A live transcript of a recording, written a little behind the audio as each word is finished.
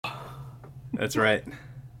That's right.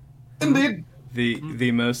 Indeed.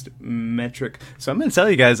 The most metric. So I'm going to tell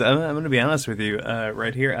you guys. I'm going to be honest with you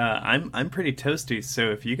right here. I'm pretty toasty.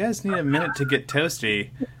 So if you guys need a minute to get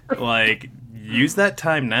toasty, like use that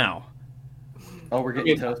time now. Oh, we're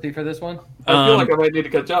getting toasty for this one? I feel like I might need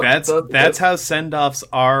to catch up. That's how sendoffs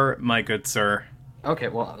are, my good sir. Okay,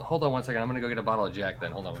 well, hold on one second. I'm going to go get a bottle of Jack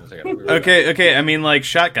then. Hold on one second. Okay. I mean, like,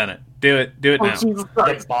 shotgun it. Do it now. Jesus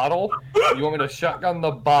Christ. The bottle? You want me to shotgun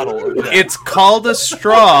the bottle of Jack? It's called a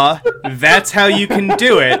straw. That's how you can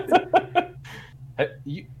do it.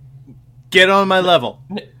 Get on my level.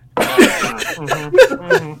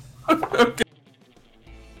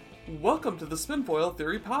 Welcome to the Spinfoil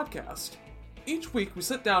Theory Podcast. Each week we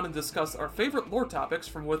sit down and discuss our favorite lore topics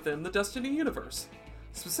from within the Destiny universe.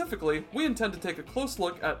 Specifically, we intend to take a close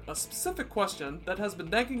look at a specific question that has been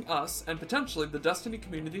nagging us and potentially the Destiny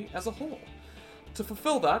community as a whole. To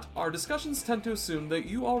fulfill that, our discussions tend to assume that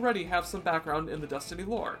you already have some background in the Destiny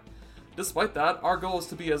lore. Despite that, our goal is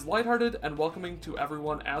to be as lighthearted and welcoming to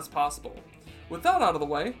everyone as possible. With that out of the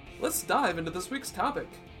way, let's dive into this week's topic.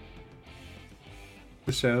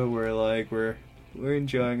 The show where like we're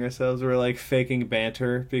enjoying ourselves. We're like faking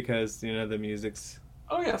banter because the music's.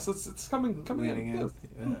 Oh yes, it's coming in. Out.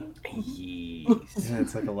 Yeah,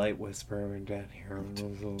 it's like a light whisper down here.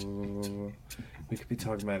 We could be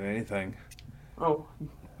talking about anything. Oh,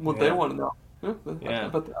 what they want to know. Yeah.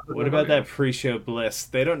 What about that pre-show bliss?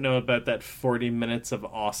 They don't know about that 40 minutes of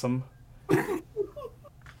awesome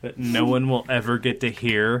that no one will ever get to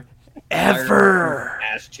hear. Ever!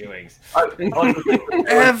 Ass chewings.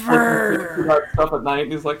 Ever! Stuff at night,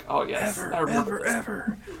 and he's like, oh yes.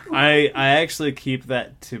 Ever. I actually keep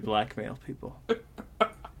that to blackmail people.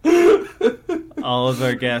 All of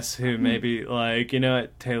our guests who maybe like, you know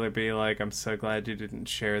what, Taylor B, like, I'm so glad you didn't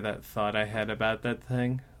share that thought I had about that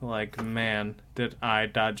thing. Like, man, did I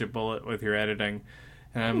dodge a bullet with your editing?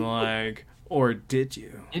 And I'm like, or did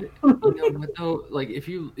you? But though, like, if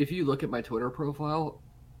you look at my Twitter profile,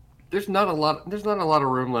 there's not a lot of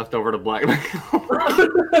room left over to blackmail.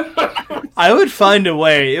 I would find a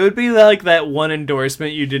way. It would be like that one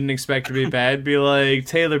endorsement you didn't expect to be bad. Be like,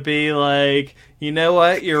 Taylor B, like, you know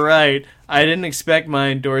what? You're right. I didn't expect my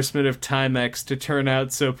endorsement of Timex to turn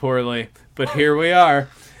out so poorly, but here we are.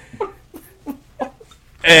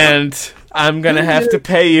 And I'm going to have to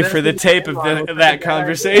pay you for the tape of that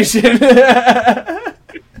conversation.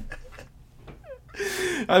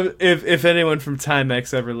 If anyone from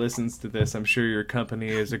Timex ever listens to this, I'm sure your company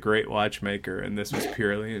is a great watchmaker, and this was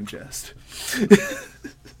purely in jest.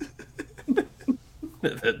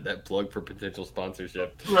 that plug for potential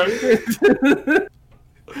sponsorship, Right?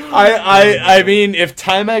 I mean, if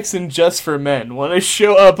Timex and Just for Men want to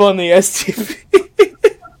show up on the STV,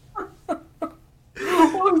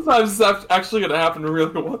 One time is that actually going to happen in real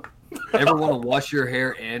life. Ever want to wash your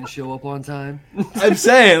hair and show up on time? I'm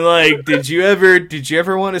saying, like, did you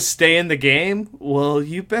ever want to stay in the game? Well,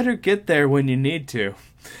 you better get there when you need to.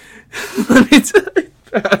 Let me tell you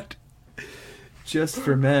about Just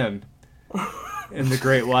for Men and the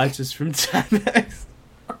great watches from Timex.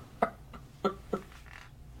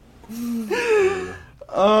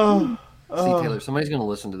 Oh. See, Taylor, somebody's going to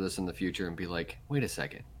listen to this in the future and be like, wait a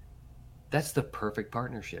second. That's the perfect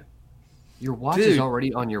partnership. Your watch is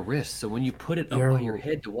already on your wrist, so when you put it up by your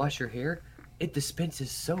head to wash your hair, it dispenses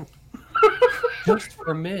soap. Just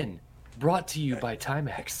for Men. Brought to you by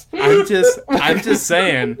Timex. I'm just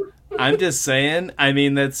saying. I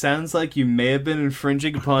mean, that sounds like you may have been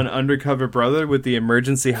infringing upon Undercover Brother with the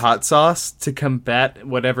emergency hot sauce to combat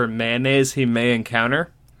whatever mayonnaise he may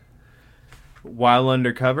encounter while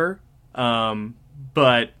undercover.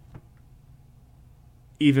 But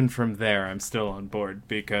even from there, I'm still on board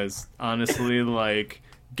because honestly, like,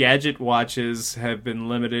 gadget watches have been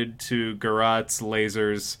limited to garrots,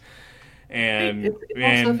 lasers, and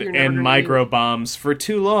micro bombs for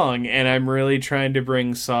too long, and I'm really trying to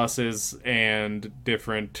bring sauces and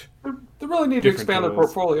different. They really need to expand their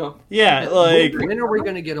portfolio. Yeah, like, when are we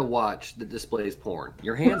going to get a watch that displays porn?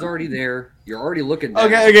 Your hand's already there. You're already looking down.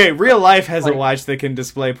 Okay. Real life has a watch that can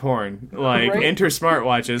display porn. Like, enter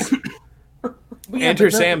smartwatches. Enter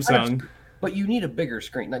Samsung. But you need a bigger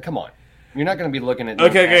screen. Now, come on. You're not going to be looking at...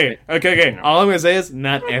 Okay. All I'm going to say is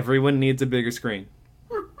not everyone needs a bigger screen.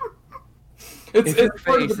 If your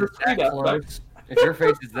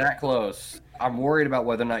face is that close, I'm worried about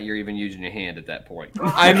whether or not you're even using your hand at that point.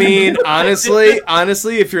 I mean, honestly,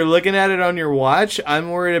 if you're looking at it on your watch,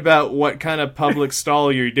 I'm worried about what kind of public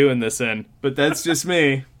stall you're doing this in. But that's just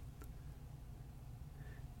me.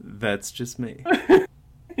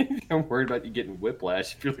 I'm worried about you getting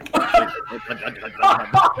whiplash if you're looking at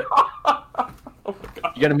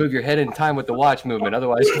You got to move your head in time with the watch movement,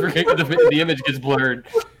 otherwise the image gets blurred.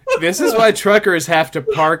 This is why truckers have to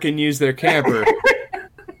park and use their camper.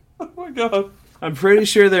 Oh my god. I'm pretty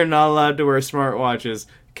sure they're not allowed to wear smartwatches.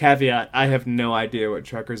 Caveat, I have no idea what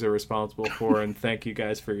truckers are responsible for, and thank you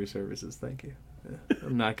guys for your services. Thank you.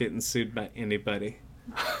 I'm not getting sued by anybody.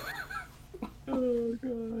 Oh,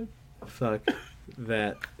 God. Fuck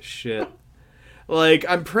that shit. Like,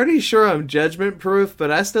 I'm pretty sure I'm judgment-proof, but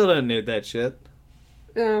I still don't need that shit.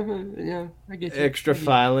 Yeah, I get you. Extra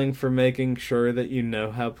filing for making sure that you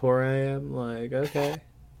know how poor I am. Like, okay.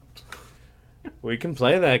 We can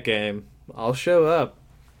play that game. I'll show up.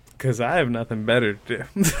 Because I have nothing better to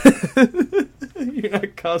do. You're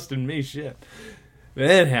not costing me shit. But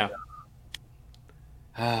anyhow.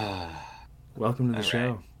 Welcome to the show.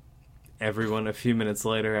 Right. Everyone a few minutes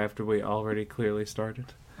later after we already clearly started.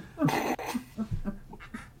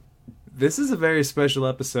 This is a very special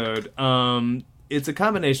episode. It's a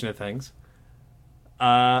combination of things.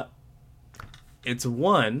 It's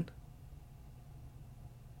one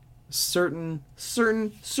certain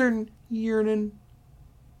yearning,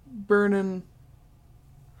 burning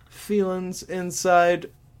feelings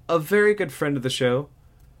inside a very good friend of the show,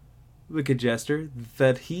 Wicked Jester,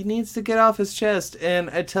 that he needs to get off his chest. And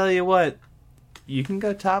I tell you what, you can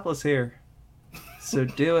go topless here. So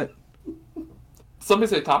do it.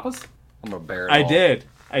 Somebody say topless? I'm gonna bear it I all. did.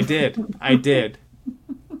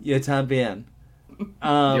 Yo también. The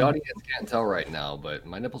audience can't tell right now, but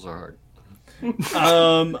my nipples are hard.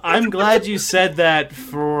 I'm glad you said that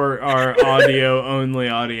for our audio-only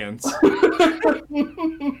audience.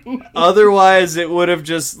 Otherwise, it would have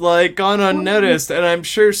just, gone unnoticed, and I'm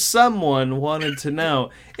sure someone wanted to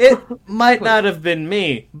know. It might not have been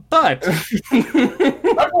me, but...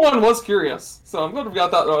 Everyone was curious, so I'm glad we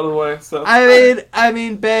got that out of the way. So I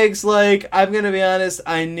mean, Beggs, I'm gonna be honest,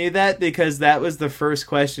 I knew that because that was the first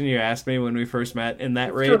question you asked me when we first met in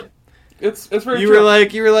that raid. True. It's very you true.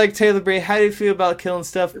 were like Taylor Bray, how do you feel about killing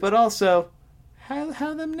stuff? But also,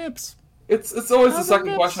 how them nips? It's always the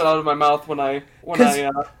second question out of my mouth when I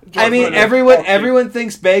everyone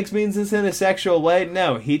thinks Beggs means this in a sexual way.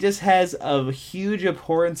 No, he just has a huge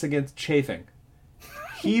abhorrence against chafing.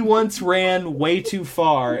 He once ran way too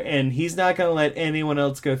far, and he's not going to let anyone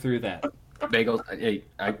else go through that. Bagels, hey,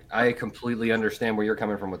 I completely understand where you're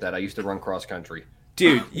coming from with that. I used to run cross country.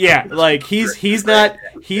 Dude, yeah, he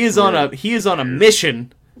is on a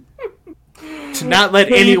mission to not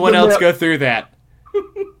let anyone else go through that.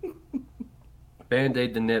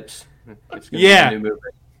 Band-aid the nips. It's gonna be a new movie.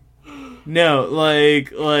 No,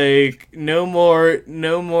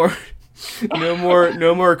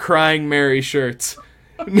 no more crying Mary shirts.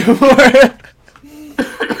 No more.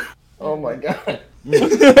 Oh my god.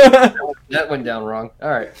 That went down wrong. All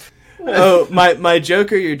right. Oh, my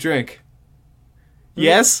joke or your drink?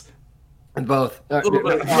 Yes? Both. Yes,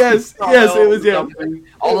 it was yes.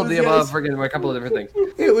 All of the above, forgetting a couple of different things.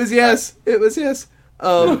 It was yes.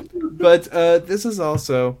 But this is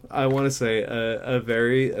also, I want to say, a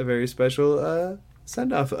very special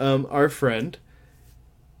send-off. Our friend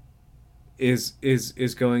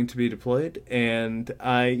is going to be deployed, and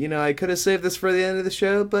I could have saved this for the end of the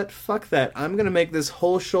show, but fuck that. I'm gonna make this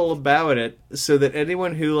whole show about it, so that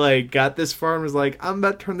anyone who got this far and was like, I'm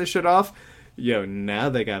about to turn this shit off, now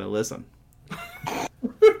they gotta listen.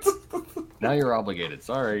 Now you're obligated.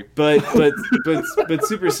 Sorry, but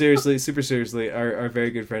super seriously, our very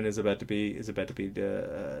good friend is about to be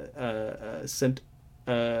sent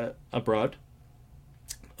abroad,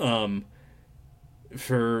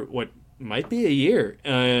 for what might be a year.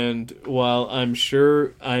 And while I'm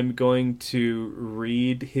sure I'm going to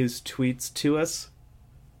read his tweets to us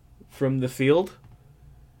from the field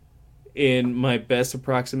in my best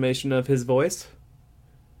approximation of his voice,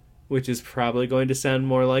 which is probably going to sound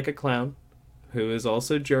more like a clown, who is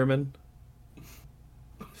also German,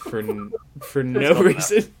 for no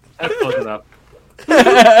reason. That's close enough.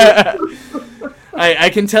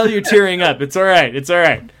 I can tell you're tearing up. It's all right.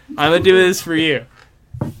 I'm gonna do this for you.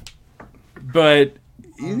 But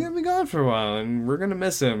he's gonna be gone for a while, and we're gonna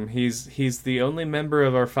miss him. He's the only member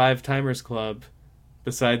of our 5 Timers Club,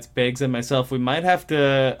 besides Beggs and myself. We might have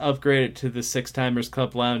to upgrade it to the 6 Timers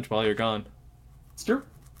Club Lounge while you're gone. It's true.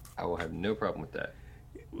 I will have no problem with that.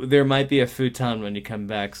 There might be a futon when you come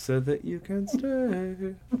back, so that you can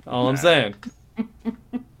stay. All I'm saying.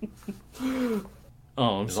 As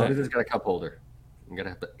long as it's got a cup holder. You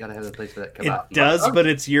gotta have a place for that cup out. It does, but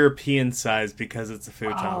it's European size because it's a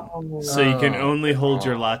futon. So you can only hold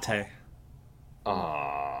your latte.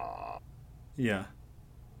 Yeah.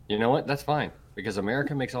 You know what? That's fine. Because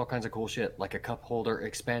America makes all kinds of cool shit, like a cup holder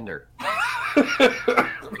expander.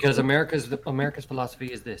 Because America's philosophy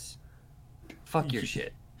is this: fuck your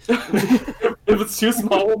shit. If it's too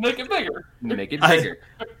small, we'll make it bigger. Make it bigger.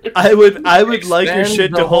 I would like your Expand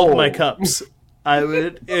shit the to hold my hole. cups. I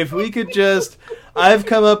would, if we could just. I've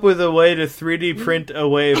come up with a way to 3D print a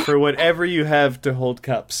way for whatever you have to hold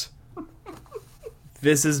cups.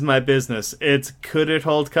 This is my business. It's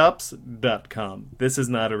coulditholdcups.com. This is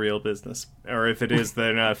not a real business. Or if it is,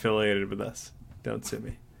 they're not affiliated with us. Don't sue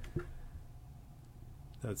me.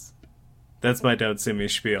 That's my don't sue me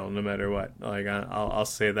spiel, no matter what. Like I'll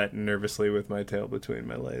say that nervously with my tail between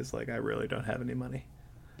my legs. Like I really don't have any money.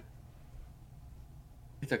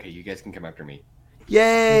 It's okay. You guys can come after me.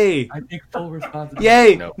 Yay! I take full responsibility.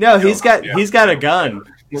 Yay! No, he's got a gun.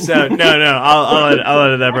 So no, I'll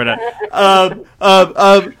let that burn out.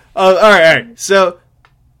 All right. So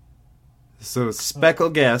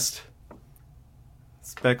Speckle guest.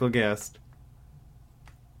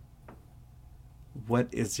 What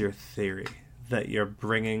is your theory that you're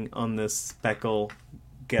bringing on this Speckle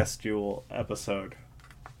guest duel episode?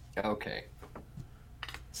 Okay.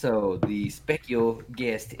 So the Speckle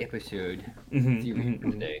guest episode theory for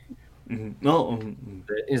today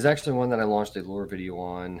is actually one that I launched a lore video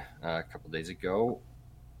on a couple days ago.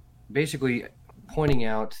 Basically, pointing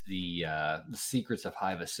out the secrets of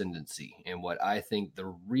Hive ascendancy and what I think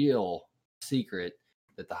the real secret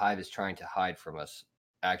that the Hive is trying to hide from us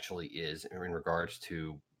actually is in regards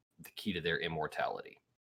to the key to their immortality.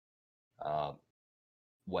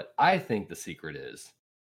 What I think the secret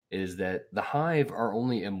is that the Hive are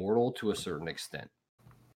only immortal to a certain extent.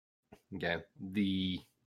 Okay,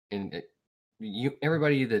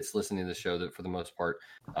 everybody that's listening to the show, that for the most part,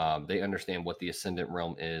 they understand what the Ascendant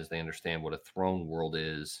realm is. They understand what a throne world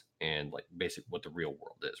is, and like basically what the real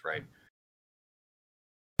world is, right?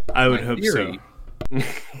 I would hope so.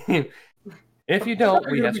 If you don't,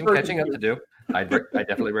 we have some catching up to do. I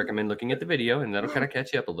definitely recommend looking at the video, and that'll kind of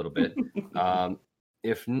catch you up a little bit.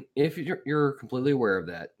 If you're completely aware of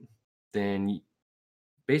that, then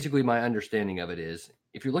basically my understanding of it is,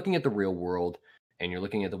 if you're looking at the real world and you're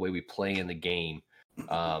looking at the way we play in the game,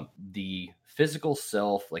 the physical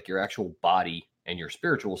self, like your actual body, and your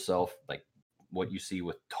spiritual self, like what you see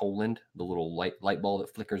with Toland, the little light ball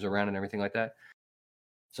that flickers around and everything like that.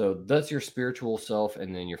 So that's your spiritual self,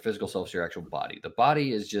 and then your physical self is your actual body. The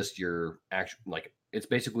body is just your actual, like, it's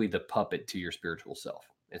basically the puppet to your spiritual self.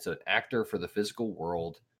 It's an actor for the physical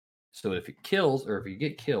world. So if it kills, or if you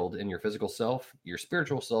get killed in your physical self, your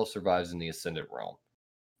spiritual self survives in the Ascendant realm.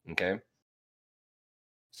 Okay?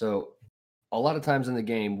 So a lot of times in the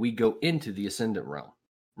game, we go into the Ascendant realm,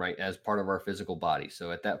 right, as part of our physical body.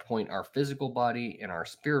 So at that point, our physical body and our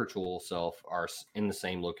spiritual self are in the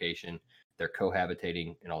same location. They're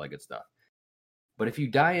cohabitating and all that good stuff. But if you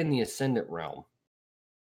die in the Ascendant realm,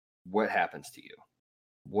 what happens to you?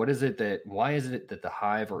 Why is it that the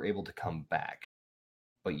Hive are able to come back?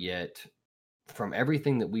 But yet, from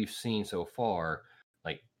everything that we've seen so far,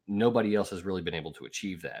 like, nobody else has really been able to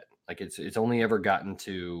achieve that. Like, it's only ever gotten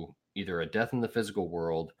to either a death in the physical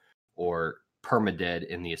world or permadead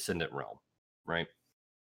in the Ascendant realm, right?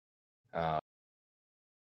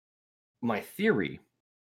 My theory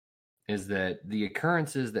is that the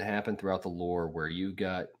occurrences that happen throughout the lore, where you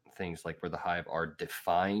got things like where the Hive are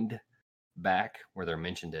defined back, where they're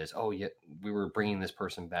mentioned as, oh yeah, we were bringing this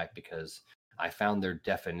person back because I found their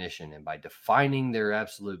definition, and by defining their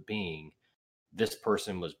absolute being, this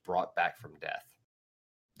person was brought back from death.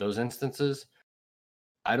 Those instances,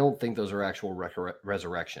 I don't think those are actual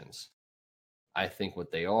resurrections. I think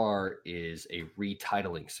what they are is a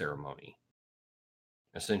retitling ceremony,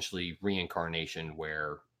 essentially reincarnation,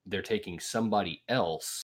 where they're taking somebody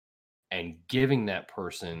else and giving that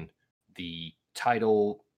person the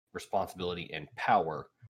title, responsibility, and power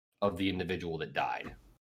of the individual that died,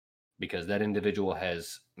 because that individual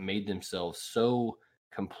has made themselves so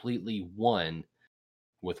completely one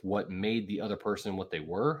with what made the other person what they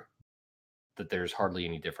were, that there's hardly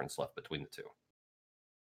any difference left between the two.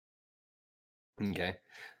 Okay.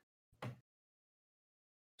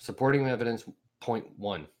 Supporting evidence, point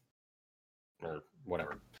 1, or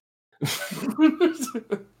whatever.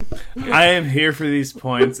 I am here for these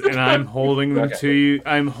points, and I'm holding them to you.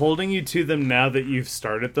 I'm holding you to them now that you've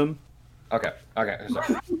started them. Okay.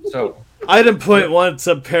 So item point 1,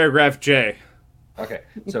 subparagraph J. Okay.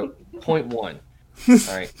 So point 1. All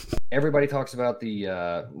right. Everybody talks about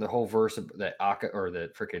the whole verse that Akka, or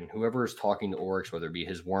the freaking whoever is talking to Oryx, whether it be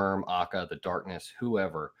his worm, Akka, the darkness,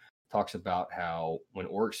 whoever, talks about how when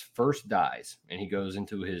Oryx first dies and he goes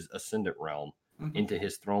into his Ascendant realm, into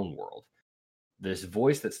his throne world, this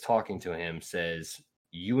voice that's talking to him says,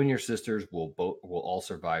 you and your sisters will all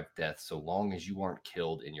survive death so long as you aren't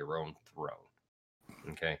killed in your own throne.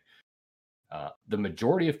 Okay. The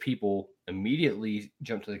majority of people immediately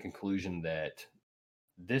jump to the conclusion that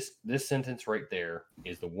this sentence right there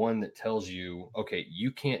is the one that tells you, okay,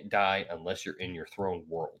 you can't die unless you're in your throne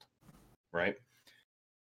world, right?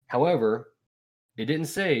 However, it didn't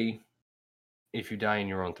say if you die in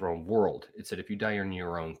your own throne world. It said if you die in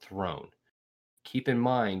your own throne. Keep in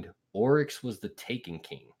mind, Oryx was the Taken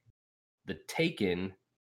King. The Taken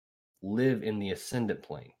live in the Ascendant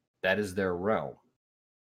plane. That is their realm.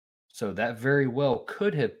 So that very well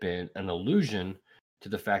could have been an allusion to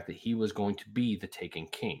the fact that he was going to be the Taken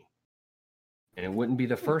King. And it wouldn't be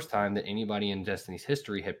the first time that anybody in Destiny's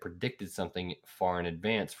history had predicted something far in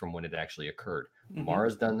advance from when it actually occurred.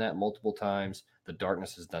 Mara's done that multiple times. The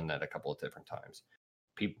Darkness has done that a couple of different times.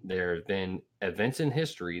 There have been events in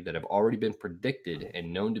history that have already been predicted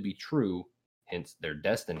and known to be true, hence their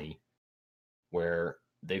destiny, where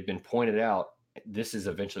they've been pointed out, this is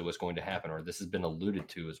eventually what's going to happen, or this has been alluded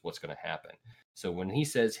to as what's going to happen. So when he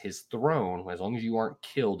says his throne, as long as you aren't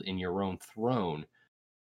killed in your own throne,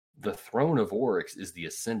 the throne of Oryx is the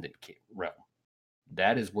Ascendant realm.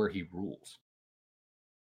 That is where he rules.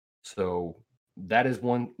 So that is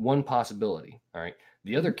one possibility. All right.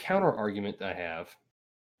 The other counter argument that I have,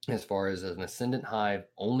 as far as an Ascendant hive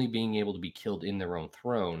only being able to be killed in their own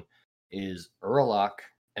throne, is Uralak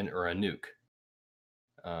and Uranuk.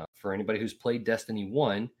 For anybody who's played Destiny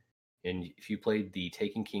 1, and if you played the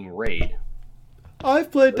Taken King raid...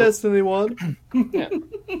 I've played Destiny 1. Yeah.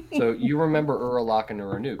 So you remember Uralak and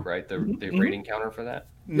Uranuk, right? The raid encounter for that?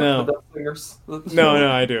 No.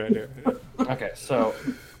 No, I do. Okay, so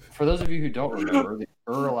for those of you who don't remember, the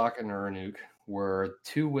Uralak and Uranuk were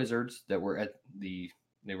two wizards that were at the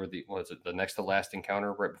next to last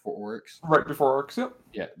encounter right before Oryx? Right before Oryx, yep.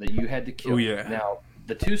 Yeah, that you had to kill. Oh, yeah. Now,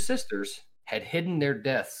 the two sisters had hidden their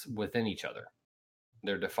deaths within each other.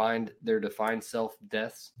 Their defined self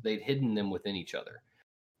deaths, they'd hidden them within each other.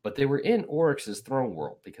 But they were in Oryx's throne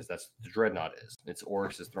world because that's what the Dreadnought is. It's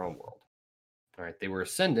Oryx's throne world. All right, they were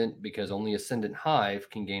Ascendant because only Ascendant Hive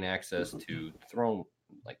can gain access to the throne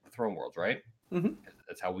worlds, right? Mm-hmm.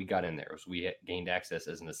 That's how we got in there. Was we gained access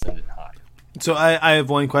as an Ascendant Hive. So I have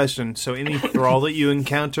one question. So any thrall that you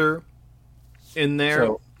encounter in there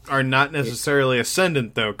are not necessarily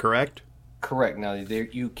Ascendant, though, correct? Correct. Now,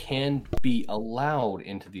 you can be allowed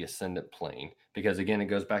into the Ascendant plane because, again, it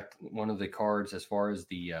goes back to one of the cards as far as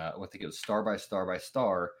the, I think it was Star by Star by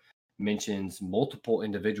Star, mentions multiple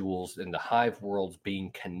individuals in the Hive worlds being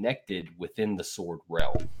connected within the Sword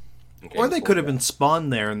realm. Okay, or they could have been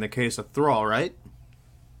spawned there in the case of Thrall, right?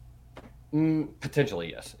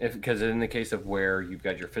 Potentially, yes. Because in the case of where you've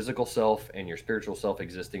got your physical self and your spiritual self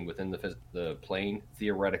existing within the plane,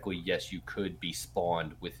 theoretically, yes, you could be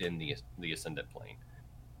spawned within the Ascendant plane.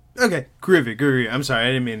 Okay, groovy. I'm sorry, I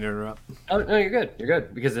didn't mean to interrupt. Oh no, you're good. You're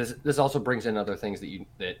good because this also brings in other things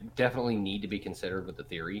that definitely need to be considered with the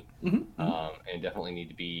theory, and definitely need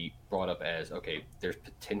to be brought up as okay. There's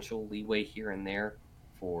potential leeway here and there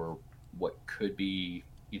for what could be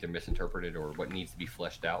either misinterpreted or what needs to be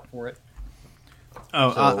fleshed out for it.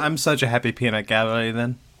 Oh, so, I'm such a happy peanut gallery.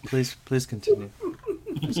 Then please continue.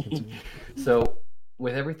 So,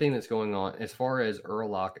 with everything that's going on, as far as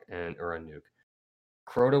Uralak and Uranuk,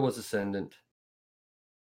 Crota was Ascendant.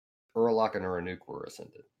 Uralak and Uranuk were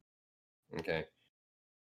Ascendant. Okay,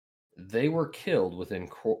 they were killed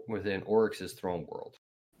within Oryx's throne world.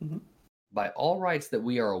 Mm-hmm. By all rights that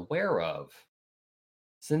we are aware of,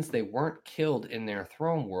 since they weren't killed in their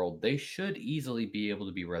throne world, they should easily be able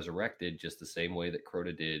to be resurrected just the same way that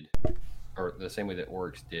Crota did, or the same way that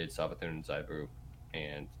Oryx did Savathun and Zybu,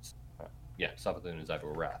 and Savathun and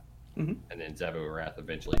Zybu Arath. Mm-hmm. And then Zybu Arath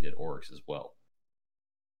eventually did Oryx as well.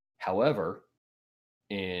 However,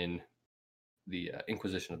 in the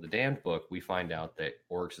Inquisition of the Damned book, we find out that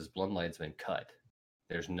Oryx's bloodline's been cut.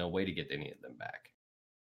 There's no way to get any of them back.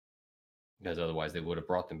 Because otherwise they would have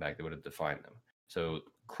brought them back, they would have defined them. So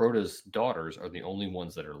Crota's daughters are the only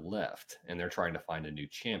ones that are left, and they're trying to find a new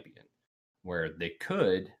champion, where they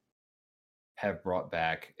could have brought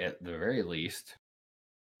back, at the very least,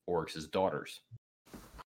 Oryx's daughters,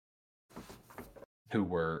 who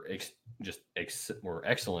were were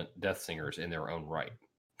excellent death singers in their own right,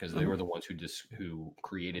 because they were the ones who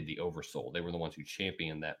created the Oversoul. They were the ones who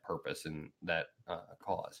championed that purpose and that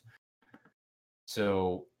cause.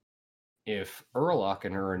 So if Uralak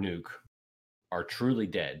and Uranuk are truly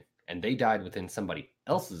dead, and they died within somebody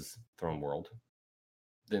else's throne world,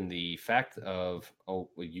 then the fact of,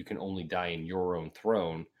 you can only die in your own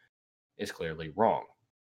throne is clearly wrong.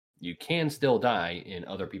 You can still die in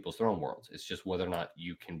other people's throne worlds. It's just whether or not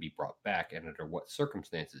you can be brought back and under what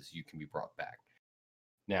circumstances you can be brought back.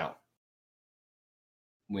 Now,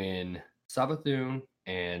 when Savathun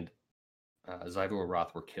and Xivu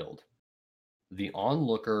Arath were killed, the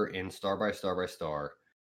onlooker in Star by Star by Star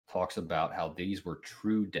talks about how these were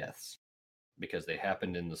true deaths because they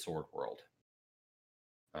happened in the Sword World.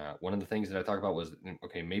 One of the things that I talked about was,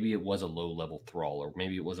 okay, maybe it was a low-level thrall, or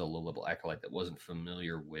maybe it was a low-level acolyte that wasn't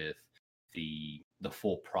familiar with the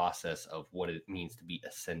full process of what it means to be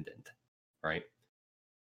Ascendant, right?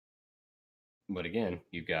 But again,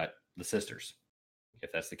 you've got the sisters.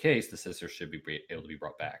 If that's the case, the sisters should be able to be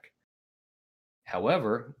brought back.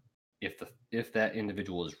 However, if that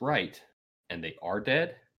individual is right and they are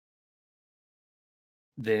dead,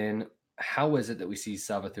 then how is it that we see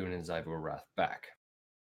Savathun and Xivu Arath back?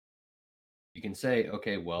 You can say,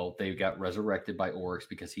 okay, well, they got resurrected by Oryx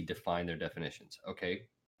because he defined their definitions. Okay,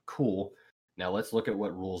 cool. Now let's look at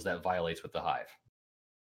what rules that violates with the Hive.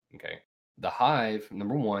 Okay, the Hive,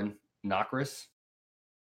 number one, Nokris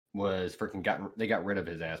was freaking they got rid of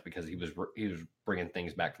his ass because he was bringing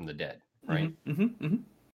things back from the dead, right? Mm-hmm, mm-hmm.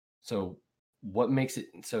 So what makes it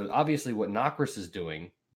so? Obviously, what Nokris is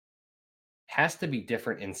doing has to be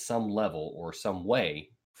different in some level or some way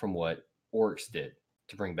from what Oryx did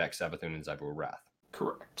to bring back Savathun and Xivu Arath.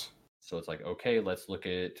 Correct. So it's like, okay, let's look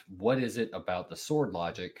at what is it about the sword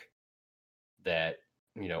logic that,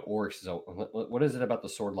 Oryx is. What is it about the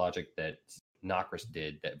sword logic that Nokris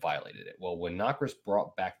did that violated it? Well, when Nokris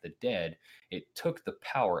brought back the dead, it took the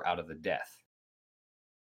power out of the death.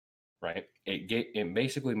 Right? It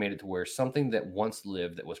basically made it to where something that once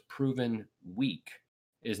lived that was proven weak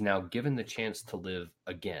is now given the chance to live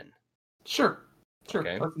again. Sure.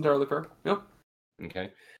 Okay. That's entirely fair. Yep.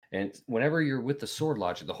 Okay. And whenever you're with the sword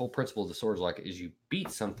logic, the whole principle of the sword logic is you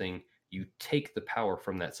beat something, you take the power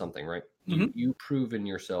from that something, right? Mm-hmm. You prove in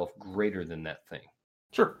yourself greater than that thing.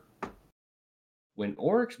 Sure. When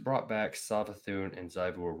Oryx brought back Savathun and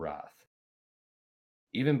Xivu Arath,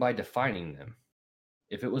 even by defining them,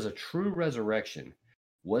 if it was a true resurrection,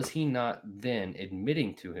 was he not then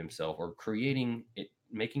admitting to himself or creating it,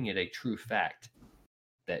 making it a true fact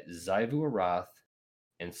that Xivu Arath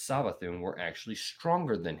and Savathun were actually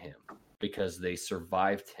stronger than him because they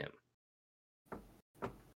survived him?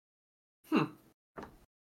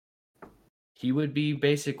 He would be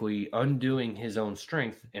basically undoing his own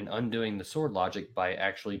strength and undoing the sword logic by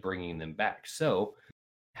actually bringing them back. So,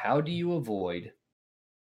 how do you avoid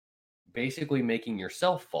basically making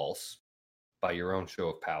yourself false by your own show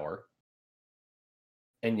of power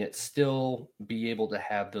and yet still be able to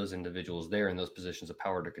have those individuals there in those positions of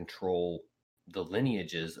power to control the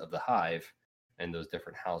lineages of the Hive and those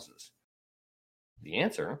different houses? The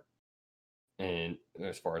answer, and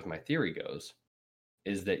as far as my theory goes,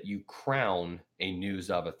 is that you crown a new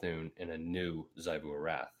Savathun and a new Xivu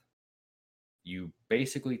Arath. You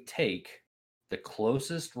basically take the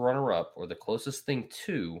closest runner-up or the closest thing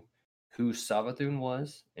to who Savathun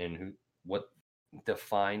was and what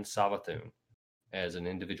defined Savathun as an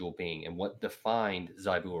individual being and what defined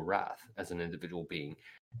Xivu Arath as an individual being,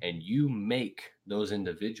 and you make those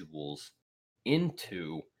individuals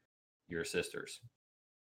into your sisters.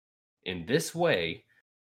 In this way,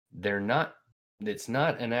 it's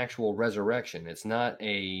not an actual resurrection. It's not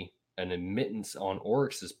an admittance on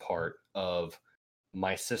Oryx's part of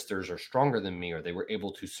my sisters are stronger than me, or they were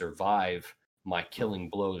able to survive my killing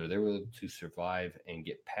blows, or they were able to survive and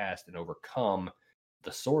get past and overcome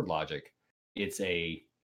the sword logic. It's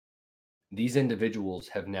these individuals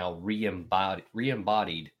have now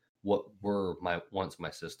re-embodied what were once my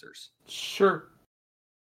sisters. Sure.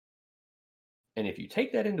 And if you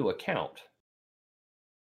take that into account,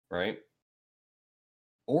 right,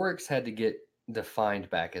 Oryx had to get defined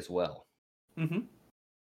back as well. Mm-hmm.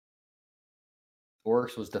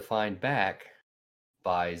 Oryx was defined back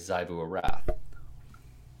by Xivu Arath.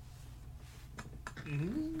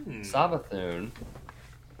 Savathun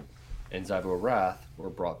and Xivu Arath were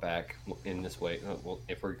brought back in this way. Well,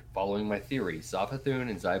 if we're following my theory, Savathun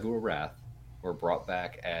and Xivu Arath were brought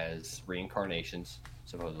back as reincarnations,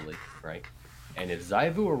 supposedly, right? And if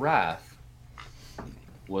Xivu Arath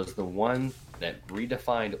was the one that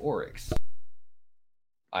redefined Oryx,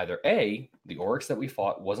 either A, the Oryx that we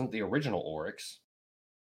fought wasn't the original Oryx,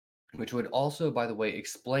 which would also, by the way,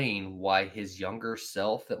 explain why his younger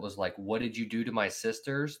self that was like, what did you do to my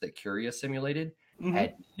sisters that Curia simulated,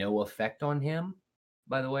 had no effect on him,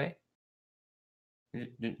 by the way.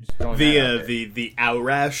 The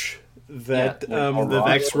Aurash that the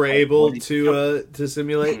Vex were able to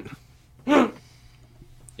simulate. Yep.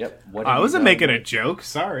 Yep. What I have you wasn't done making a with- joke.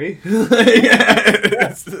 Sorry.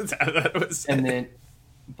 That's how that was. And then,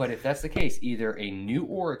 but if that's the case, either a new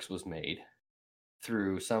Oryx was made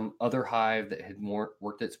through some other hive that had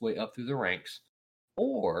worked its way up through the ranks,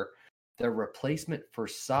 or the replacement for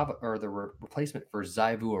replacement for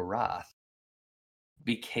Zyvu Arath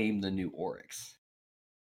became the new Oryx.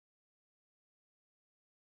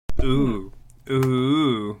 Ooh.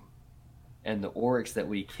 And the Oryx that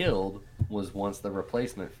we killed was once the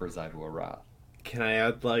replacement for Zyvu Arath. Can I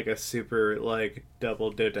add like a super like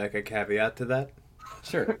double dodeca caveat to that?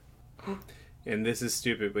 Sure. And this is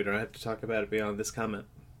stupid. We don't have to talk about it beyond this comment.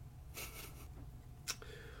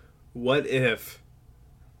 What if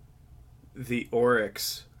the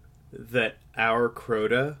Oryx that our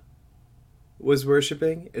Crota was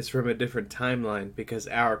worshipping is from a different timeline because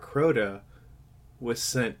our Crota was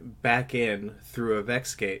sent back in through a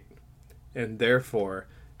Vex Gate, and therefore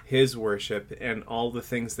his worship and all the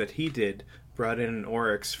things that he did brought in an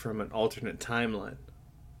Oryx from an alternate timeline?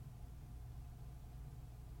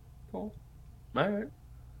 Cool. All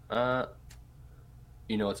right.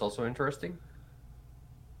 You know, it's also interesting.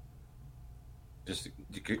 Just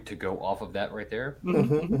to go off of that right there.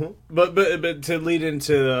 But to lead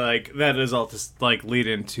into like that is all to like lead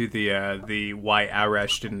into the why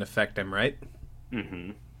Arash didn't affect him, right?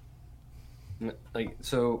 Like,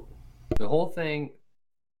 so the whole thing,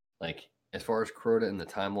 like as far as Crota and the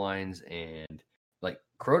timelines and like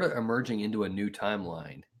Crota emerging into a new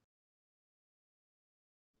timeline,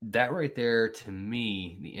 that right there, to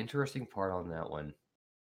me, the interesting part on that one,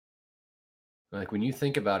 like when you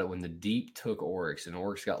think about it, when the Deep took Oryx and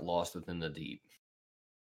Oryx got lost within the Deep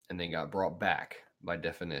and then got brought back by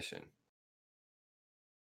definition,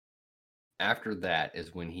 after that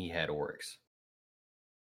is when he had Oryx.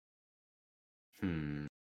 I'm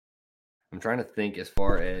trying to think as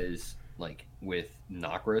far as like with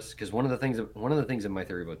Nokris, because one of the things in my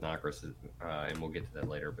theory about Nokris is, and we'll get to that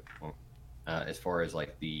later, but as far as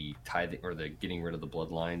like the tithing or the getting rid of the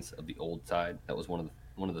bloodlines of the old side, that was one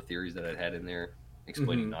of the theories that I'd had in there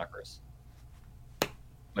explaining Nokris.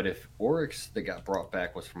 But if Oryx that got brought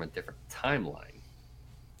back was from a different timeline,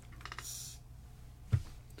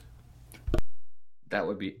 that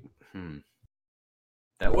would be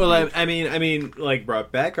Well, I mean, like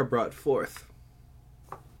brought back or brought forth.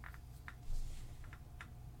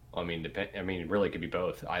 I mean, really, it could be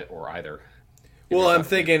both, or either. Well, I'm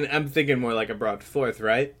thinking more like a brought forth,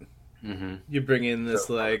 right? Mm-hmm. You bring in this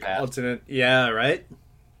So, like alternate, yeah, right.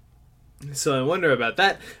 So I wonder about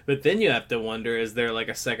that, but then you have to wonder: is there like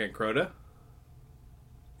a second Crota?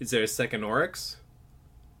 Is there a second Oryx?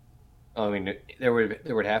 I mean, there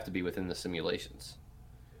would have to be within the simulations.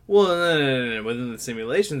 Well, no. Within the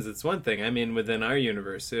simulations, it's one thing. I mean, within our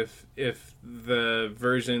universe, if the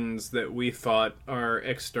versions that we fought are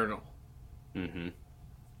external. Mm-hmm.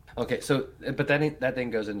 Okay, so but that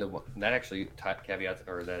thing goes into that actually caveats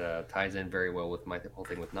or that ties in very well with my whole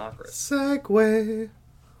thing with Nokris. Segway.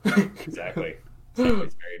 Exactly.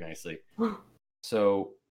 Segues very nicely.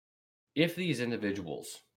 So, if these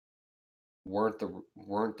individuals weren't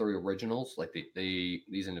the originals, like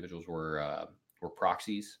these individuals were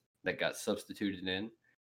proxies that got substituted in.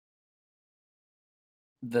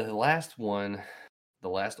 The last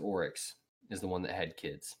Oryx is the one that had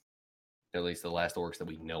kids. At least the last Oryx that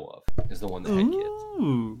we know of is the one that had kids,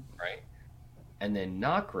 right? And then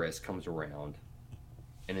Nokris comes around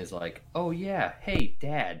and is like, "Oh yeah, hey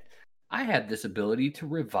Dad, I have this ability to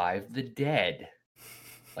revive the dead,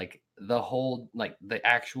 like the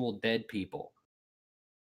actual dead people."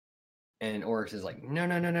 And Oryx is like,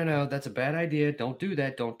 no, that's a bad idea. Don't do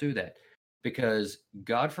that. Because,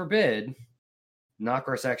 God forbid,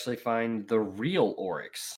 Nokris actually find the real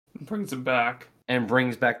Oryx. Brings him back. And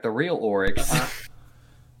brings back the real Oryx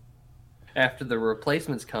after the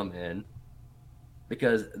replacements come in.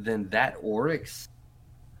 Because then that Oryx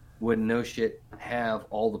would no shit have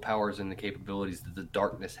all the powers and the capabilities that the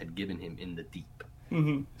darkness had given him in the deep.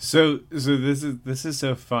 Mm-hmm. So this is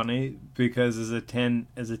so funny because as a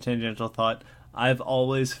tangential thought, I've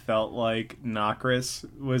always felt like Nokris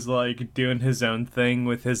was like doing his own thing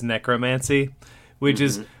with his necromancy, which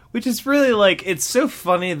is really like, it's so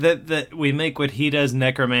funny that we make what he does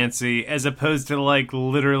necromancy as opposed to like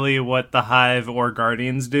literally what the Hive or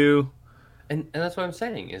Guardians do. And that's what I'm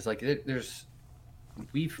saying is like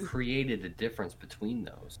we've created a difference between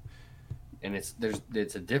those. And it's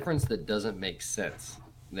a difference that doesn't make sense,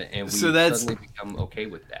 and we suddenly become okay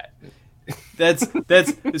with that.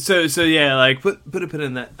 That's so yeah. Like put a pin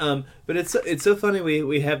in that. But it's so funny.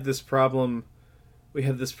 We have this problem. We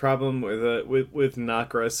have this problem with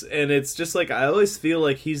Nokris, and it's just like I always feel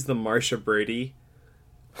like he's the Marsha Brady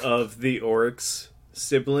of the Oryx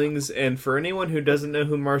siblings, and for anyone who doesn't know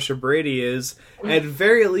who Marsha Brady is, at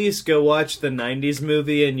very least go watch the 90s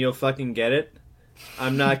movie and you'll fucking get it.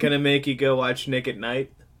 I'm not gonna make you go watch Nick at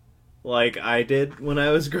Night like I did when I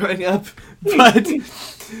was growing up, but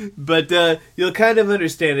you'll kind of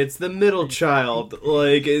understand. It's the middle child.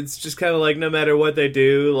 Like, it's just kind of like no matter what they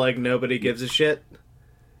do, like, nobody gives a shit.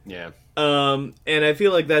 Yeah. And I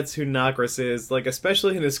feel like that's who Nokris is, like,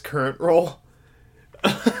 especially in his current role.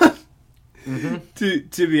 To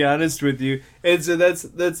be honest with you, and so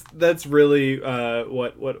that's really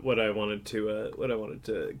what I wanted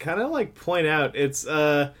to kind of like point out. It's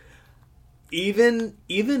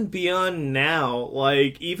even beyond now,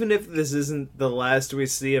 like, even if this isn't the last we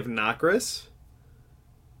see of Nokris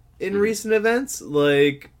in recent events,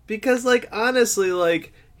 like, because, like, honestly,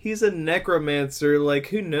 like, he's a necromancer, like,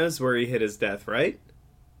 who knows where he hit his death, right?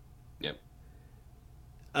 Yep.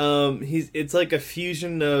 It's like a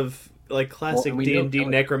fusion of, like, classic D&D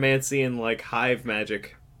necromancy and, like, hive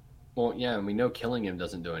magic. Well, yeah, and we know killing him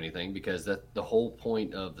doesn't do anything, because the whole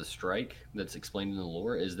point of the strike that's explained in the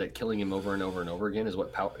lore is that killing him over and over and over again is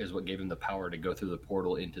what gave him the power to go through the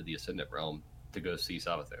portal into the Ascendant realm to go see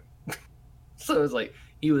Savathun. So it's like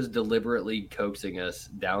he was deliberately coaxing us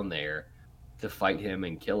down there to fight him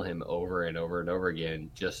and kill him over and over and over again,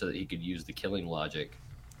 just so that he could use the killing logic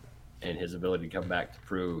and his ability to come back to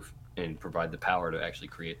prove and provide the power to actually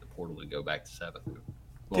create the portal to go back to Savathun.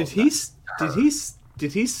 Well,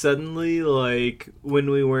 Did he suddenly, like, when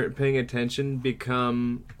we weren't paying attention,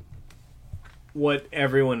 become what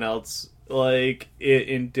everyone else, like,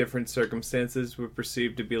 in different circumstances would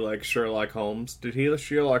perceive to be, like, Sherlock Holmes? Did he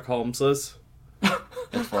Sherlock Holmes us?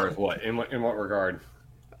 As far as what? In what regard?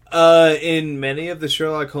 In many of the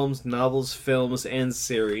Sherlock Holmes novels, films, and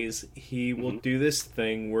series, he will do this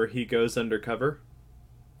thing where he goes undercover,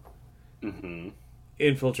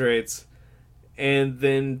 infiltrates, and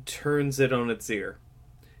then turns it on its ear.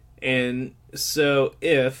 And so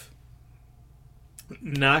if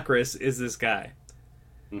Nokris is this guy,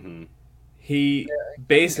 he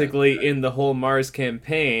basically, in the whole Mars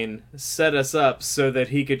campaign, set us up so that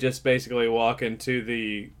he could just basically walk into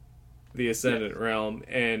the Ascendant realm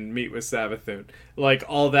and meet with Savathun. Like,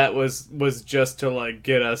 all that was just to, like,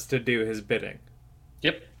 get us to do his bidding.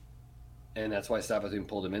 Yep. And that's why Savathun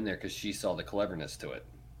pulled him in there, because she saw the cleverness to it.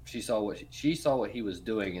 She saw what he was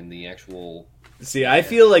doing in the actual. See, I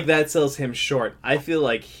feel like that sells him short. I feel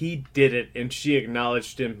like he did it, and she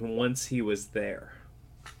acknowledged him once he was there.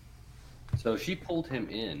 So she pulled him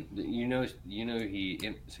in. Because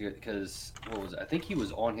what was it? I think he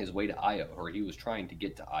was on his way to Io, or he was trying to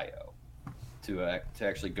get to Io to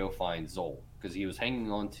actually go find Zol, because he was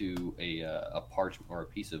hanging on to a parchment or a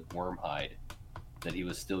piece of worm hide that he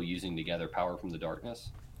was still using to gather power from the darkness.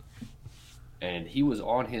 And he was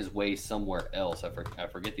on his way somewhere else. I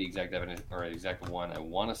forget the exact evidence or exact one. I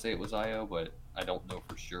want to say it was Io, but I don't know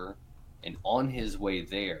for sure. And on his way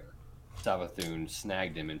there, Savathun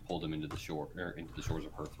snagged him and pulled him into the shores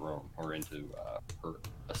of her throne, or into her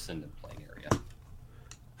Ascendant plane area.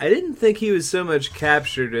 I didn't think he was so much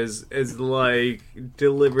captured as like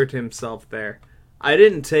delivered himself there. I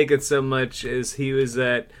didn't take it so much as he was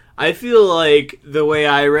at. I feel like the way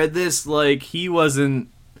I read this, like, he wasn't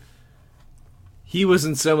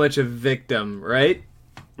so much a victim, right?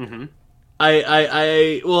 Mm-hmm.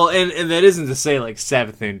 Well, and that isn't to say, like,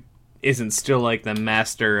 Savathun isn't still, like, the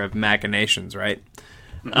master of machinations, right?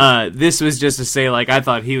 Mm-hmm. This was just to say, like, I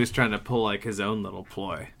thought he was trying to pull, like, his own little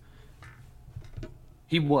ploy.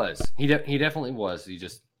 He was. He definitely was. He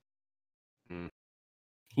just...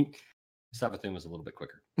 Savathun was a little bit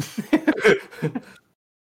quicker.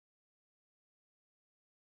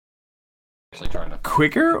 Actually trying to...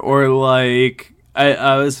 Quicker? Or, like... I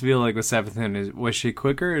always feel like with Savathun, was she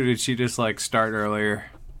quicker, or did she just, like, start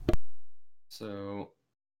earlier? So,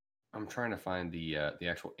 I'm trying to find the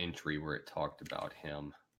actual entry where it talked about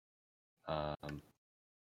him.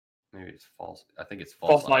 Maybe it's false. I think it's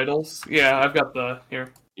false idols. Yeah, I've got the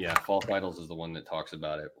here. Yeah, false idols is the one that talks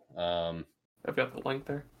about it. I've got the link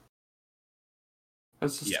there. I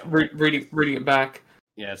was just reading it back.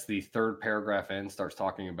 Yeah, it's the third paragraph in. Starts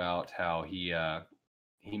talking about how he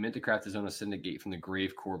meant to craft his own Ascendant gate from the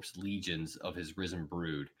grave corpse legions of his risen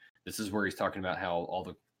brood. This is where he's talking about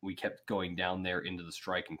how we kept going down there into the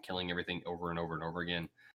strike and killing everything over and over and over again.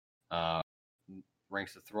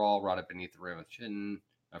 Ranks of thrall, rotted beneath the rim of chitin.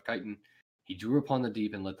 He drew upon the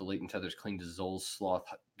deep and let the latent tethers cling to Zol's sloth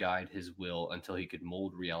guide his will until he could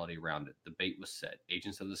mold reality around it. The bait was set.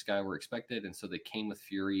 Agents of the sky were expected, and so they came with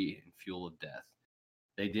fury and fuel of death.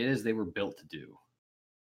 They did as they were built to do.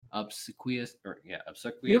 Obsequious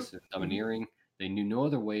and domineering, They knew no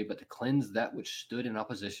other way but to cleanse that which stood in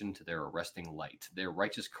opposition to their arresting light. Their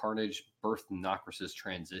righteous carnage birthed Nokris's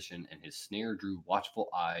transition, and his snare drew watchful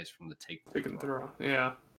eyes from the taken throw.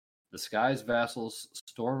 Yeah. The sky's vassals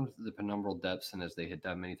stormed the penumbral depths, and as they had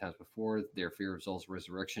done many times before, their fear of Zol's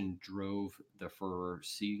resurrection drove their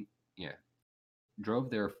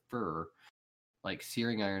fur like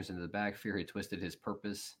searing irons into the back. Fear had twisted his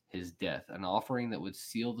purpose, his death, an offering that would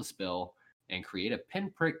seal the spell and create a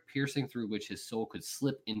pinprick piercing through which his soul could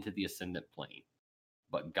slip into the Ascendant plane.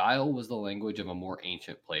 But guile was the language of a more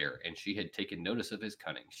ancient player, and she had taken notice of his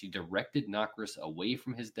cunning. She directed Nokris away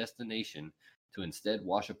from his destination to instead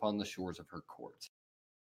wash upon the shores of her court.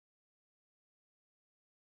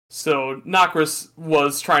 So Nokris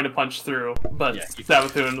was trying to punch through, but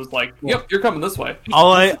Savathun was like, "Yep, you're coming this way."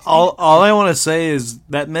 All I want to say is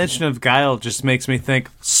that mention of guile just makes me think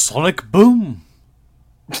Sonic Boom.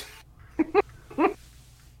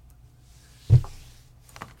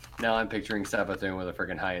 Now I'm picturing Savathun with a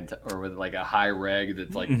freaking with like a high reg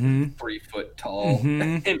that's like 3 foot tall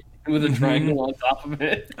and with a triangle on top of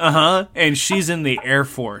it. And she's in the Air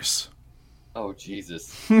Force. Oh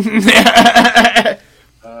Jesus.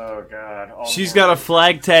 Oh God. She's got a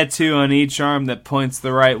flag tattoo on each arm that points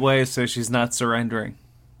the right way, so she's not surrendering.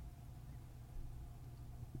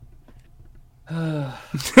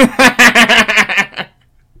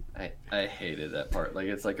 I hated that part. Like,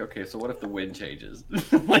 it's like, okay, so what if the wind changes?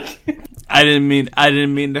 Like, I didn't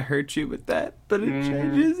mean to hurt you with that, but it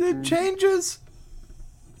changes. It changes.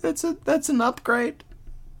 That's an upgrade.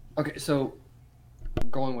 Okay, so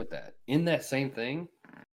going with that, in that same thing,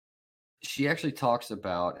 she actually talks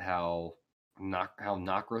about how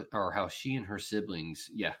she and her siblings.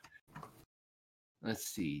 Yeah. Let's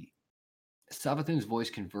see. Savathun's voice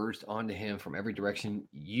converged onto him from every direction.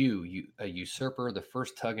 You, a usurper, the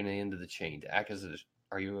first tug in the end of the chain. To act as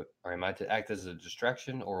am I to act as a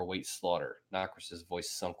distraction or await slaughter? Nokris's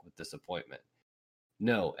voice sunk with disappointment.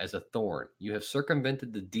 No, as a thorn. You have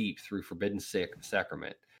circumvented the deep through forbidden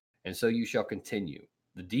sacrament, and so you shall continue.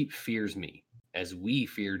 The deep fears me, as we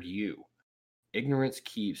feared you. Ignorance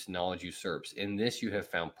keeps, knowledge usurps. In this you have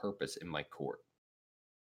found purpose in my court.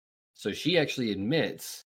 So she actually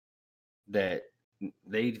admits that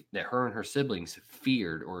her and her siblings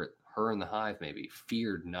feared, or her and the Hive maybe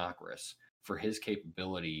feared Nokris for his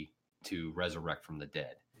capability to resurrect from the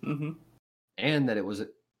dead, and that it was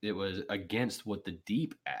against what the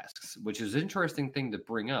deep asks, which is an interesting thing to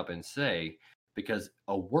bring up and say, because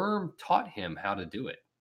a worm taught him how to do it.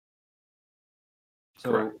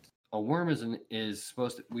 So correct. A worm is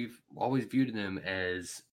supposed to, we've always viewed them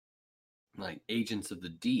as like agents of the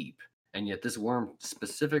deep. And yet this worm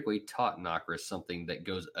specifically taught Nokris something that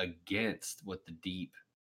goes against what the deep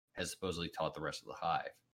has supposedly taught the rest of the Hive.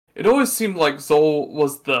 It always seemed like Zol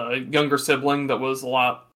was the younger sibling that was a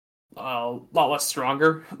lot less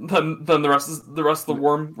stronger than the rest of the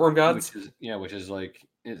worm gods. Which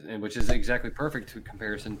is exactly perfect in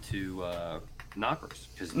comparison to Nokris,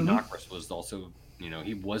 because Nokris was also,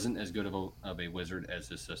 he wasn't as good of a wizard as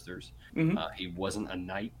his sisters. He wasn't a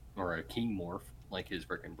knight or a king morph like his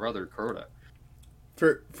freaking brother Crota.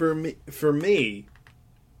 For me,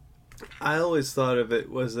 I always thought of it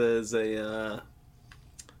was as a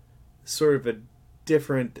sort of a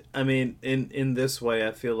different. I mean, in this way,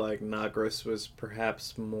 I feel like Nokris was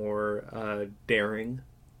perhaps more daring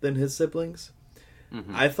than his siblings.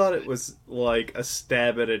 I thought it was like a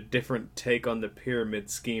stab at a different take on the pyramid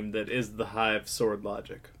scheme that is the Hive sword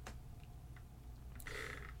logic.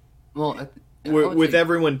 Well, with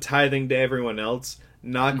everyone tithing to everyone else,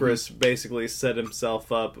 Nokris basically set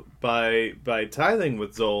himself up by tithing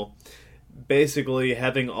with Zol, basically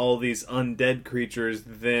having all these undead creatures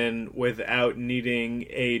then, without needing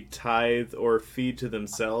a tithe or feed to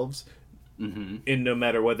themselves, and no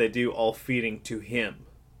matter what they do, all feeding to him.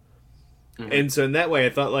 And so in that way,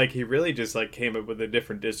 I thought like he really just like came up with a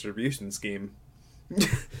different distribution scheme.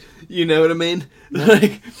 You know what I mean?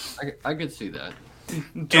 Like, I could see that.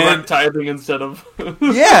 Direct tithing instead of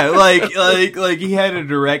like he had a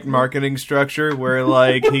direct marketing structure where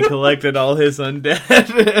like he collected all his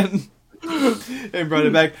undead and brought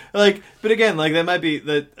it back. Like, but again, like that might be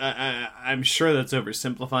that. I'm sure that's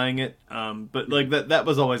oversimplifying it. But like that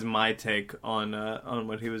was always my take on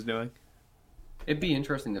what he was doing. It'd be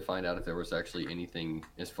interesting to find out if there was actually anything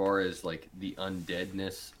as far as like the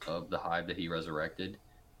undeadness of the Hive that he resurrected,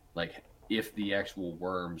 like if the actual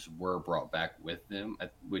worms were brought back with them,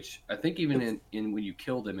 which I think even in when you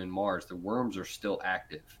kill them in Mars, the worms are still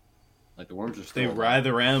active. Like the worms are still alive. Writhe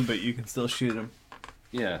around, but you can still shoot them.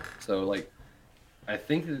 Yeah, so like I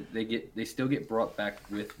think that they still get brought back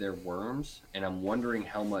with their worms, and I'm wondering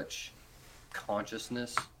how much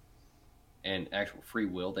consciousness and actual free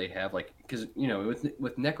will they have. Like, because, you know,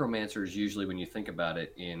 with necromancers, usually when you think about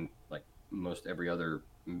it in like most every other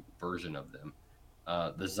version of them,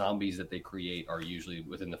 the zombies that they create are usually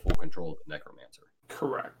within the full control of the necromancer.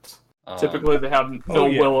 Correct. Typically, they have no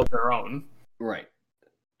will of their own. Right.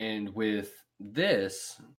 And with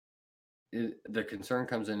this, the concern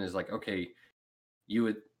comes in is like, okay, you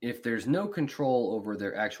would, if there's no control over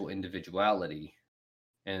their actual individuality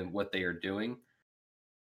and what they are doing,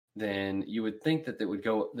 then you would think that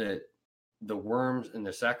that the worms and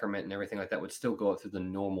the sacrament and everything like that would still go up through the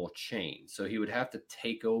normal chain. So he would have to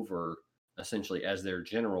take over essentially as their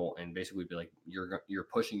general and basically be like, you're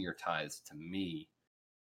pushing your tithes to me.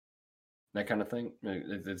 That kind of thing.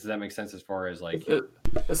 Does that make sense as far as like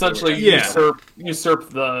essentially usurp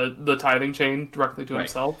the tithing chain directly to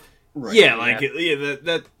himself? Right. Yeah,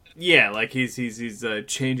 like he's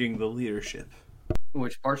changing the leadership.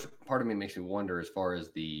 Which part of me makes me wonder as far as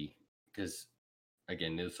because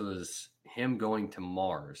again, this was him going to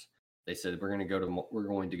Mars. They said we're going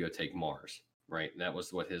to go take Mars, right? That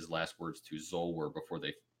was what his last words to Zol were before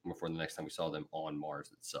the next time we saw them on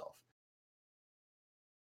Mars itself.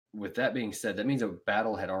 With that being said, that means a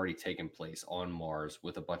battle had already taken place on Mars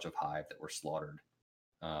with a bunch of Hive that were slaughtered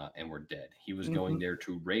and were dead. He was going there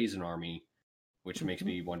to raise an army, which makes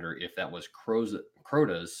me wonder if that was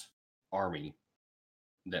Crota's army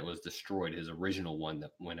that was destroyed, his original one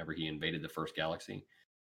that whenever he invaded the first galaxy.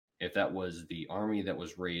 If that was the army that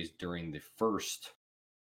was raised during the first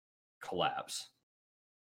collapse.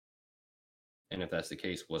 And if that's the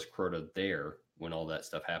case, was Crota there when all that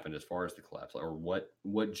stuff happened as far as the collapse? Or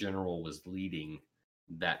what general was leading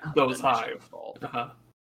those Hive?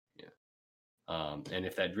 Yeah. And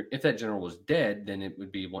if that general was dead, then it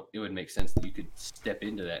would make sense that you could step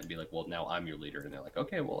into that and be like, well, now I'm your leader. And they're like,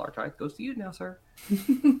 okay, well, our tithe goes to you now, sir.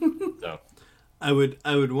 So I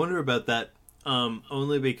would wonder about that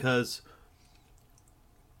only because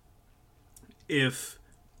if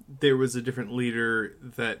there was a different leader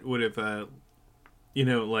that would have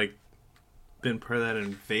like been part of that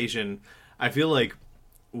invasion, I feel like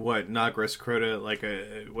what Nagras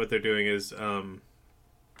Crota what they're doing is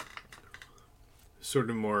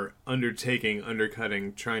sort of more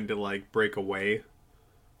undercutting, trying to like break away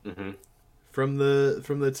from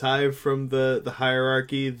the tie from the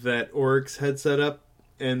hierarchy that Oryx had set up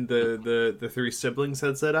and the three siblings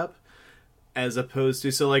had set up, as opposed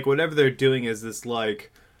to like whatever they're doing is this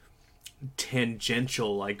like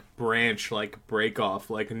tangential like branch like break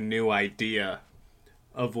off like a new idea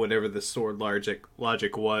of whatever the sword logic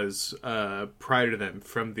was prior to them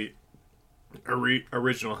from the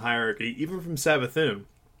original hierarchy, even from Savathun.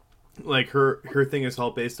 Like her thing is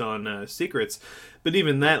all based on secrets, but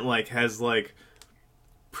even that like has like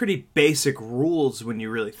pretty basic rules when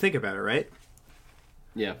you really think about it, right?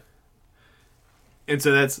 Yeah. And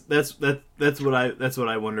so that's what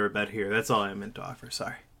I wonder about here. That's all I meant to offer.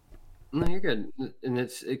 Sorry. No, you're good, and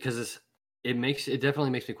it's because it definitely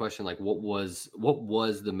makes me question like what was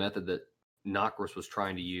the method that Nokris was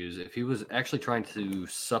trying to use, if he was actually trying to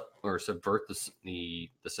subvert the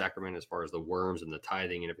sacrament as far as the worms and the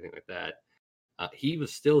tithing and everything like that. He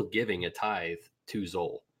was still giving a tithe to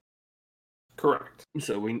Zol. Correct.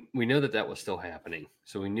 So we know that was still happening.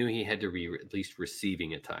 So we knew he had to be at least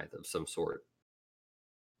receiving a tithe of some sort.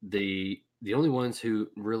 The only ones who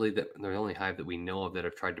really the only Hive that we know of that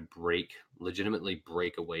have tried to legitimately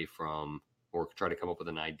break away from, or try to come up with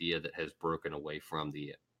an idea that has broken away from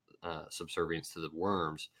the subservience to the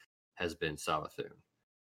worms, has been Savathun.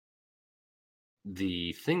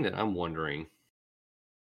 The thing that I'm wondering,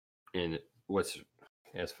 and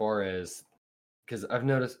as far as, because I've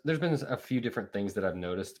noticed there's been a few different things that I've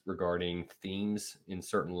noticed regarding themes in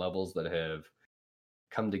certain levels that have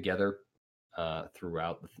come together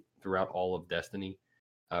throughout all of Destiny.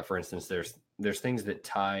 For instance, there's things that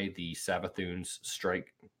tie the Savathun's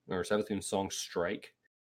strike or Savathun's song "Strike"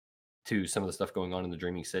 to some of the stuff going on in the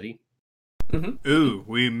Dreaming City. Mm-hmm. Ooh,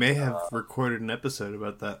 we may have recorded an episode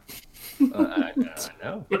about that. I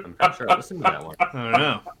know. I'm pretty sure I listened to that one. I don't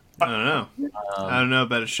know. I don't know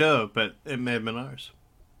about a show, but it may have been ours.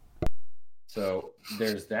 So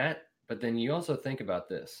there's that, but then you also think about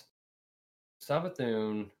this.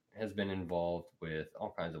 Savathun has been involved with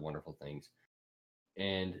all kinds of wonderful things,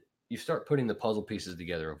 and you start putting the puzzle pieces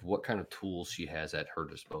together of what kind of tools she has at her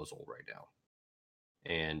disposal right now.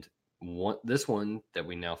 And this one that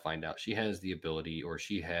we now find out, she has the ability, or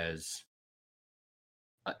she has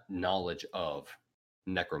knowledge of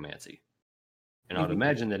necromancy. And I would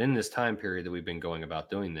imagine that in this time period that we've been going about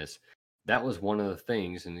doing this, that was one of the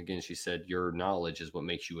things. And again, she said, your knowledge is what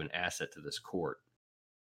makes you an asset to this court.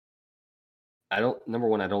 Number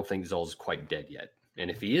one, I don't think Zul's quite dead yet. And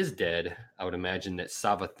if he is dead, I would imagine that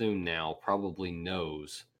Savathun now probably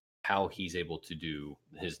knows how he's able to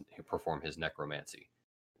perform his necromancy.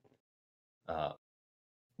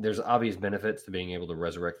 There's obvious benefits to being able to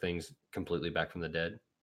resurrect things completely back from the dead.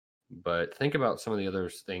 But think about some of the other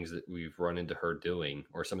things that we've run into her doing,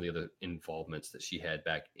 or some of the other involvements that she had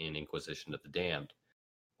back in Inquisition of the Damned,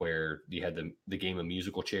 where you had the game of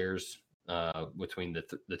musical chairs between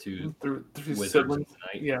the two wizards of the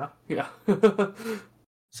night. Yeah.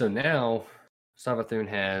 So now Savathun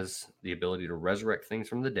has the ability to resurrect things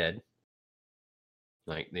from the dead,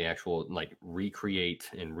 like the actual recreate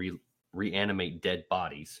and reanimate dead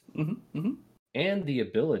bodies, and the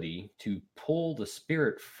ability to pull the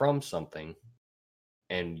spirit from something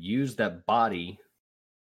and use that body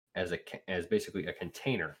as basically a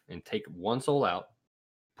container, and take one soul out,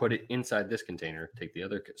 put it inside this container, take the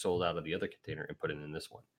other soul out of the other container, and put it in this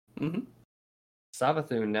one.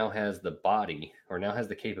 Savathun now has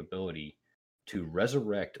the capability to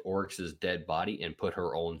resurrect Oryx's dead body and put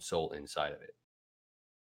her own soul inside of it.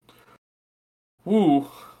 Ooh.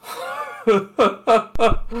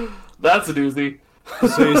 That's a doozy.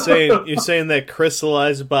 So you're saying that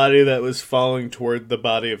crystallized body that was falling toward the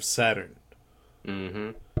body of Saturn.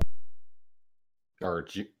 Or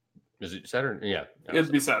is it Saturn? Yeah.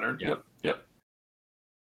 It'd be Saturn. Yep.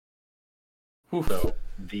 So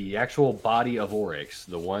the actual body of Oryx,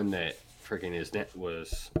 the one that freaking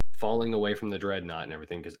was falling away from the dreadnought and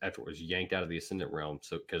everything, because after it was yanked out of the Ascendant realm.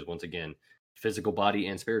 So because once again, physical body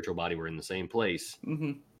and spiritual body were in the same place.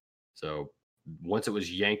 So once it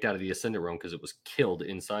was yanked out of the Ascendant realm because it was killed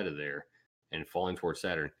inside of there and falling towards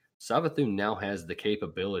Saturn, Savathun now has the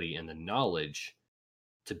capability and the knowledge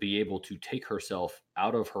to be able to take herself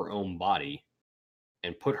out of her own body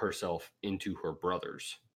and put herself into her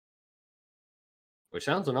brother's. Which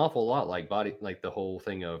sounds an awful lot like the whole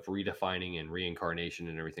thing of redefining and reincarnation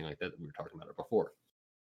and everything like that we were talking about it before.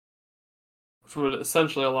 Which would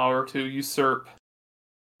essentially allow her to usurp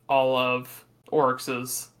all of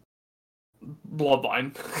Oryx's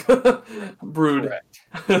bloodline brood. Correct.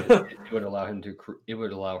 It would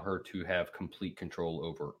allow her to have complete control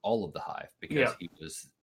over all of the hive, because he was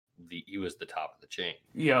the top of the chain.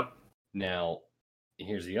 Yep. Now,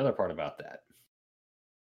 here's the other part about that.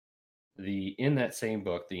 In that same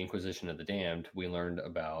book, The Inquisition of the Damned, we learned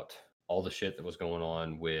about all the shit that was going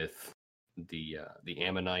on with the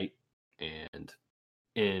Ammonite and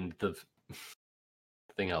the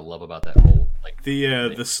thing I love about that whole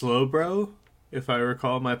the Slowbro, if I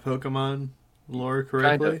recall my Pokemon lore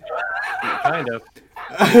correctly. Kind of.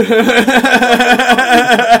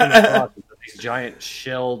 These giant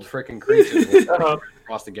shelled freaking creatures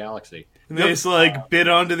across the galaxy. And they just bit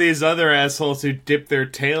onto these other assholes who dip their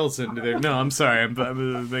tails into their. No, I'm sorry.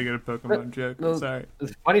 I'm making a Pokemon joke. I'm sorry.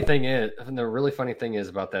 The funny thing is, the really funny thing is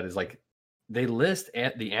about that is they list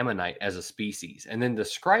the Ammonite as a species and then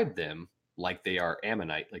describe them like they are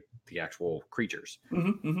Ammonite, like the actual creatures.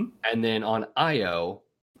 And then on Io,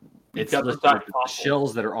 it's listed the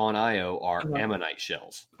shells that are on Io are Ammonite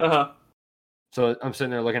shells. So I'm sitting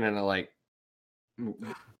there looking at it like,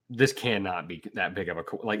 this cannot be that big of a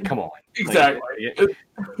come on. Exactly.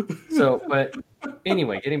 So, but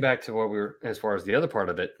anyway, getting back to what we were, as far as the other part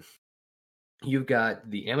of it, you've got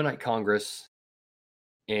the Ammonite Congress,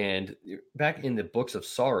 and back in the Books of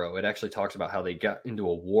Sorrow, it actually talks about how they got into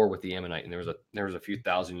a war with the Ammonite, and there was a few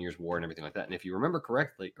thousand years war and everything like that. And if you remember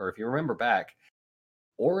correctly, or if you remember back,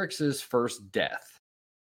 Oryx's first death,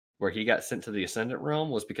 where he got sent to the Ascendant realm,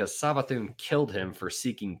 was because Savathun killed him for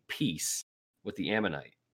seeking peace with the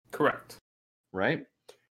Ammonite. Correct. Right?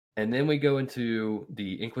 And then we go into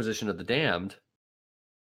the Inquisition of the Damned,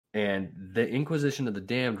 and the Inquisition of the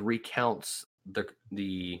Damned recounts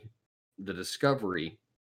the discovery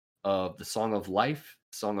of the Song of Life,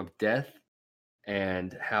 Song of Death,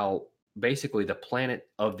 and how basically the planet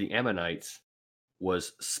of the Ammonites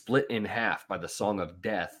was split in half by the Song of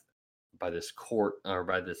Death, by this court, or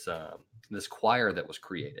by this choir that was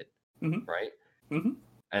created, right?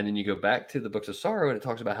 And then you go back to the Books of Sorrow, and it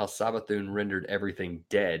talks about how Savathun rendered everything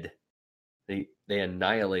dead. They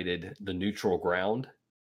annihilated the neutral ground.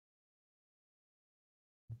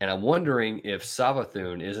 And I'm wondering if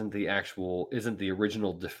Savathun isn't the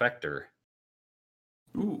original defector.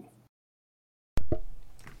 Ooh.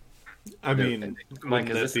 I mean,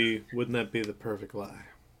 wouldn't that be the perfect lie?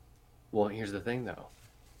 Well, here's the thing, though.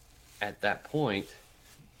 At that point,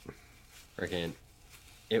 again,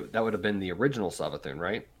 that would have been the original Savathun,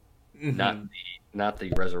 right? Not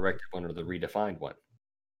the resurrected one or the redefined one.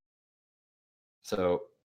 So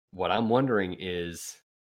what I'm wondering is,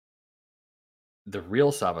 the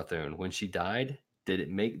real Savathun, when she died, did it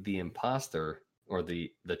make the imposter or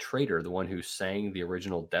the traitor, the one who sang the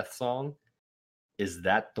original death song, is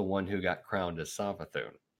that the one who got crowned as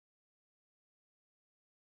Savathun?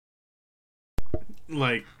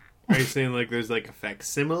 Like, are you saying like there's like a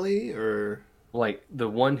facsimile or Like the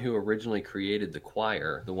one who originally created the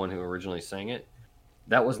choir, the one who originally sang it,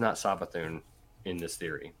 that was not Savathun in this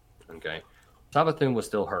theory. Okay. Savathun was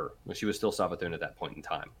still her. She was still Savathun at that point in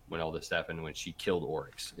time when all this happened, when she killed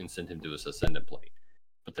Oryx and sent him to his Ascendant plane.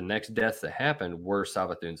 But the next deaths that happened were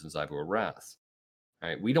Savathuns and Zybu Wraths. All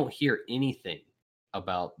right. We don't hear anything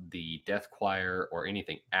about the Death Choir or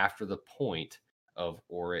anything after the point of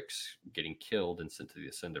Oryx getting killed and sent to the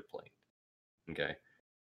Ascendant plane. Okay.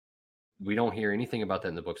 We don't hear anything about that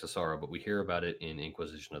in the Books of Sorrow, but we hear about it in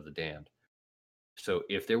Inquisition of the Damned. So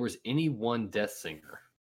if there was any one Death Singer,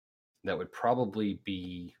 that would probably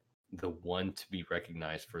be the one to be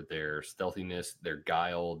recognized for their stealthiness, their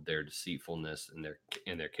guile, their deceitfulness,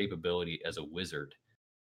 and their capability as a wizard.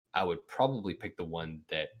 I would probably pick the one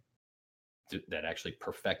that actually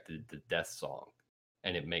perfected the death song,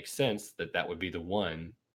 and it makes sense that that would be the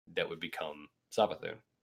one that would become Savathun.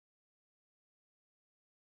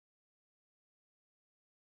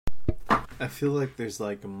 I feel like there's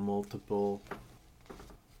like multiple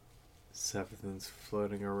Savathuns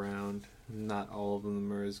floating around. Not all of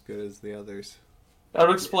them are as good as the others. That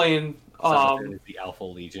would explain. Savathun is the Alpha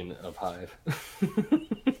Legion of Hive.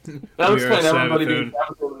 That would explain everybody being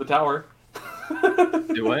Savathun in the tower.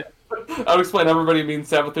 Do what? That would explain everybody being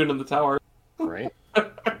Savathun in the tower. Right.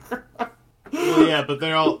 Well, yeah, but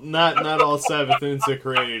they're all not all Savathuns are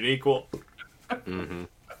created equal. Mm-hmm.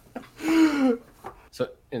 So,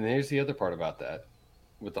 and here's the other part about that,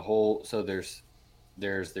 with the whole. So there's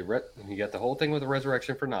you got the whole thing with the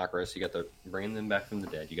resurrection for Nokris. You got the bringing them back from the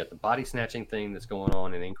dead. You got the body snatching thing that's going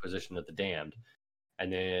on in Inquisition of the Damned,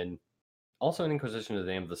 and then also in Inquisition of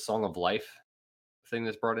the Damned, the Song of Life thing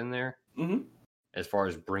that's brought in there. Mm-hmm. As far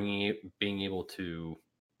as being able to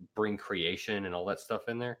bring creation and all that stuff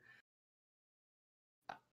in there.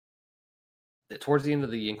 Towards the end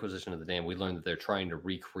of the Inquisition of the Damned, we learned that they're trying to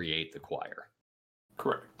recreate the choir.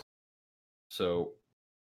 Correct. So,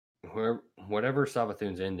 whatever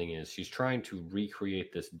Savathun's ending is, she's trying to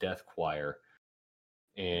recreate this death choir.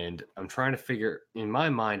 And I'm trying to figure, in my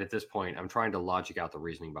mind at this point, I'm trying to logic out the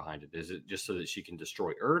reasoning behind it. Is it just so that she can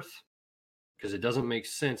destroy Earth? Because it doesn't make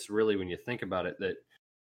sense, really, when you think about it, that,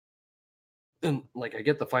 and like, I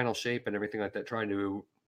get the final shape and everything like that, trying to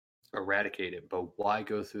eradicate it, but why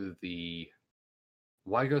go through the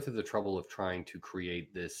trouble of trying to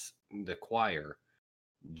create the choir,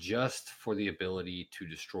 just for the ability to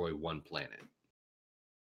destroy one planet?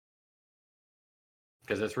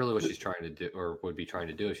 Because that's really what she's trying to do, or would be trying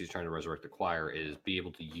to do if she's trying to resurrect the choir, is be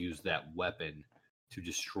able to use that weapon to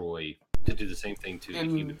destroy, to do the same thing to the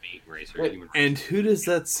human being race. Or human race. And who does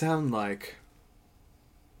that sound like?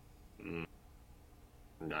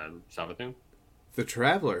 Savathun? The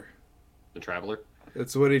Traveler. The Traveler?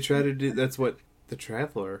 That's what he tried to do. That's what the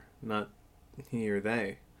Traveler, not he or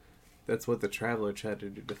they. That's what the Traveler tried to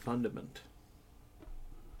do to Fundament.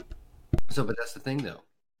 So, but that's the thing, though,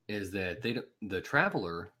 is that the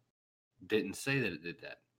Traveler didn't say that it did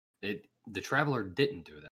that. The Traveler didn't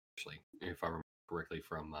do that, actually, if I remember correctly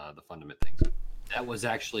from the Fundament things. That was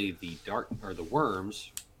actually the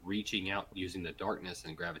worms reaching out using the darkness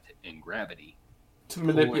and gravity to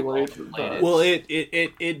manipulate. Well,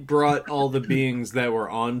 it brought all the beings that were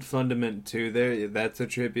on Fundament to there. That's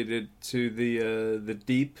attributed to the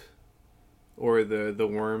deep, or the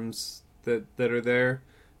worms that are there.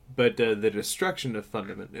 But the destruction of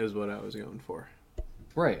Fundament is what I was going for.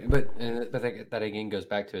 Right, but that again goes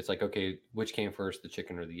back to, it's like, okay, which came first, the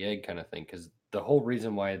chicken or the egg kind of thing? Because the whole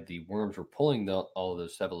reason why the worms were pulling all of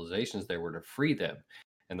those civilizations there were to free them,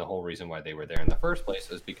 and the whole reason why they were there in the first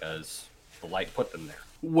place is because the light put them there.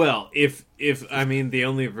 Well, if I mean,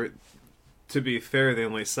 to be fair, the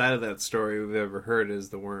only side of that story we've ever heard is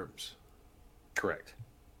the worms. Correct.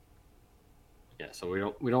 Yeah, so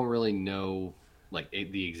we don't really know, like,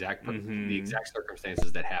 the exact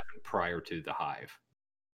circumstances that happened prior to the hive.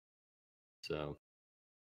 So,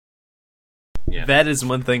 yeah, that is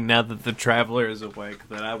one thing, now that the Traveler is awake,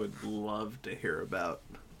 that I would love to hear about.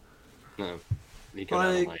 No,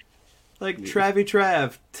 like Travy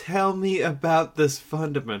Trav, tell me about this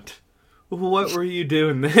Fundament. What were you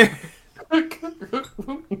doing there?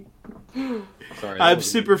 Sorry, I'm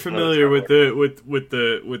super familiar with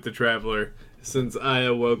the Traveler, since I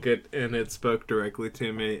awoke it and it spoke directly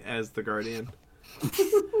to me as the Guardian.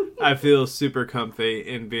 I feel super comfy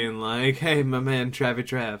in being like, hey, my man, Travy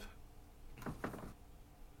Trav.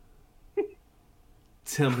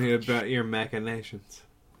 Tell me about your machinations.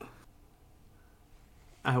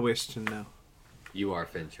 I wish to know. You are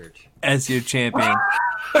Fenchurch. As your champion.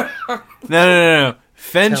 No.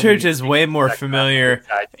 Fenchurch is way more familiar.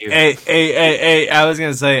 Hey, I was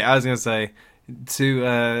gonna say to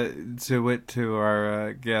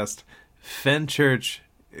our guest, Fenchurch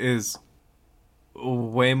is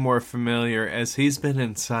way more familiar as he's been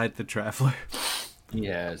inside the Traveler.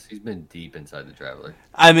 Yes, he's been deep inside the Traveler.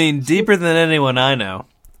 I mean, deeper than anyone I know.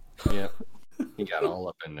 Yeah, he got all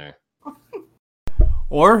up in there.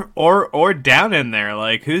 Or down in there.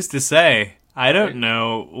 Like, who's to say? I don't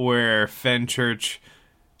know where Fenchurch's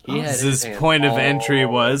point of entry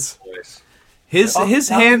was. His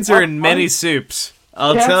hands are in many soups.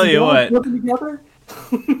 I'll tell you what. Living together?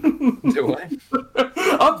 Do what?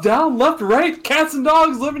 Up, down, left, right, cats and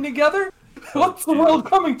dogs living together? What's the world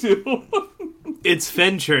coming to? It's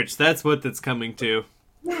Fenchurch. That's what that's coming to.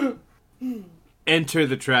 Enter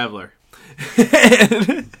the Traveler.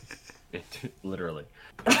 Literally.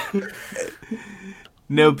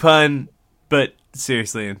 No pun, but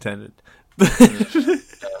seriously intended.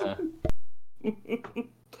 I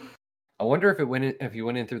wonder if you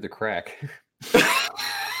went in through the crack.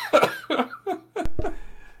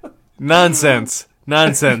 Nonsense.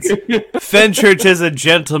 Fenchurch as a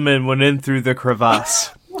gentleman went in through the crevasse.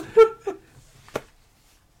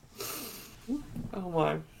 Oh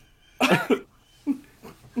my.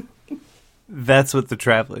 That's what the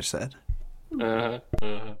Traveler said. Uh-huh.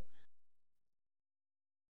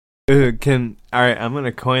 Alright, I'm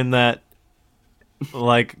gonna coin that,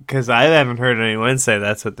 like, because I haven't heard anyone say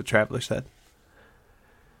that's what the Traveler said.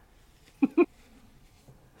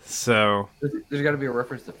 So there's got to be a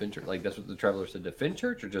reference to Fenchurch. Like, that's what the Traveler said to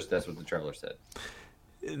Fenchurch, or just that's what the Traveler said?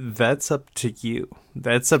 that's up to you.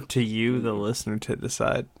 That's up to you, the listener, to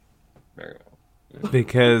decide. Very well.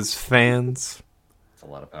 Because fans, it's a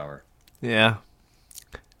lot of power. Yeah.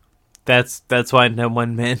 That's why no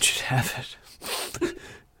one man should have it.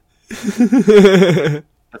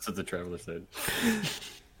 That's what the Traveler said.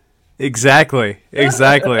 Exactly. Oh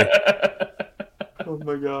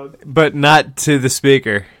my god. But not to the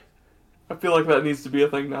speaker. I feel like that needs to be a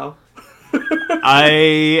thing now.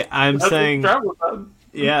 I'm That's saying, what Traveler said.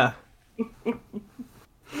 yeah.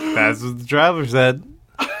 That's what the Traveler said.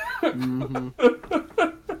 Mm-hmm.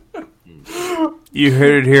 You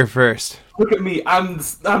heard it here first. Look at me. I'm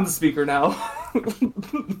the speaker now.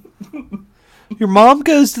 Your mom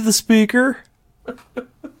goes to the speaker.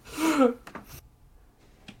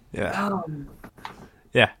 Yeah.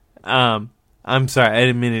 Yeah. I'm sorry. I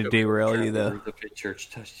didn't mean to derail you, though. The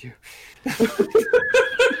Church touched you.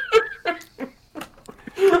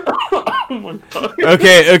 Oh my god.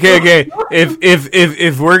 Okay.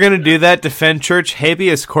 If we're gonna do that, defend Church,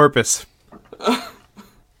 habeas corpus.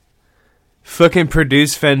 Fucking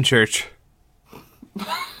produce Fenchurch.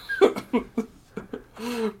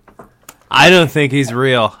 I don't think he's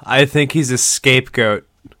real. I think he's a scapegoat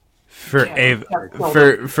for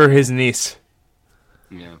for his niece.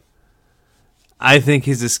 Yeah. I think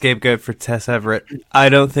he's a scapegoat for Tess Everett. I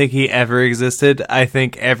don't think he ever existed. I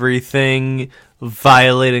think everything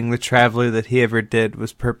violating the Traveler that he ever did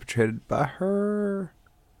was perpetrated by her.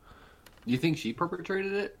 You think she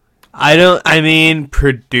perpetrated it? I mean,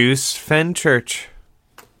 produce Fenchurch.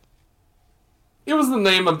 It was the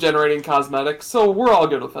name of generating cosmetics, so we're all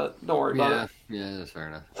good with it. Don't worry about it. Yeah, that's fair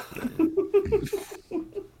enough.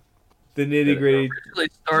 The nitty gritty.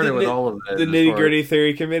 Started with all of that. The nitty gritty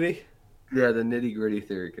theory committee. Yeah, the nitty gritty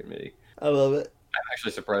theory committee. I love it. I'm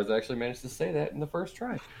actually surprised I actually managed to say that in the first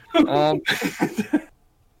try.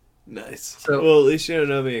 Nice. So, well, at least you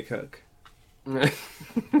don't owe me a Coke.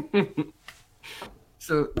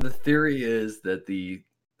 So the theory is that the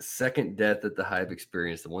second death that the Hive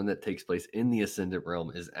experienced, the one that takes place in the Ascendant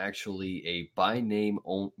realm, is actually a by name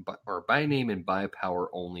and by power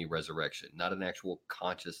only resurrection, not an actual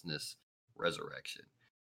consciousness resurrection.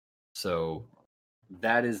 So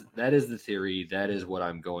that is the theory. That is what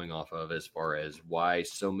I'm going off of as far as why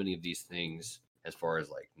so many of these things, as far as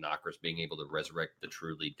like Nokris being able to resurrect the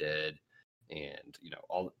truly dead, and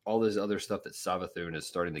all this other stuff that Savathun is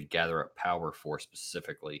starting to gather up power for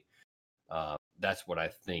specifically. That's what I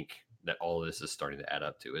think that all of this is starting to add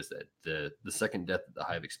up to, is that the second death that the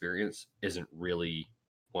Hive experience isn't really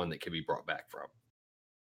one that can be brought back from.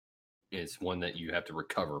 It's one that you have to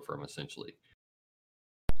recover from, essentially.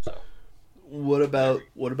 So, what about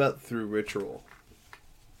through ritual?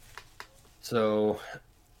 So,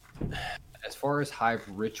 as far as Hive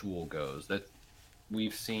ritual goes, that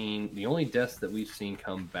we've seen, the only deaths that we've seen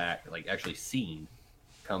come back, like actually seen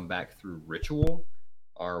come back through ritual,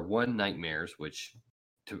 are one nightmares, which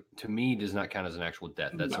to me does not count as an actual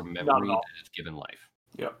death. That's a Not at memory all. that is given life.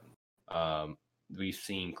 Yep. We've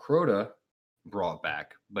seen Crota brought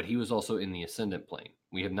back, but he was also in the Ascendant plane.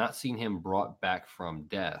 We have not seen him brought back from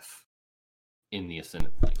death in the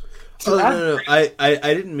Ascendant plane. Oh no!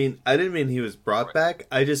 I didn't mean he was brought back.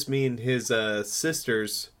 I just mean his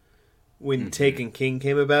sisters, when Taken King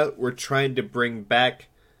came about, were trying to bring back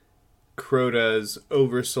Crota's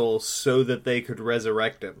oversoul so that they could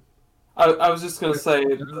resurrect him. I was just going to say,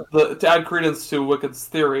 to add credence to Wicked's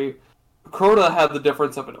theory, Crota had the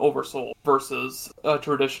difference of an oversoul versus a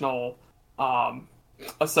traditional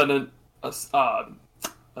Ascendant, a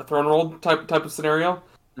throne roll type of scenario.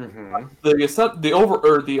 Mm-hmm.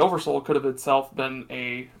 The oversoul could have itself been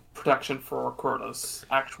a protection for Crota's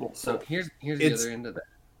actual soul. So here's the other end of that.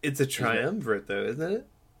 It's a triumvirate, though, isn't it?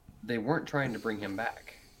 They weren't trying to bring him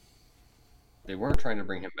back. They weren't trying to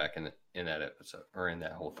bring him back in that episode or in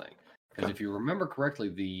that whole thing. Because if you remember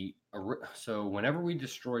correctly, so whenever we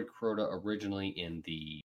destroyed Crota originally in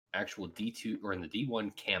the actual D2 or in the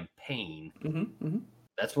D1 campaign,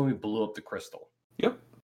 that's when we blew up the crystal. Yep.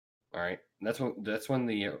 All right. And that's when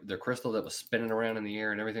the crystal that was spinning around in the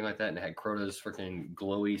air and everything like that, and it had Crota's freaking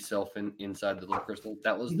glowy self inside the little crystal.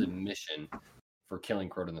 That was the mission for killing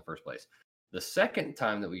Crota in the first place. The second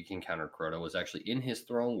time that we encountered Crota was actually in his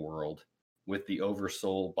throne world with the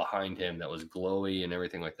oversoul behind him that was glowy and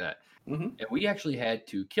everything like that. And we actually had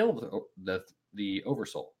to kill the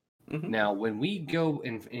oversoul. Now, when we go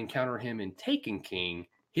and encounter him in Taken King,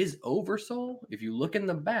 his oversoul, if you look in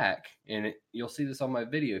the back, and you'll see this on my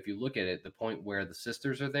video, if you look at it, the point where the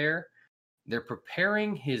sisters are there, they're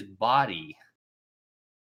preparing his body,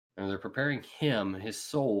 and they're preparing him, his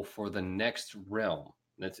soul, for the next realm.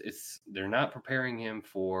 They're not preparing him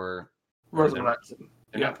for resurrection.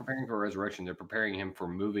 They're not preparing for resurrection. They're preparing him for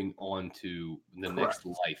moving on to the next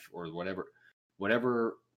life or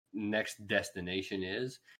whatever next destination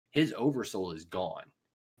is. His oversoul is gone.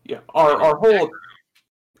 Yeah, our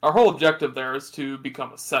whole objective there is to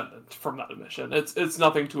become Ascendant from that mission. It's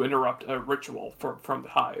nothing to interrupt a ritual from the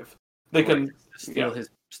Hive. They can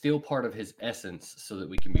steal part of his essence so that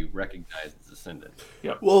we can be recognized as Ascendant.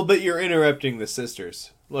 Yep. Well, but you're interrupting the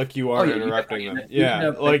sisters. Like you are interrupting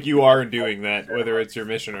them. Like you are doing that, whether it's your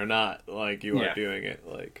mission or not. Like you are doing it.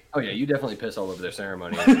 Like you definitely piss all over their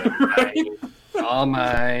ceremony. All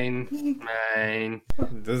mine.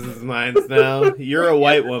 This is mine now. You're a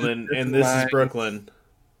white woman, and this is Brooklyn.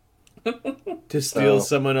 To steal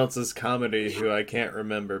someone else's comedy, who I can't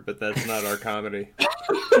remember, but that's not our comedy.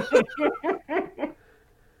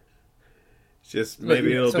 Just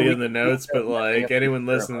maybe it'll be in the notes, but like anyone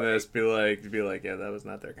listening to this, be like, yeah, that was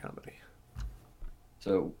not their comedy.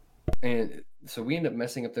 So we end up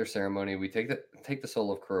messing up their ceremony. We take the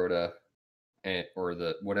soul of Crota, or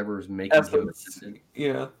the whatever's making him,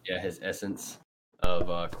 his essence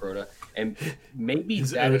of Crota, and maybe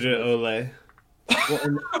that is Ole. Well,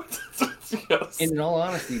 and in all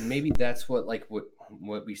honesty, maybe that's what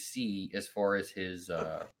we see as far as his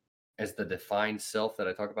as the defined self that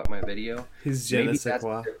I talk about in my video. His je ne sais that's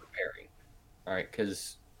quoi. what they're preparing. All right,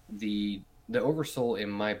 because the oversoul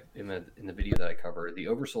in the video that I cover, the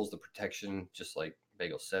oversoul is the protection, just like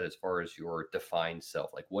Bagel said, as far as your defined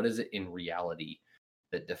self. Like, what is it in reality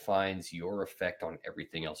that defines your effect on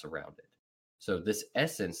everything else around it? So this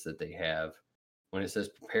essence that they have, when it says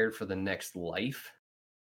prepared for the next life,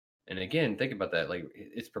 and again, think about that. Like,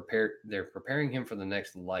 it's prepared. They're preparing him for the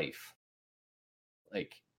next life.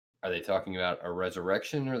 Like, are they talking about a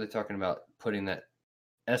resurrection, or are they talking about putting that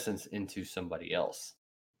essence into somebody else?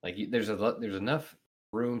 Like, there's enough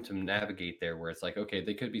room to navigate there where it's like, okay,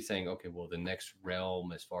 they could be saying, okay, well, the next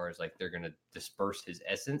realm, as far as like they're going to disperse his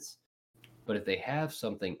essence. But if they have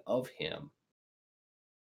something of him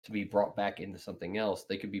to be brought back into something else,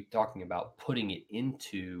 they could be talking about putting it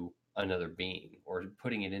into another being or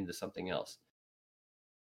putting it into something else.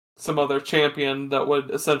 Some other champion that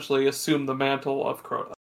would essentially assume the mantle of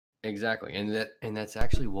Crota. Exactly, and that's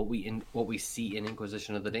actually what we see in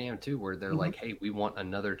Inquisition of the Damned too, where they're like, hey, we want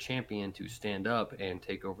another champion to stand up and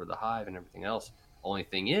take over the Hive and everything else. Only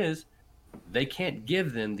thing is, they can't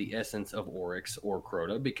give them the essence of Oryx or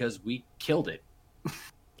Crota because we killed it.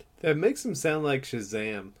 That makes him sound like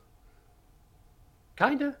Shazam.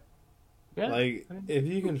 Kinda. Yeah. Like, if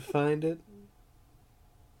you can find it,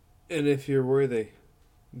 and if you're worthy,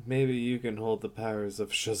 maybe you can hold the powers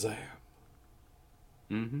of Shazam.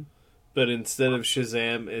 Mm-hmm. But instead of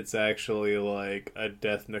Shazam, it's actually like a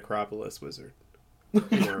Death Necropolis wizard.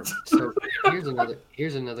 So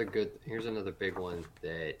here's another big one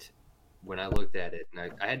that when I looked at it,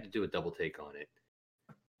 and I had to do a double take on it.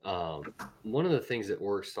 One of the things that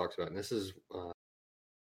Oryx talks about, and this is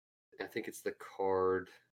I think it's the card.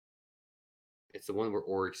 It's the one where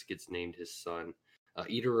Oryx gets named his son,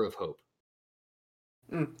 Eater of Hope.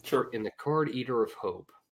 Sure. In the card Eater of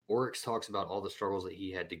Hope, Oryx talks about all the struggles that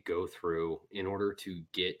he had to go through in order to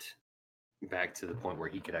get back to the point where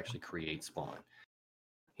he could actually create Spawn.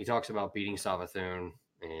 He talks about beating Savathun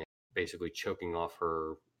and basically choking off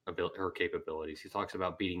her capabilities. He talks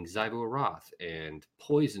about beating Zyvu Arath and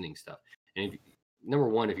poisoning stuff. And number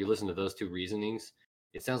one, if you listen to those two reasonings,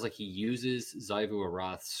 it sounds like he uses Zyvu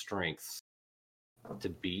Arath's strengths to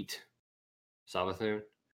beat Savathun,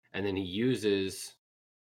 and then he uses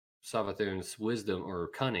Savathun's wisdom or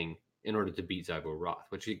cunning in order to beat Zyvu Arath,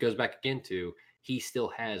 which it goes back again to he still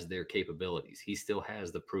has their capabilities. He still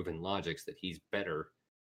has the proven logics that he's better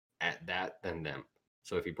at that than them.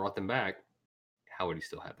 So if he brought them back, how would he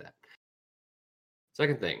still have that?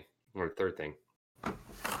 Second thing, or third thing,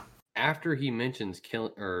 after he mentions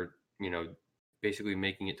basically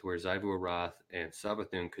making it to where Zyvu Arath and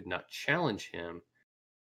Savathun could not challenge him,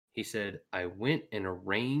 he said, I went and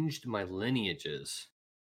arranged my lineages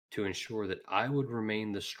to ensure that I would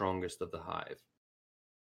remain the strongest of the hive.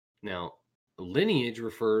 Now, lineage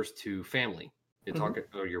refers to family. You're talking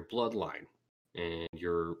or your bloodline and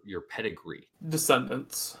your pedigree.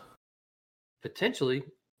 Descendants. Potentially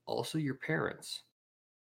also your parents.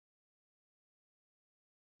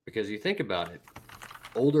 Because you think about it,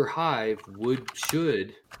 older hive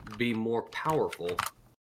should be more powerful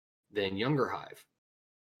than younger hive.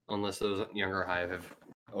 Unless those younger hive have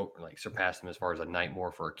surpassed him as far as a night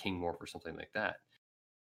morph or a king morph or something like that.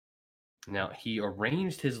 Now, he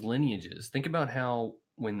arranged his lineages. Think about how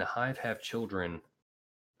when the hive have children,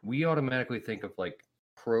 we automatically think of like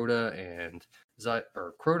Crota and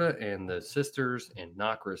the sisters and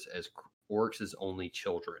Nokris as Oryx's only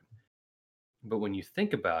children. But when you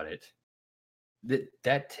think about it,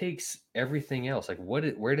 that takes everything else. Like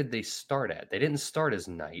where did they start at? They didn't start as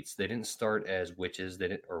knights. They didn't start as witches.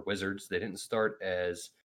 Or wizards. They didn't start as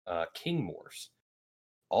king morphs.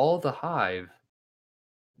 All the hive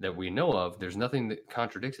that we know of, there's nothing that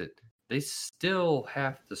contradicts it. They still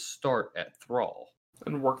have to start at Thrall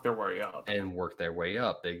and work their way up. They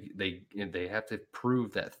have to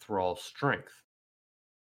prove that Thrall strength.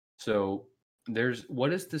 So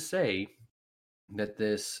what is to say that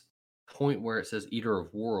this point where it says Eater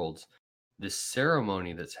of Worlds, this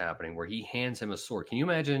ceremony that's happening where he hands him a sword. Can you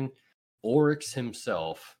imagine Oryx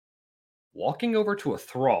himself walking over to a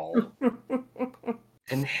Thrall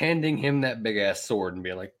and handing him that big ass sword and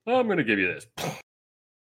being like, I'm going to give you this?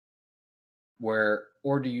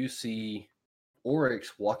 Or do you see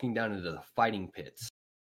Oryx walking down into the fighting pits,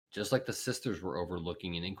 just like the sisters were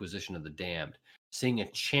overlooking in Inquisition of the Damned, seeing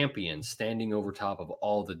a champion standing over top of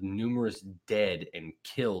all the numerous dead and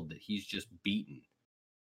killed that he's just beaten,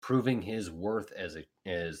 proving his worth as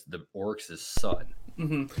the Oryx's son.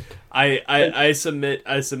 Mm-hmm. I submit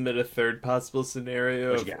a third possible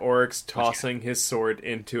scenario of Oryx tossing his sword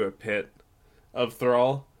into a pit of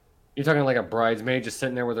Thrall. You're talking like a bridesmaid just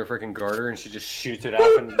sitting there with her freaking garter and she just shoots it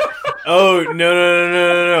off and... Oh,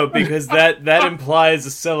 no, because that implies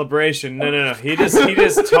a celebration. No. He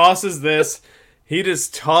just tosses this. He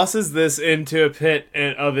just tosses this into a pit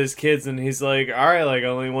of his kids, and he's like, all right, like,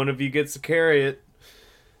 only one of you gets to carry it.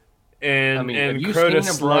 And, I mean, and have you Crota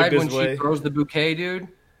seen a bride when way. she throws the bouquet, dude?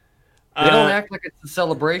 They don't act like it's a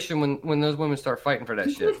celebration when those women start fighting for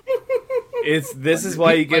that shit. This is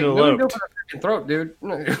why you get eloped. Throat, dude.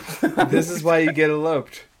 This is why you get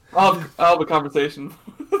eloped. I'll have a conversation.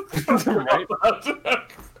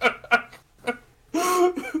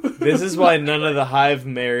 This is why none of the hive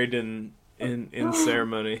married in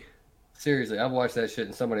ceremony. Seriously, I've watched that shit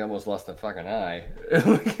and somebody almost lost a fucking eye.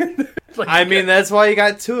 I mean, that's why you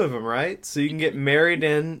got two of them, right? So you can get married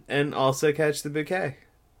in and also catch the bouquet.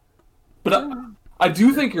 But I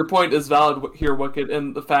do think your point is valid here, Wicked,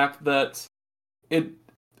 in the fact that it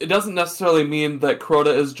doesn't necessarily mean that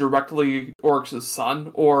Crota is directly Oryx's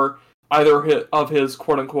son, or either of his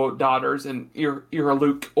quote-unquote daughters, and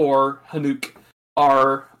Iraluk or Hanuk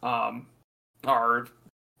are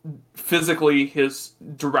physically his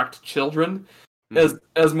direct children,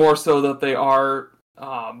 as more so that they are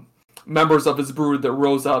members of his brood that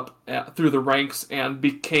rose up through the ranks and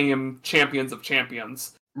became champions of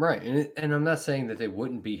champions. Right, and I'm not saying that they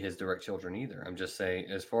wouldn't be his direct children either. I'm just saying,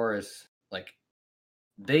 as far as, like,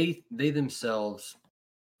 they themselves,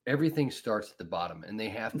 everything starts at the bottom, and they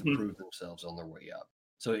have to prove themselves on their way up.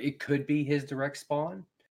 So it could be his direct spawn,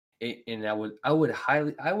 and I would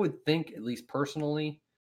think, at least personally,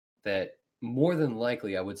 that more than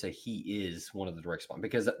likely, I would say he is one of the direct spawn,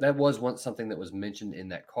 because that was something that was mentioned in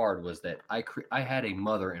that card, was that I had a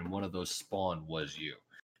mother, and one of those spawn was you.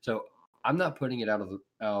 So I'm not putting it out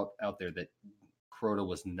there that Crota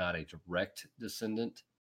was not a direct descendant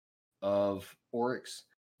of Oryx.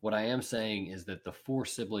 What I am saying is that the 4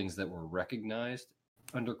 siblings that were recognized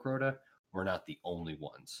under Crota were not the only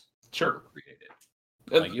ones that were created.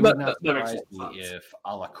 Like, it would not surprise me if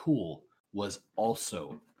Alakul was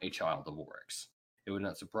also a child of Oryx. It would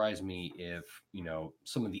not surprise me if,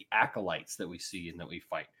 some of the acolytes that we see and that we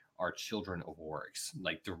fight are children of Oryx,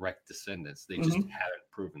 like direct descendants. They just haven't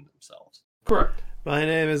proven themselves. Correct. My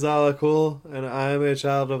name is Alakul, and I am a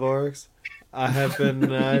child of Oryx. I have been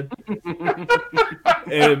denied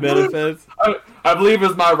any benefits. I believe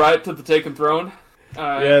it's my right to the taken throne.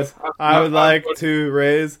 Yes, I would like to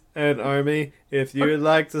raise an army. If you would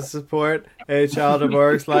like to support a child of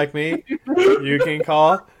Oryx like me, you can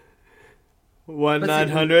call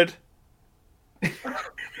 1-900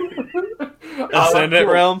 Ascendant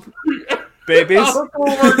Realm Babies.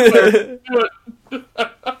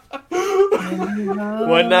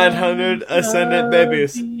 1-900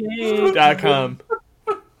 AscendantBabies.com.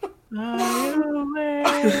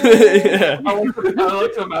 Yeah. I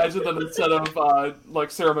like to imagine that instead of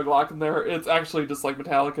Sarah McLachlan there, it's actually just like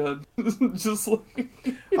Metallica. Just like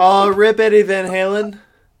Oh, rip Eddie Van Halen.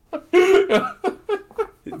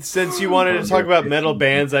 Since you wanted to talk about metal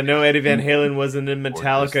bands, I know Eddie Van Halen wasn't in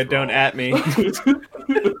Metallica, don't at me.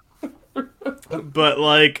 But,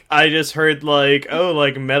 I just heard,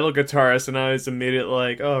 metal guitarist, and I was immediately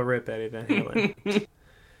like, oh, rip Eddie Van Halen.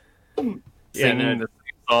 Singing the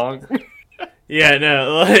same song. Yeah,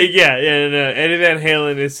 no. Eddie Van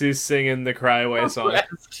Halen is who's singing the Cry Away song.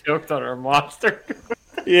 Choked on our monster.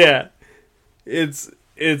 Yeah. That's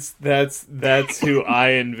who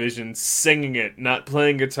I envision singing it, not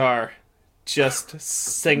playing guitar, just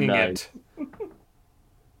singing it.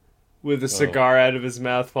 With a cigar out of his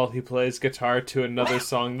mouth while he plays guitar to another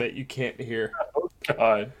song that you can't hear. Oh,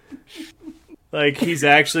 God. He's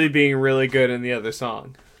actually being really good in the other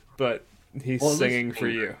song, but he's singing for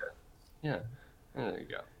you. Yeah, there you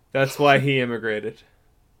go. That's why he immigrated.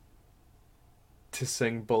 To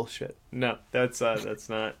sing bullshit. No, that's not.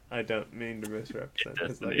 I don't mean to misrepresent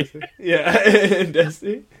his legacy. Yeah, in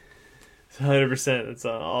Destiny. 100%. That's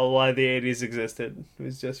all why the 80s existed. It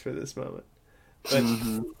was just for this moment. But...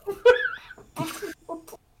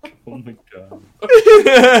 Oh my God.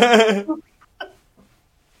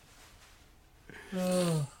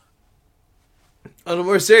 On a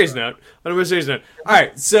more serious note. All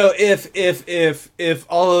right. So if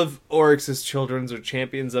all of Oryx's children are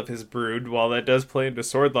champions of his brood, while that does play into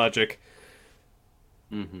sword logic,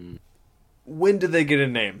 when do they get a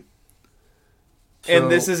name? And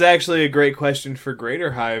this is actually a great question for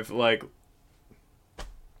Greater Hive,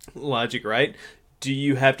 logic, right? Do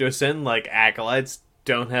you have to ascend acolytes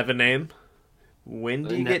don't have a name? When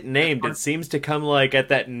do you get named? It seems to come at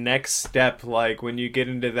that next step, when you get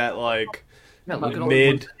into that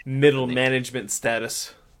middle management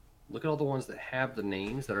status. Look at all the ones that have the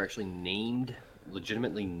names that are actually named,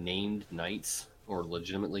 legitimately named knights or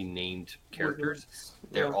legitimately named characters.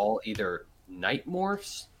 They're all either knight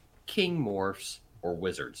morphs, king morphs, or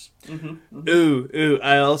wizards. Ooh!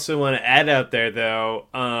 I also want to add out there though,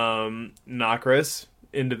 Nokris,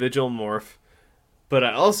 individual morph, but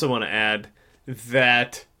I also want to add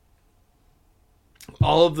that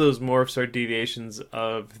all of those morphs are deviations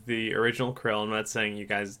of the original Krill. I'm not saying you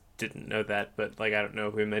guys didn't know that, but I don't know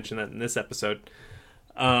if we mentioned that in this episode,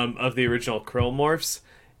 of the original Krill morphs.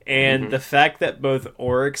 And the fact that both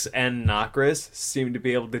Oryx and Nokris seem to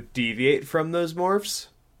be able to deviate from those morphs,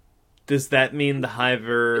 does that mean the Hive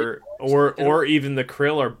or even the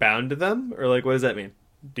Krill are bound to them? Or what does that mean,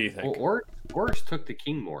 do you think? Well, Oryx took the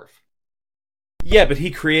king morph. Yeah, but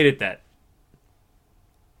he created that.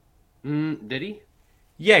 Did he?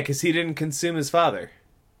 Yeah, because he didn't consume his father.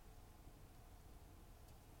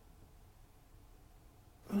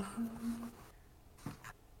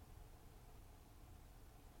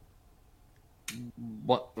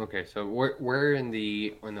 What? Okay, so where in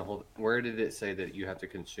the whole where did it say that you have to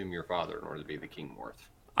consume your father in order to be the king morph?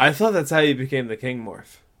 I thought that's how you became the king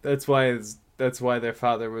morph. That's why their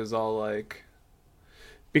father was all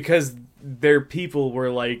because their people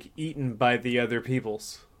were eaten by the other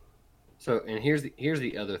peoples. So, and here's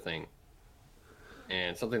the other thing,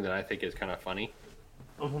 and something that I think is kind of funny.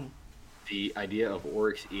 The idea of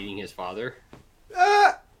Oryx eating his father.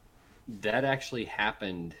 That actually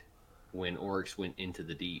happened when Oryx went into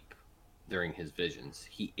the deep during his visions.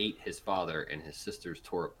 He ate his father, and his sisters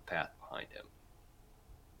tore up the path behind him.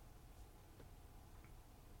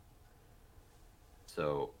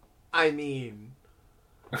 So, I mean...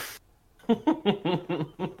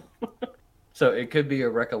 So it could be a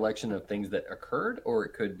recollection of things that occurred, or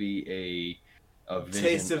it could be a vision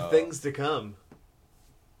Taste of things to come.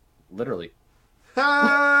 Literally.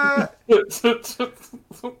 No,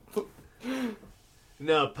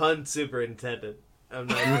 pun superintendent. I'm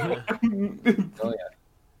not gonna. Oh yeah.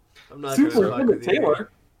 I'm not gonna talk with you. Taylor.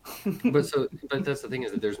 But that's the thing,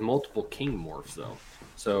 is that there's multiple king morphs though.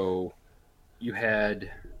 So you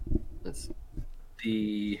had I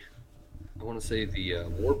want to say the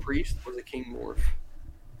war priest was a king morph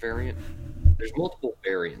variant. There's multiple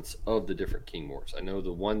variants of the different king morphs. I know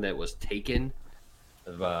the one that was taken,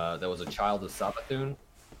 that was a child of Savathun.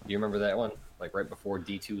 Do you remember that one? Like right before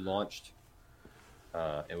D2 launched,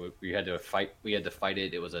 we had to fight. We had to fight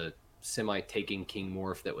it. It was a semi-taken king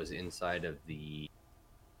morph that was inside of the.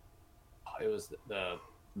 It was the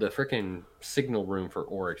freaking signal room for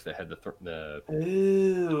Oryx that had the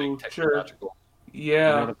Ooh, big technological. sure.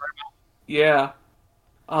 Yeah. Yeah.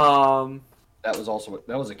 That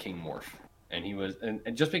was a king morph, and he was, and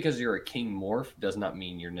just because you're a king morph does not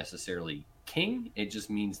mean you're necessarily king. It just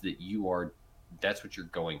means that that's what you're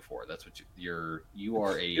going for. That's what you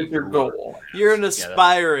are your goal. You're an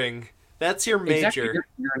aspiring. That's your major.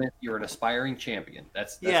 Exactly. You're an aspiring champion.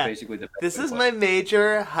 That's basically the. This is my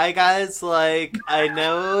major. Hi guys. Like, I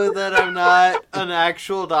know that I'm not an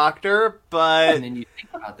actual doctor, but and then you think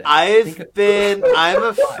about that. I'm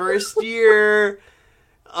a first year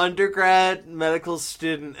undergrad medical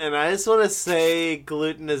student, and I just want to say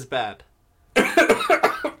gluten is bad.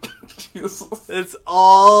 It's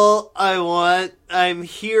all I want. I'm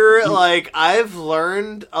here. Like, I've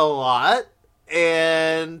learned a lot,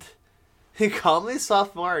 and. Call me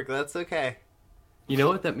soft Mark. That's okay. You know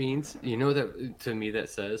what that means? You know what that to me that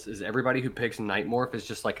says is everybody who picks Nightmorph is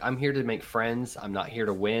just like, I'm here to make friends. I'm not here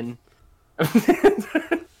to win.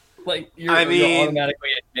 Like you're automatically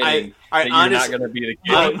admitting that you're not going to be the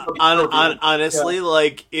king. Honestly,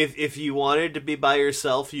 like if you wanted to be by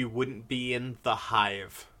yourself, you wouldn't be in the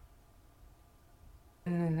hive.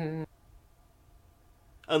 Mm-hmm.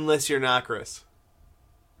 Unless you're Nocris.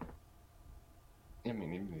 I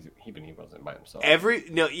mean, even he wasn't by himself.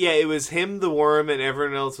 It was him, the worm, and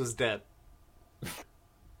everyone else was dead.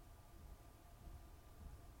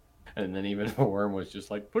 And then even the worm was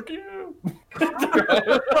just like, "Fuck you!"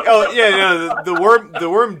 Oh yeah, no, the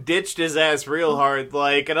worm ditched his ass real hard.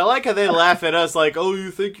 Like, and I like how they laugh at us, like, "Oh,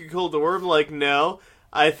 you think you killed the worm?" Like, no,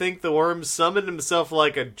 I think the worm summoned himself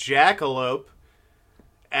like a jackalope,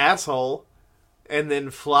 asshole. And then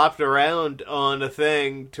flopped around on a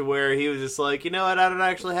thing to where he was just like, you know what, I don't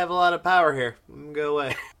actually have a lot of power here. I'm gonna go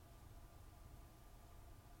away.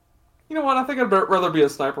 You know what, I think I'd rather be a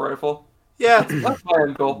sniper rifle. Yeah. That's my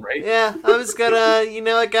end goal. Right? Yeah, I'm just gonna, you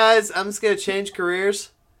know what, guys? I'm just gonna change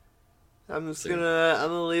careers. I'm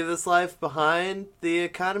gonna leave this life behind. The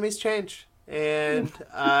economy's changed. And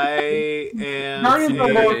I am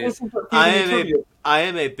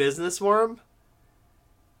a business worm.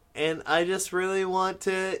 And I just really want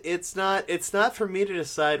to. It's not for me to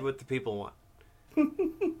decide what the people want.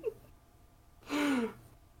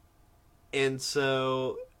 And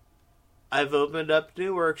so, I've opened up a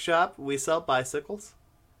new workshop. We sell bicycles.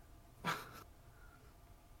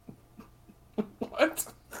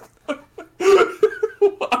 What? I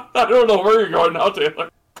don't know where you're going now, Taylor.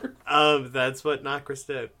 That's what Nocris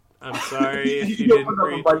did. I'm sorry if you didn't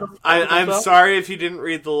read. I'm sorry if you didn't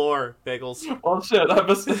read the lore, Bagels. Oh shit! I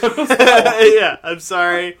missed Yeah, I'm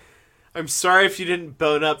sorry. I'm sorry if you didn't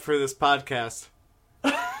bone up for this podcast.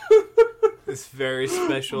 This very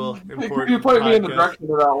special, important. You put me in the podcast.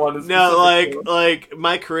 direction of that one. No, like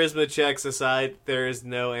my charisma checks aside, there is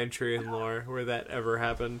no entry in lore where that ever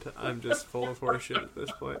happened. I'm just full of horseshit at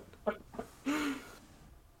this point.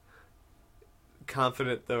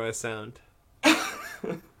 Confident though I sound.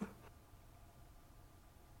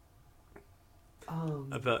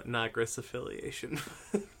 About Nagris affiliation.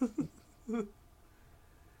 Yeah.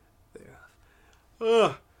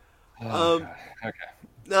 Oh. Okay.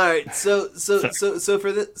 All right. So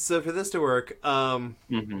for this to work,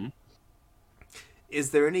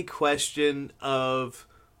 is there any question of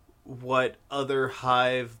what other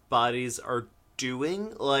hive bodies are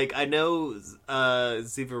doing? Like, I know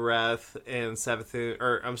Zivarath and Savathun,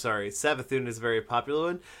 or I'm sorry, Savathun is a very popular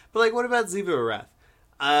one, but like, what about Zivarath?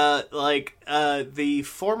 The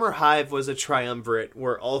former hive was a triumvirate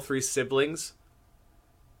where all three siblings,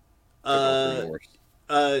 yeah,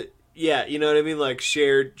 you know what I mean? Like,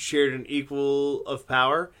 shared an equal of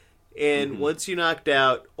power. And once you knocked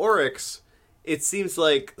out Oryx, it seems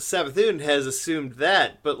like Savathun has assumed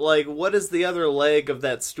that. But, like, what is the other leg of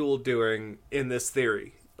that stool doing in this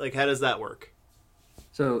theory? Like, how does that work?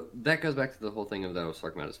 So that goes back to the whole thing that I was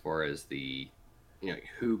talking about as far as the,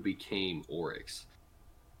 who became Oryx.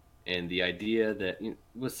 And the idea that,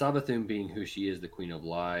 with Savathun being who she is, the Queen of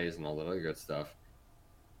Lies and all that other good stuff,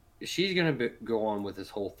 she's going to go on with this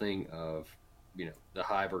whole thing of, the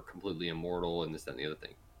Hive are completely immortal and this, that, and the other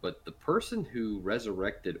thing. But the person who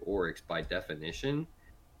resurrected Oryx, by definition,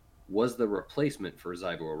 was the replacement for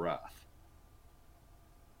Zybo Arath.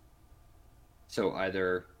 So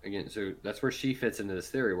so that's where she fits into this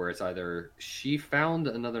theory, where it's either she found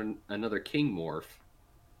another King Morph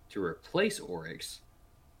to replace Oryx,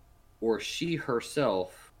 or she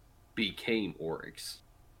herself became Oryx.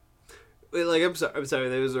 Wait, I'm sorry.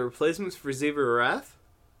 There was a replacement for Zybo Arath?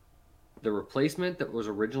 The replacement that was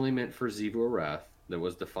originally meant for Zybo Arath, that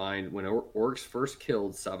was defined when Oryx first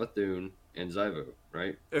killed Savathun and Zybo,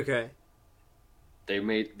 right? Okay. They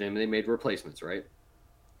made replacements, right?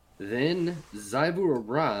 Then Zybo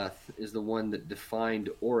Arath is the one that defined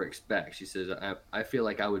Oryx back. She says, I feel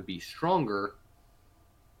like I would be stronger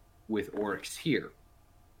with Oryx here.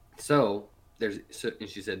 And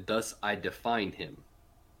she said, thus I defined him.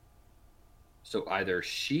 So either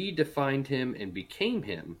she defined him and became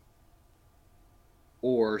him,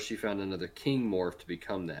 or she found another King Morph to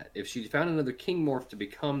become that. If she found another King Morph to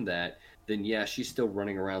become that, then yeah, she's still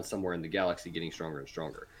running around somewhere in the galaxy getting stronger and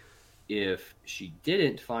stronger. If she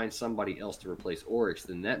didn't find somebody else to replace Oryx,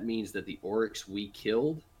 then that means that the Oryx we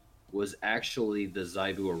killed was actually the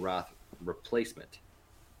Zybo Arath replacement.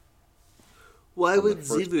 Why would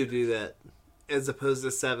Zybo do that, as opposed to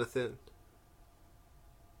Savathun?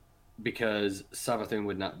 Because Savathun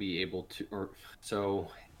would not be able to... So,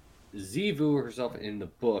 Zybo herself in the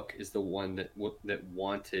book is the one that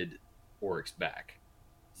wanted Oryx back.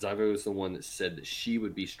 Zybo is the one that said that she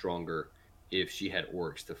would be stronger if she had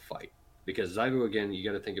Oryx to fight. Because Zybo, again, you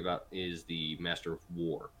got to think about, is the master of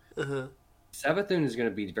war. Uh-huh. Savathun is going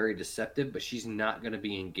to be very deceptive, but she's not going to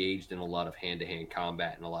be engaged in a lot of hand-to-hand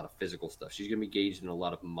combat and a lot of physical stuff. She's going to be engaged in a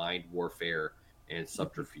lot of mind warfare and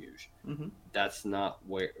subterfuge. Mm-hmm. That's not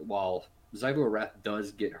where... While Zybo Arath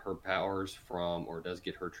does get her powers from, or does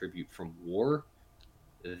get her tribute from war,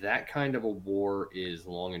 that kind of a war is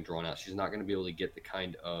long and drawn out. She's not going to be able to get the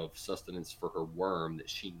kind of sustenance for her worm that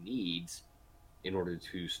she needs in order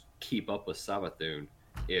to keep up with Savathun,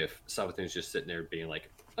 if Savathun's just sitting there being like,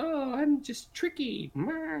 oh, I'm just tricky.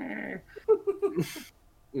 Zybo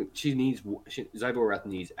Arath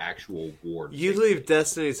needs actual war. You leave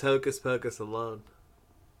Destiny's Hocus Pocus alone.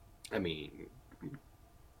 I mean...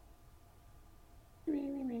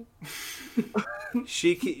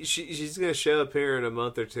 She's going to show up here in a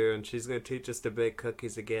month or two, and she's going to teach us to bake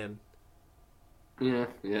cookies again. Yeah.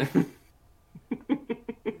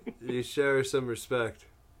 You show her some respect.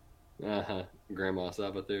 Uh-huh. Grandma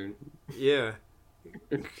Savathun. Yeah.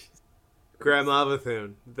 Grandma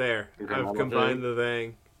Savathun. There. I've combined the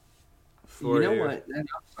thing. You know what? I'm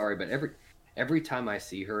sorry, but every time I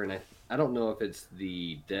see her, and I don't know if it's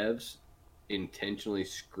the devs intentionally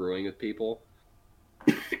screwing with people,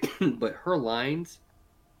 but her lines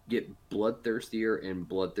get bloodthirstier and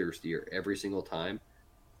bloodthirstier every single time.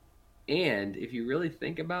 And if you really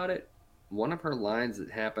think about it, one of her lines that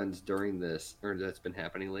happens during this, or that's been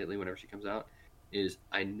happening lately whenever she comes out, is,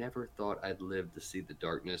 I never thought I'd live to see the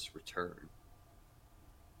darkness return.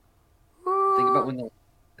 Think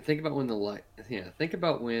about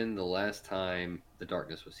when the last time the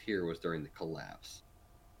darkness was here was during the collapse.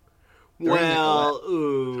 I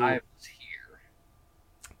was here.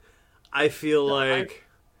 I feel like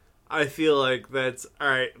that's all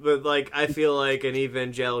right, but I feel like an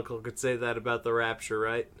evangelical could say that about the rapture,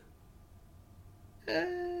 right?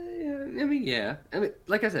 Yeah.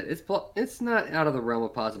 Like I said, it's not out of the realm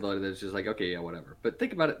of possibility that it's just like, okay, yeah, whatever. But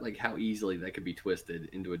think about it, like how easily that could be twisted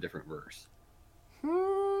into a different verse.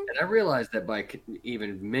 And I realized that by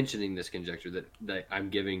even mentioning this conjecture that I'm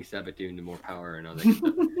giving Savathun more power and all that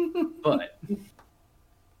stuff. But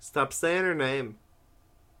stop saying her name.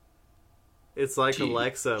 It's like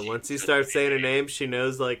Alexa. Once you start saying her name, she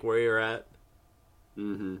knows where you're at.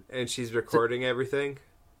 Mm-hmm. And she's recording everything.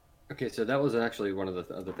 Okay, so that was actually one of the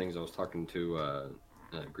other things I was talking to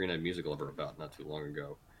Green Eyed Music Lover about not too long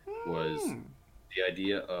ago, was the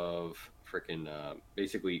idea of freaking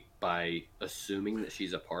basically by assuming that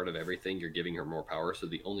she's a part of everything, you're giving her more power. So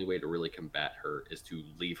the only way to really combat her is to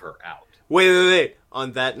leave her out. Wait.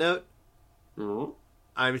 On that note, mm-hmm.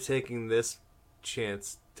 I'm taking this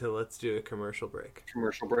chance to let's do a commercial break.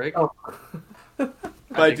 Commercial break? Oh.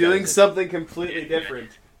 By doing something completely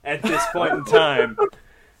different at this point in time.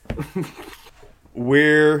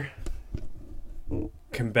 We're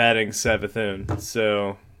combating Savathun,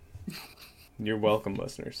 so you're welcome,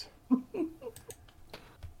 listeners.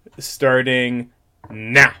 starting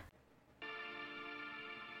now.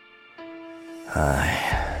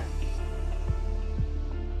 Hi.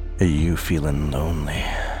 Are you feeling lonely?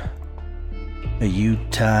 Are you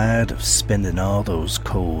tired of spending all those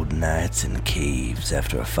cold nights in caves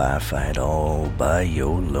after a firefight all by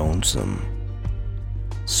your lonesome?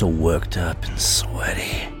 So worked up and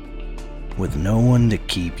sweaty, with no one to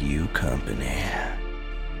keep you company.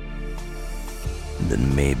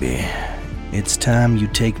 Then maybe it's time you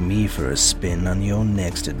take me for a spin on your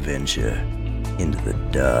next adventure into the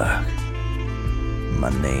dark. My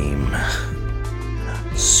name,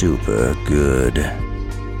 Super Good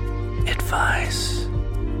Advice.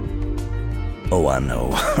 Oh, I know.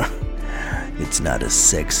 It's not as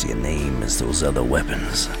sexy a name as those other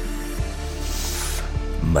weapons.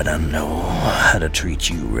 But I know how to treat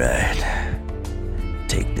you right.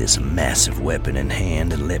 Take this massive weapon in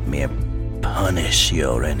hand and let me punish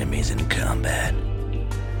your enemies in combat.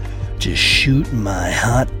 Just shoot my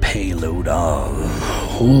hot payload all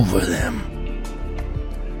over them.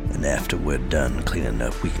 And after we're done cleaning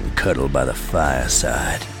up, we can cuddle by the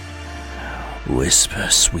fireside. Whisper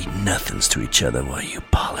sweet nothings to each other while you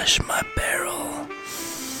polish my barrel.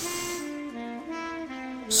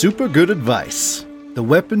 Super Good Advice. The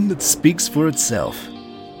weapon that speaks for itself,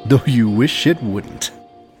 though you wish it wouldn't.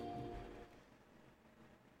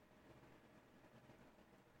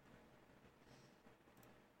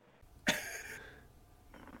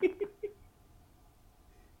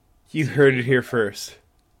 You heard it here first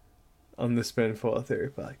on the Spinfoil Theory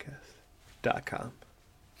Podcast.com.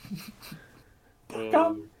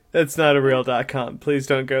 That's not a real .com. Please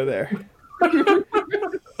don't go there.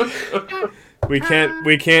 We can't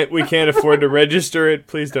afford to register it.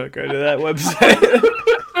 Please don't go to that website.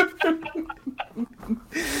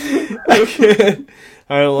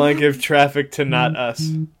 I don't want to give traffic to not us.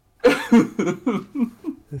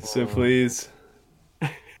 So please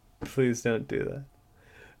don't do that.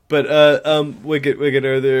 But Wicked,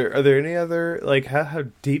 are there any other, like, how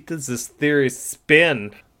deep does this theory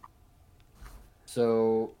spin?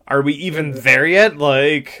 So are we even there yet?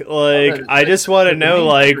 Like I just want to know,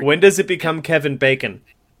 like, when does it become Kevin Bacon?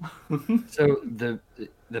 So the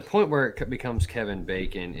point where it becomes Kevin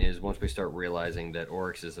Bacon is once we start realizing that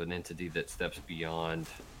Oryx is an entity that steps beyond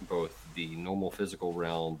both the normal physical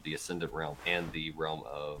realm, the Ascendant realm, and the realm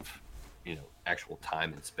of, actual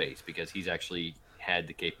time and space, because he's actually had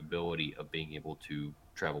the capability of being able to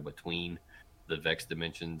travel between the Vex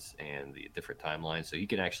dimensions and the different timelines. So he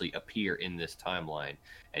can actually appear in this timeline,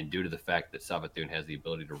 and due to the fact that Savathun has the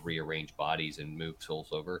ability to rearrange bodies and move souls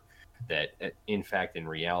over, that in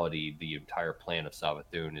reality, the entire plan of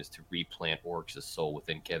Savathun is to replant Oryx's soul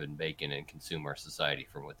within Kevin Bacon and consume our society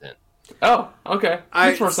from within. Oh, okay.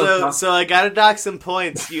 So I gotta dock some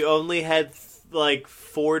points. You only had like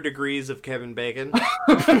 4 degrees of Kevin Bacon.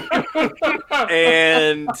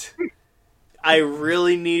 And I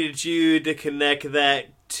really needed you to connect that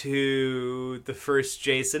to the first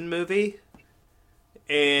Jason movie.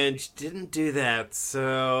 And you didn't do that.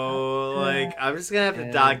 So, I'm just gonna have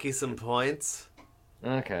to dock you some points.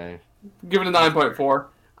 Okay. Give it a 9.4.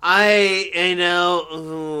 I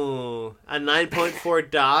know, a 9.4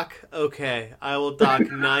 dock? Okay, I will dock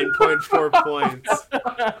 9.4 points.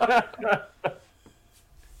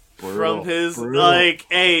 From his,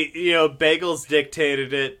 hey, Bagels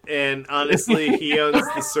dictated it, and honestly, he owns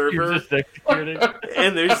the server,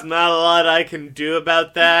 and there's not a lot I can do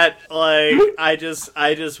about that. I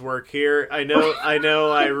just work here. I know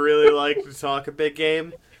I really like to talk a big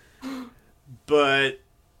game, but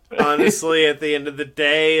honestly, at the end of the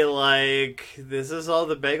day, this is all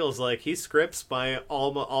the Bagels. He scripts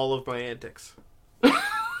all of my antics.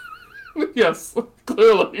 Yes,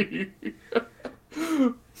 clearly.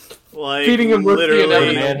 Feeding him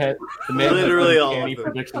literally, the man literally has all of them.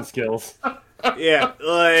 prediction skills. Yeah,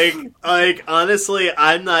 honestly,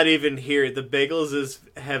 I'm not even here. The Bagels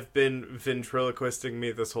have been ventriloquisting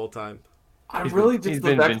me this whole time. He's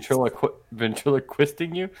been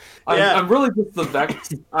ventriloquisting you. I'm really just the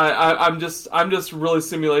Vex. I'm just really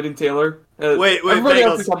simulating Taylor. Wait, everybody Bagels.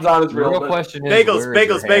 else who comes on is real. The real question is,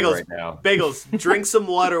 Bagels, right now? Bagels. Drink some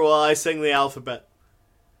water while I sing the alphabet.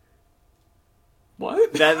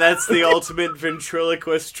 What? That's the ultimate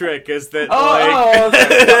ventriloquist trick. Is that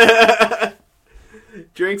okay.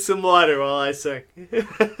 Drink some water while I sing.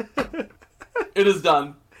 It is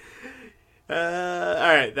done. All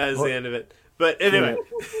right, that is the end of it. But anyway.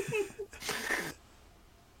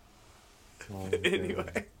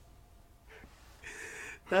 Anyway.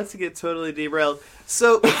 Not to get totally derailed.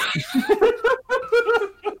 So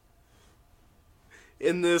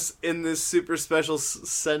in this super special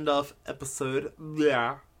send-off episode,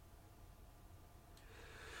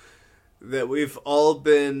 that we've all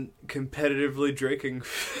been competitively drinking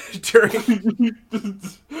during.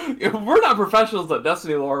 We're not professionals at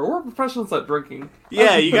Destiny lore. We're professionals at drinking.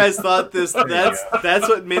 Yeah, you guys thought this. That's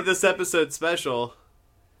what made this episode special.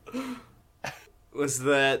 Was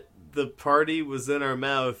that the party was in our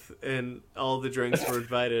mouth and all the drinks were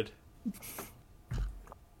invited.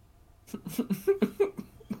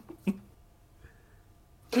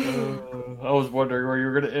 I was wondering where you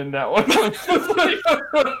were going to end that one.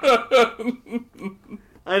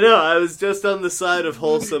 I know, I was just on the side of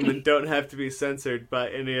wholesome and don't have to be censored by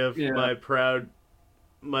any of my proud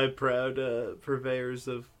purveyors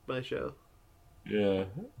of my show. Yeah.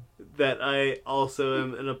 That I also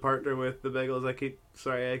am in a partner with the Bagels. I keep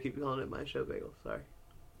calling it my show, Bagel. Sorry.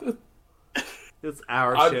 It's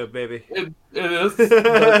our show, baby. It is.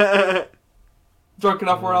 Drunk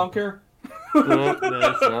enough where I don't care. No,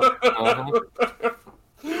 it's not.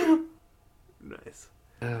 Nice.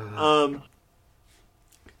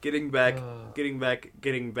 Getting back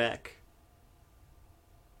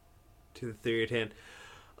to the theory at hand.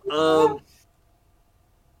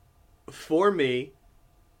 For me,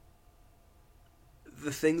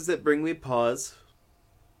 the things that bring me pause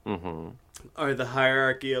are the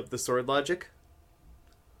hierarchy of the sword logic.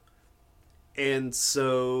 And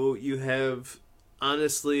so you have,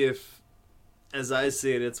 honestly, if, as I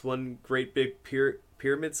see it, it's one great big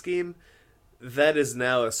pyramid scheme, that is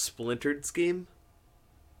now a splintered scheme.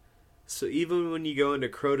 So even when you go into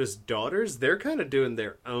Crota's daughters, they're kind of doing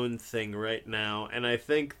their own thing right now. And I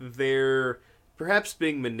think they're perhaps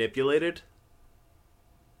being manipulated.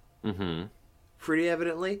 Pretty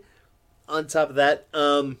evidently. On top of that,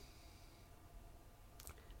 though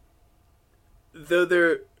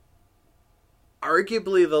they're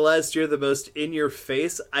arguably the last year the most in your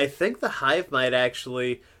face, I think the Hive might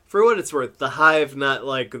actually, for what it's worth, the Hive, not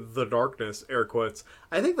like the darkness, air quotes,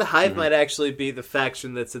 I think the Hive might actually be the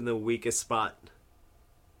faction that's in the weakest spot.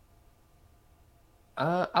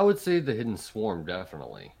 I would say the Hidden Swarm,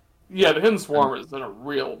 definitely. Yeah, the Hidden Swarm is in a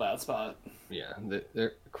real bad spot. Yeah,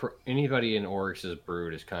 anybody in Oryx's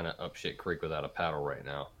brood is kind of up shit creek without a paddle right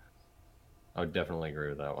now. I would definitely agree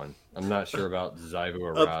with that one. I'm not sure about Zyvu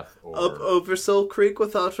or Wrath. Up Oversoul Creek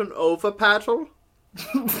without an over paddle?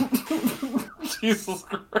 Jesus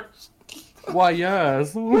Christ. Why,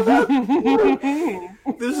 yes. This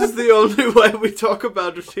is the only way we talk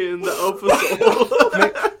about it here in the Oversoul.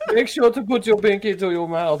 make sure to put your pinky to your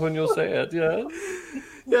mouth when you say it, yeah?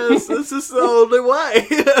 Yes, this is the only way.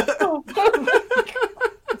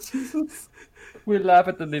 We laugh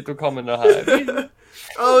at the little common Hive.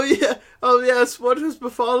 Oh yes, what has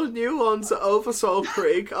befallen you on the Oversoul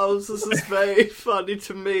Creek? Oh, this is very funny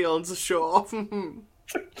to me on the shore.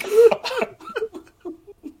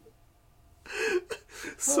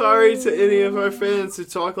 Sorry to any of our fans who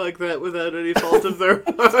talk like that without any fault of their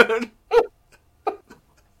own.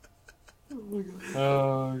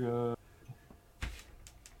 Oh, God.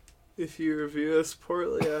 If you review us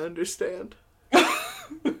poorly, I understand.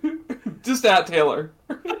 Just at Taylor.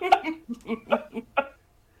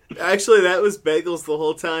 Actually, that was Bagels the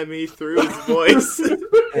whole time. He threw his voice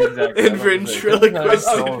Exactly. and ventriloquist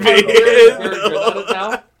me.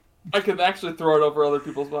 I can actually throw it over other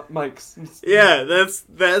people's mics. Yeah,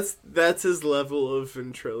 that's his level of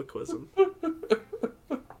ventriloquism.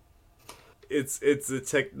 It's a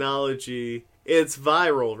technology. It's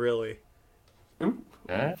viral, really.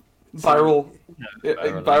 Viral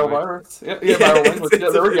virus. Yeah, viral language. Yeah,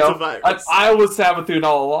 there we go. I was Sabathun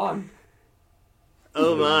all along.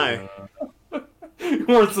 Oh my. You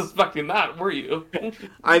weren't suspecting that, were you?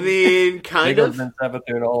 I mean, kind of. He's been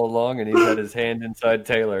Sabathun all along, and he's had his hand inside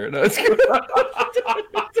Taylor. No, it's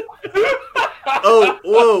Oh,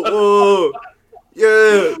 whoa.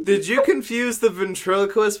 Yeah, did you confuse the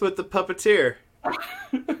ventriloquist with the puppeteer?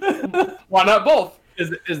 Why not both?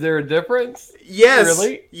 Is there a difference? Yes.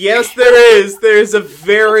 Really? Yes, there is. There's a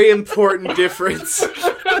very important difference.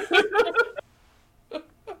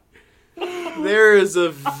 There is a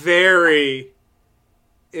very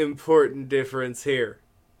important difference here.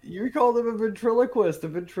 You called him a ventriloquist. A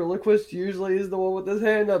ventriloquist usually is the one with his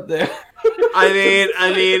hand up there. I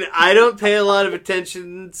mean, I don't pay a lot of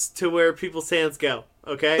attention to where people's hands go,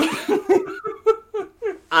 okay?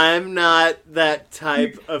 I'm not that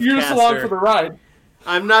type of You're caster. just along for the ride.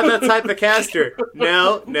 I'm not that type of caster.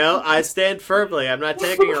 No, I stand firmly. I'm not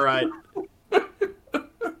taking a ride.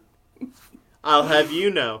 I'll have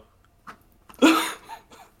you know.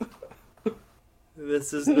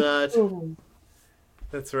 This is not...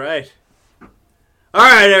 That's right. All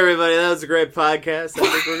right, everybody. That was a great podcast. I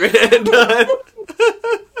think we're going to end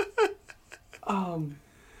on...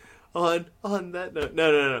 on that note,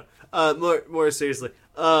 no. More seriously,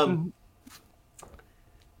 the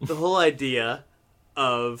whole idea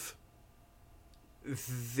of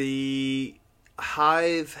the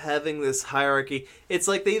hive having this hierarchy, it's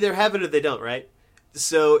like they either have it or they don't, right?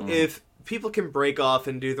 So if people can break off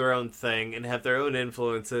and do their own thing and have their own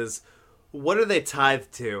influences, what are they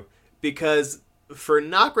tithed to? Because for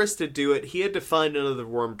Nokris to do it, he had to find another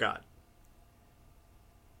worm god.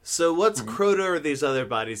 So what's Crota or these other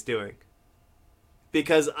bodies doing?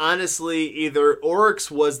 Because honestly, either Oryx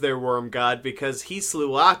was their worm god because he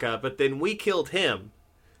slew Akka, but then we killed him.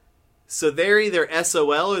 So they're either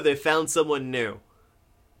SOL or they found someone new.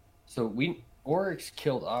 So Oryx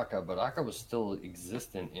killed Akka, but Akka was still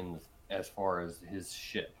existent as far as his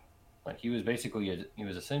ship. Like he was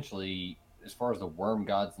essentially, as far as the worm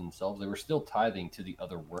gods themselves, they were still tithing to the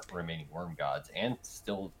other remaining worm gods, and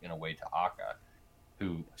still in a way to Akka,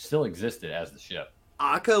 who still existed as the ship.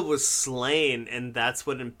 Akka was slain, and that's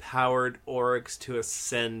what empowered Oryx to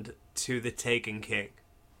ascend to the Taken King.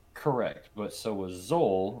 Correct, but so was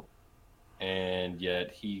Zol, and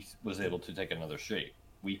yet he was able to take another shape.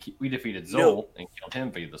 We defeated Zol and killed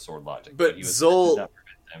him via the sword logic. But Zol's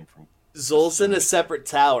in a separate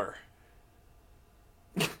tower.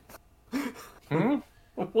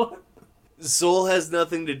 What? Zol has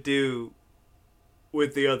nothing to do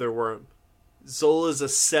with the other worm. Zol is a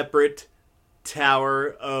separate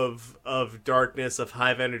tower of darkness, of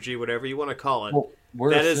hive energy, whatever you want to call it.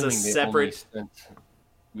 Well, that is a separate.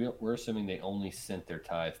 We're assuming they only sent their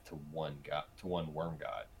tithe to one worm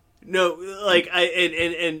god. No, like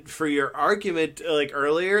and for your argument, like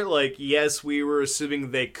earlier, like yes, we were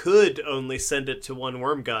assuming they could only send it to one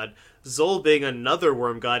worm god. Zol being another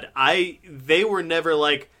worm god, they were never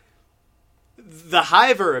like the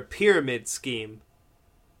hive are a pyramid scheme,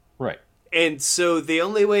 right? And so the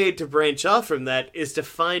only way to branch off from that is to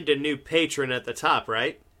find a new patron at the top,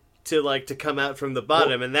 right? To come out from the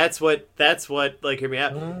bottom, and that's what like hear me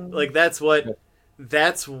out. Like that's what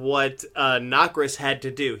Nokris had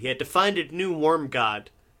to do. He had to find a new worm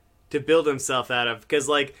god to build himself out of, because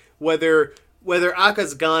like whether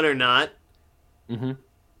Akka's gone or not,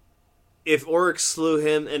 if Oryx slew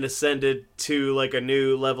him and ascended to like a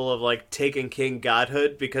new level of like Taken King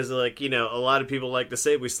godhood, because like a lot of people like to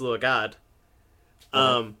say we slew a god.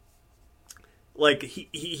 Like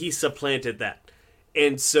he supplanted that.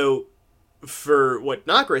 And so for what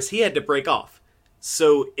Nokris, he had to break off.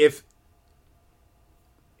 So if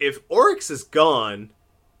Oryx is gone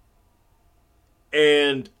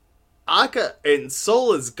and Akka and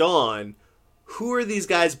Sol is gone, who are these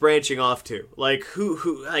guys branching off to? Like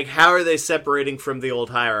who like how are they separating from the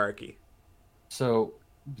old hierarchy? So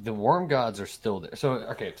the worm gods are still there. So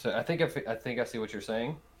okay, so I think I see what you're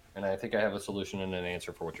saying, and I think I have a solution and an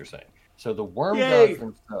answer for what you're saying. So the worm gods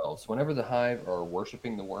themselves, whenever the hive are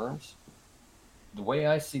worshiping the worms, the way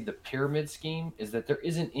I see the pyramid scheme is that there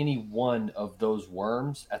isn't any one of those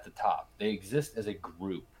worms at the top. They exist as a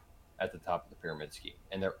group at the top of the pyramid scheme,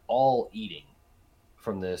 and they're all eating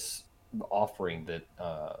from this offering that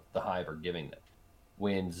the hive are giving them.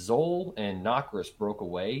 When Zol and Nokris broke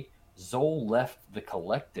away, Zol left the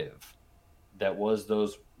collective that was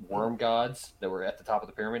those worm gods that were at the top of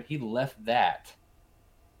the pyramid. He left that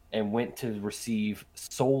and went to receive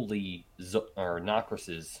solely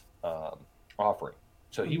Nokris's offering.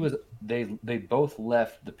 So they both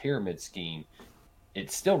left the pyramid scheme.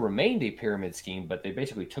 It still remained a pyramid scheme, but they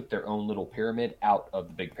basically took their own little pyramid out of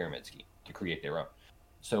the big pyramid scheme to create their own.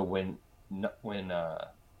 So when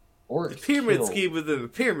Oryx the pyramid scheme within the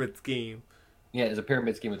pyramid scheme. Yeah, it's a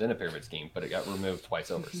pyramid scheme within a pyramid scheme, but it got removed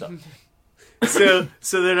twice over. So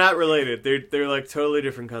they're not related. They're like totally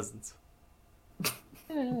different cousins.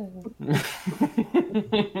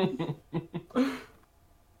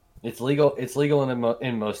 It's legal. It's legal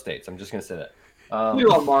in most states. I'm just gonna say that.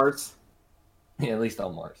 Legal on Mars. Yeah, at least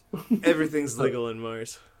on Mars. Everything's legal in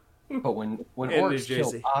Mars. But when Oryx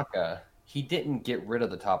killed Akka, he didn't get rid of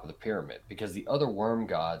the top of the pyramid because the other worm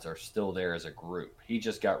gods are still there as a group. He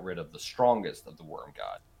just got rid of the strongest of the worm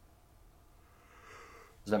god.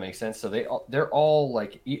 Does that make sense? So they're all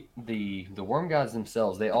like the worm gods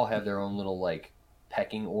themselves. They all have their own little like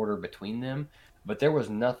pecking order between them, but there was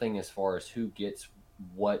nothing as far as who gets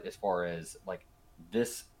what, as far as like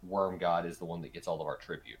this worm god is the one that gets all of our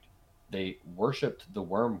tribute. They worshipped the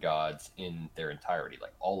worm gods in their entirety,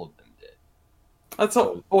 like all of them did. That's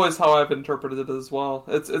always how I've interpreted it as well.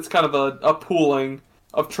 It's kind of a pooling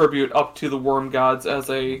of tribute up to the worm gods as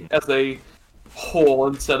a whole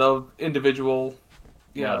instead of individual.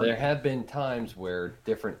 Yeah, there have been times where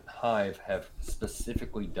different hive have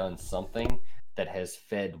specifically done something that has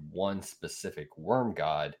fed one specific worm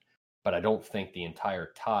god, but I don't think the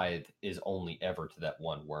entire tithe is only ever to that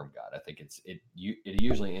one worm god. I think it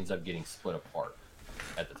usually ends up getting split apart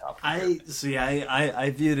at the top. I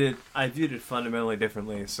viewed it fundamentally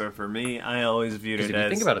differently. So for me, I always viewed it if as, you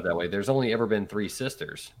think about it that way, there's only ever been 3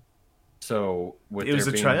 sisters. So with it was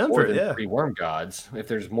there a being triumvirate, more than yeah. 3 worm gods, if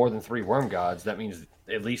there's more than 3 worm gods, that means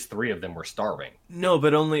at least 3 of them were starving. No,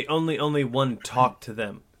 but only one talked to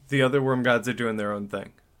them. The other worm gods are doing their own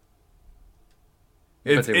thing.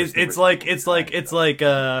 It's like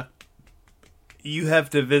you have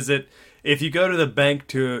to visit. If you go to the bank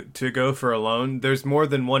to go for a loan, there's more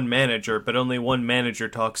than one manager, but only one manager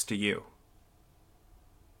talks to you.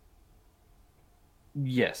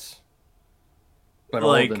 Yes. But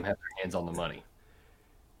all of them have their hands on the money.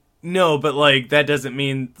 No, but like that doesn't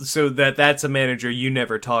mean so that's a manager you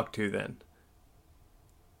never talk to then.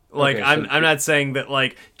 Like okay, I'm not saying that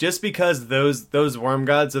like just because those worm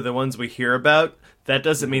gods are the ones we hear about, that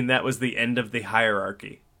doesn't mean that was the end of the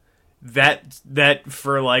hierarchy. That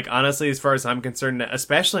for like honestly, as far as I'm concerned,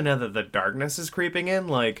 especially now that the darkness is creeping in,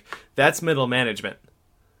 like that's middle management.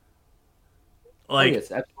 Like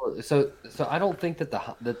yes, absolutely. So I don't think that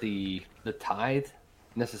the tithe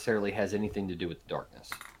necessarily has anything to do with the darkness.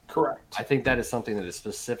 Correct. I think that is something that is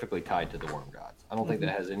specifically tied to the worm gods. I don't think that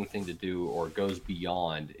has anything to do or goes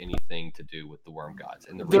beyond anything to do with the worm gods.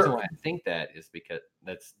 And the reason why I think that is because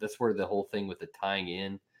that's where the whole thing with the tying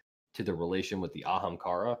in to the relation with the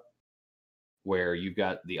Ahamkara, where you've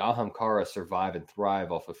got the Ahamkara survive and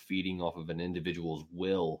thrive off of feeding off of an individual's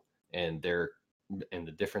will and the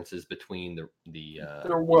differences between their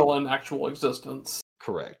will and actual existence.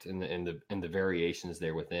 Correct, and the variations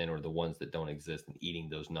there within, or the ones that don't exist, and eating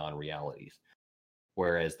those non-realities.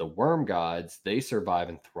 Whereas the worm gods, they survive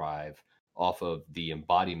and thrive off of the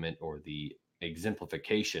embodiment or the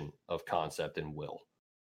exemplification of concept and will.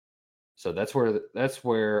 So that's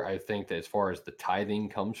where I think that as far as the tithing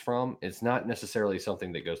comes from, it's not necessarily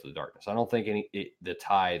something that goes to the darkness. I don't think the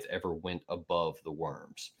tithe ever went above the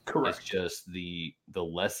worms. Correct. It's just the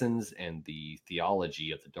lessons and the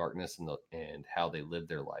theology of the darkness and how they live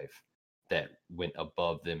their life that went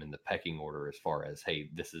above them in the pecking order as far as, hey,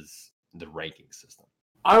 this is the ranking system.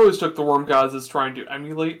 I always took the worm gods as trying to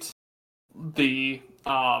emulate the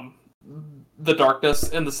darkness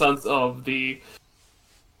in the sense of the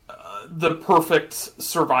perfect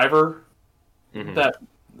survivor that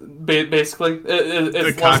basically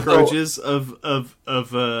the cockroaches of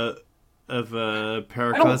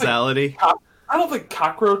paracausality. I don't think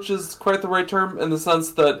cockroach is quite the right term in the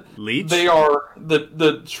sense that leech? They are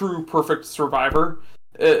the true perfect survivor.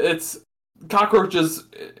 It's cockroaches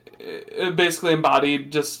basically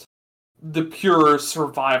embodied just the pure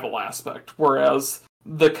survival aspect, whereas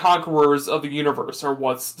the conquerors of the universe are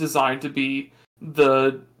what's designed to be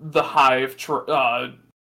the hive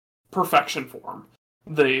perfection form,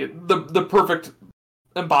 the perfect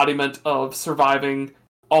embodiment of surviving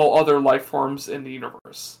all other life forms in the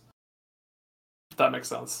universe. If that makes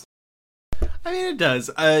sense. I mean, it does.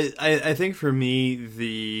 I think for me,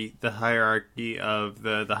 the hierarchy of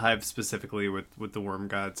the hive specifically with the worm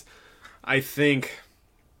gods, I think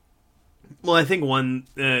one,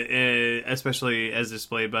 especially as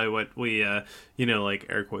displayed by what we, like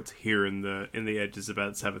air quotes here in the edges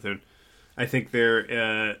about Savathun, I think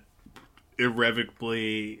they're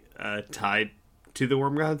irrevocably tied to the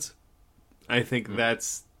worm gods. I think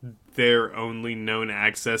that's their only known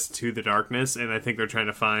access to the darkness, and I think they're trying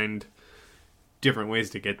to find different ways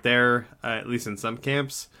to get there, at least in some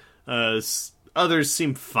camps. Others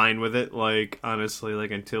seem fine with it. Like, honestly, like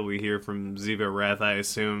until we hear from Ziva Wrath, I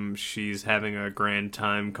assume she's having a grand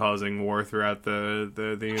time causing war throughout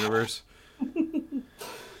the universe.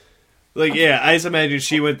 Like, yeah, I just imagine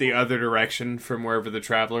she went the other direction from wherever the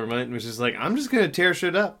Traveler went and was just like, I'm just gonna tear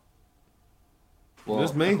shit up. Well,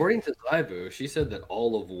 according to Zyvu, she said that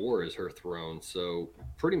all of war is her throne. So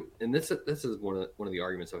and this is one of the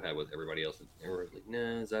arguments I've had with everybody else. Everybody's like,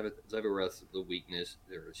 nah, Zyvu Wrath's the weakness.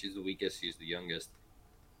 She's the weakest. She's the youngest.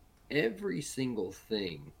 Every single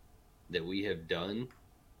thing that we have done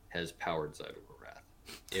has powered Zyvu Wrath.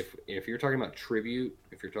 If you're talking about tribute,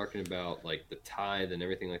 if you're talking about like the tithe and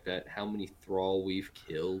everything like that, how many thrall we've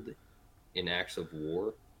killed in acts of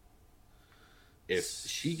war. If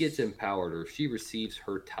she gets empowered or if she receives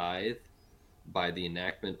her tithe by the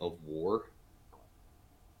enactment of war,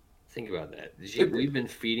 think about that. We've been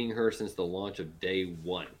feeding her since the launch of day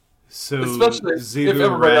one. So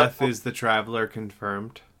Zivu Wrath is the Traveler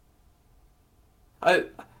confirmed? I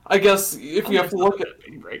guess if you have to look at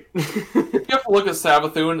if you have to look at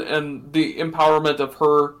Savathun and the empowerment of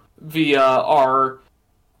her via our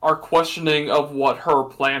questioning of what her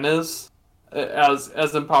plan is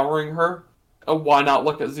as empowering her, why not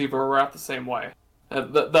look at Ziva or Wrath the same way?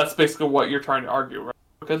 That's basically what you're trying to argue, right?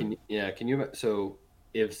 Okay. Can you? So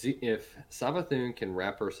if Savathun can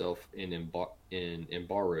wrap herself in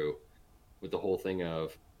Imbaru with the whole thing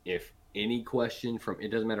of if any question from it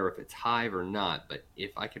doesn't matter if it's Hive or not, but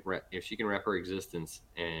if she can wrap her existence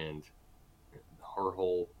and her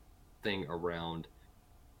whole thing around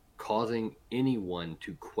causing anyone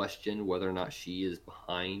to question whether or not she is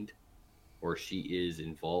behind or she is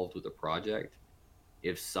involved with the project,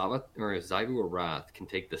 if Zyvu or Wrath can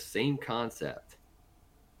take the same concept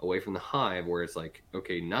away from the Hive, where it's like,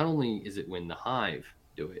 okay, not only is it when the Hive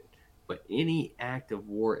do it, but any act of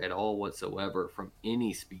war at all whatsoever from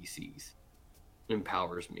any species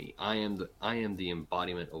empowers me. I am the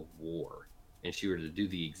embodiment of war. And she were to do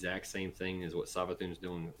the exact same thing as what Savathun's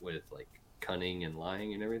doing with like cunning and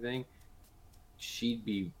lying and everything, she'd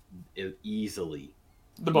be easily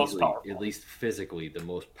most powerful, at least physically, the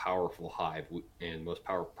most powerful Hive and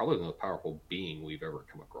probably the most powerful being we've ever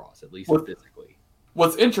come across, at least physically.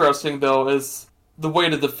 What's interesting, though, is the way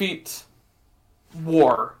to defeat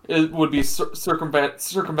war would be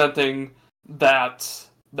circumventing that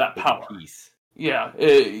power. Peace. Yeah,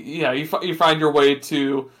 you find your way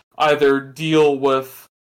to either deal with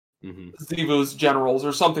Zivu's generals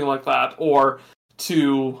or something like that, or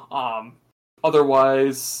to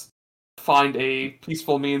otherwise find a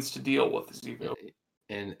peaceful means to deal with Zivu.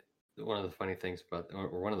 And one of the funny things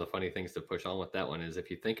to push on with that one is,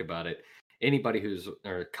 if you think about it, anybody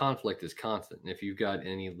conflict is constant. And if you've got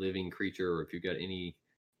any living creature, or if you've got any,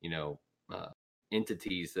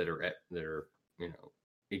 entities that are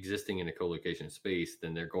existing in a co-location space,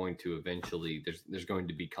 then they're going to eventually there's going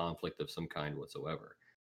to be conflict of some kind whatsoever.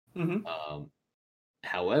 Mm-hmm.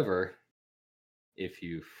 However, if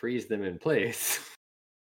you freeze them in place,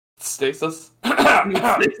 stasis.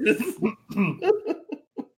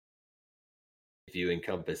 If you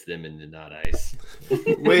encompass them in the not ice.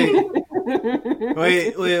 Wait.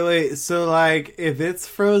 So, like, if it's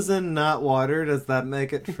frozen, not water, does that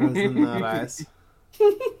make it frozen, not ice?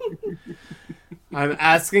 I'm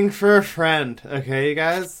asking for a friend, okay, you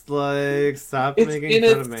guys? Like, stop making fun of me.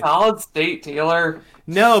 It's in its solid state, Taylor.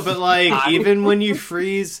 No, but, like, even when you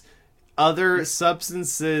freeze other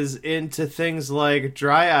substances into things like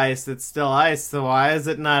dry ice, it's still ice. So why is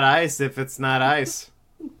it not ice if it's not ice?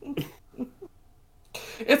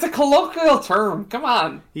 It's a colloquial term. Come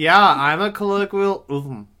on. Yeah, I'm a colloquial.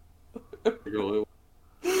 I'm a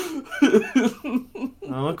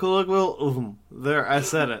colloquial. There, I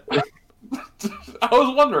said it. I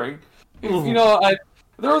was wondering. There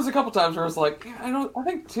was a couple times where I was like, I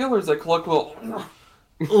think Taylor's a colloquial.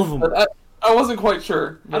 But I wasn't quite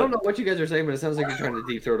sure. I don't know what you guys are saying, but it sounds like you're trying to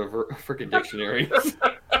deep throat a freaking dictionary.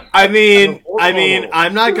 I mean,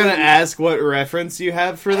 I'm not gonna ask what reference you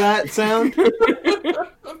have for that sound.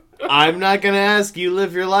 I'm not gonna ask. You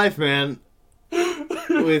live your life, man.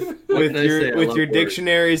 With your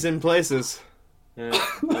dictionaries in places. Yeah,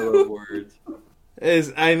 I love words.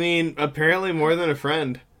 Apparently more than a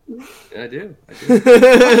friend. I do.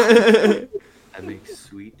 I make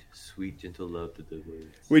sweet, gentle love to the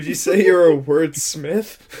words. Would you say you're a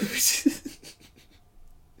wordsmith?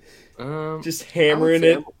 Just hammering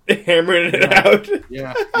it out.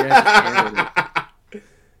 Yeah.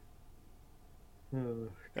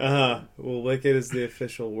 Well, Wicked is the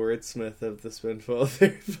official wordsmith of the Spinfoil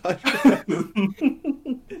Theory podcast.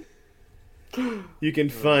 You can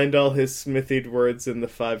find all his smithied words in the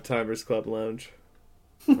 5 Timers Club Lounge.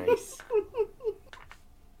 Nice.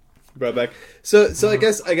 Brought back. So I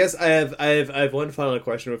guess I have one final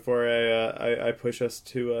question before I push us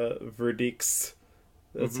to verdicts.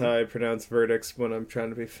 That's how I pronounce verdicts when I'm trying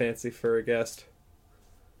to be fancy for a guest.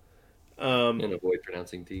 And avoid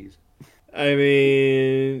pronouncing T's. I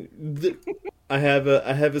mean, I have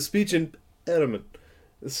a speech impediment,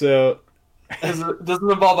 so. Does it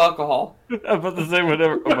involve alcohol? I'm about to say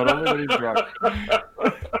whatever, but only when he's drunk.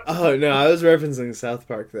 Oh no, I was referencing South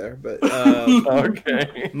Park there, but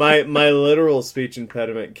okay. My literal speech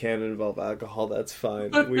impediment can involve alcohol. That's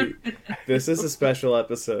fine. This is a special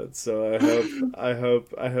episode, so I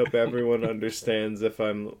hope everyone understands if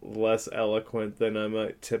I'm less eloquent than I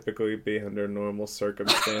might typically be under normal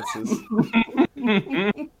circumstances.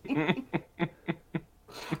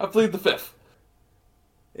 I plead the fifth.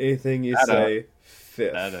 Anything you say,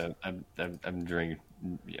 fifth. I'm drinking.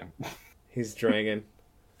 Yeah. He's drinking.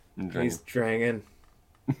 He's drinking.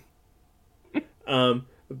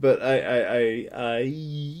 But I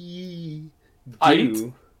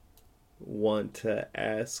do want to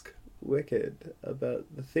ask Wicked about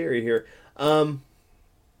the theory here.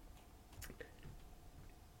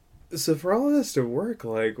 So for all of this to work,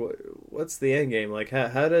 like, what's the end game? Like,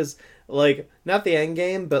 how does, like, not the end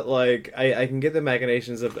game, but like, I can get the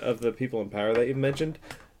machinations of the people in power that you've mentioned.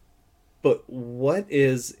 But what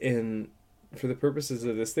is for the purposes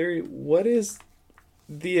of this theory, what is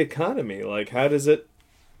the economy? Like, how does it?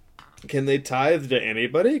 Can they tithe to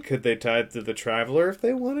anybody? Could they tithe to the traveler if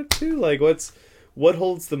they wanted to? Like, what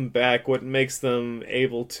holds them back? What makes them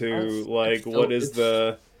able to, like, what is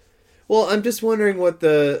the... Well, I'm just wondering what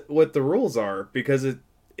the rules are, because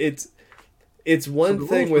it's one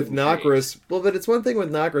thing with Nokris. Well, but it's one thing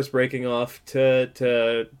with Nokris breaking off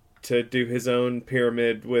to do his own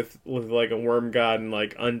pyramid with like a worm god and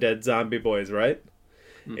like undead zombie boys, right?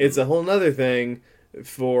 Mm-hmm. It's a whole nother thing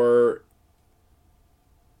for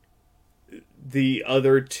the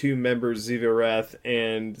other two members, Ziva-Rath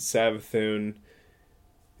and Savathun,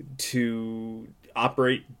 to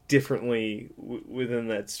operate differently within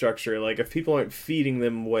that structure. Like, if people aren't feeding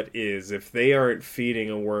them what is, if they aren't feeding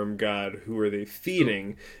a worm god, who are they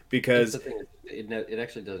feeding? Because that's the thing, it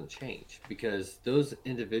actually doesn't change, because those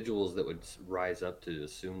individuals that would rise up to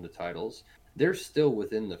assume the titles, they're still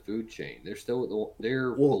within the food chain. They're still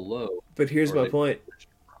below. But here's my point.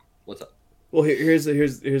 What's up? Well, here's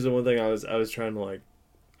the one thing I was trying to, like,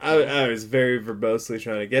 I was very verbosely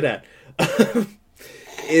trying to get at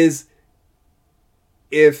is,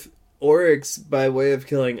 if Oryx, by way of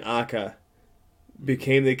killing Akka,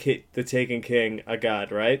 became the Taken King, a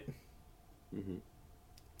god, right? Mm-hmm.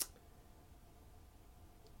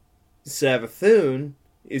 Savathun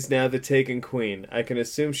is now the Taken Queen. I can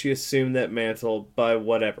assume she assumed that mantle by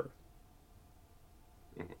whatever.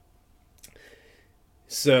 Mm-hmm.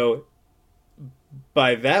 So,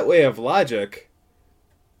 by that way of logic,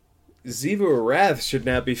 Ziva-Rath should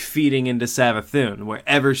now be feeding into Savathun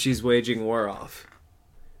wherever she's waging war off.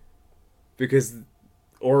 Because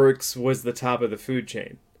Oryx was the top of the food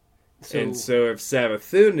chain. And so if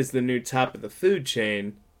Savathun is the new top of the food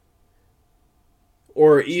chain,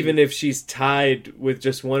 or even if she's tied with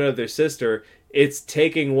just one other sister, it's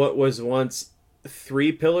taking what was once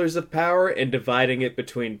 3 pillars of power and dividing it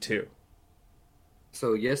between 2.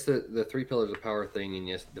 So yes, the 3 pillars of power thing, and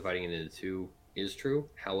yes, dividing it into 2 is true.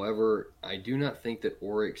 However, I do not think that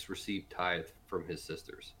Oryx received tithe from his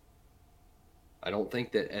sisters. I don't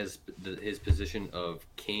think that as his position of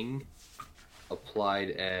king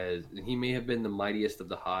applied as... He may have been the mightiest of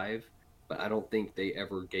the hive, but I don't think they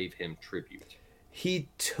ever gave him tribute. He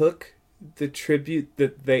took the tribute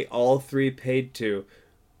that they all 3 paid to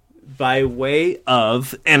by way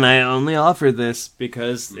of, and I only offer this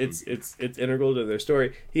because it's integral to their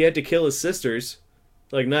story, he had to kill his sisters.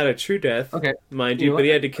 Like, not a true death, mind you, but he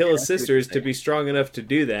had to kill his sisters to be strong enough to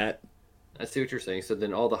do that. I see what you're saying. So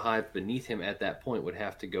then all the hive beneath him at that point would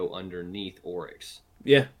have to go underneeth Oryx.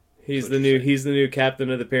 Yeah, he's the new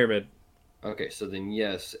captain of the pyramid. Okay, so then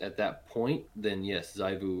yes, at that point, then yes,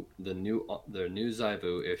 Zyvu, the new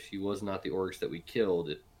Zyvu, if she was not the Oryx that we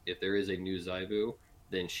killed, if there is a new Zyvu,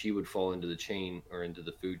 then she would fall into the chain, or into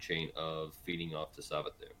the food chain of feeding off to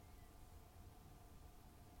Savathun.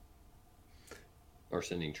 Or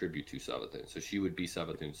sending tribute to Savathun. So she would be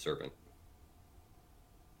Savathun's servant.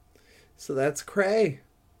 So that's cray.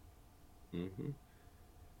 Mm-hmm.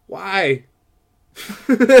 Why?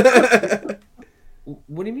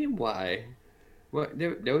 What do you mean, why? What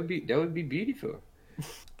that would be beautiful.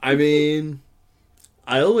 I mean,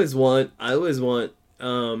 I always want.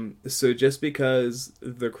 So just because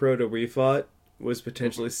the Crota we fought was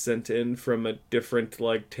potentially sent in from a different,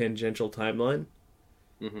 like, tangential timeline,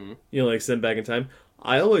 like, sent back in time,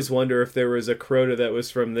 I always wonder if there was a Crota that was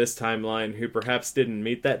from this timeline who perhaps didn't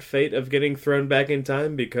meet that fate of getting thrown back in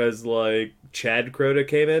time because, like, Chad Crota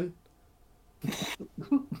came in.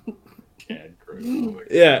 Chad Crota. Oh,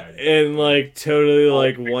 yeah, and, like, totally,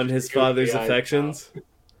 like, won his father's affections.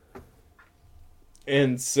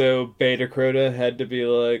 And so Beta Crota had to be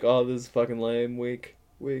like, oh, this is fucking lame, weak.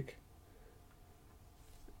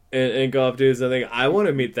 And go off do his thing. I want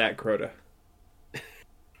to meet that Crota.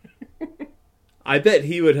 I bet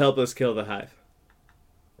he would help us kill the hive.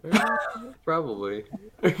 Probably.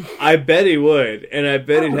 I bet he would, and I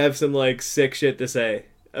bet he'd have some, like, sick shit to say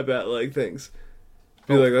about, like, things.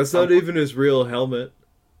 Be like, that's not even his real helmet.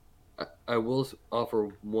 I will offer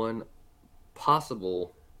one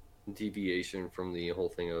possible deviation from the whole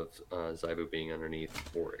thing of Zyvu being underneath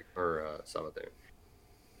Oryx or Savathun.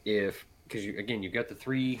 Because you've got the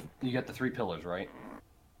three pillars, right?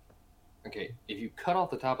 Okay, if you cut off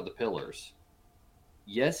the top of the pillars,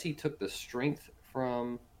 yes, he took the strength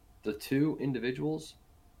from the 2 individuals.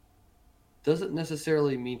 Doesn't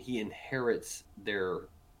necessarily mean he inherits their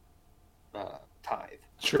tithe.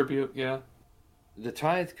 Tribute, yeah. the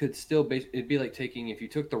tithe could still be. It'd be like if you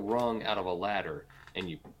took the rung out of a ladder and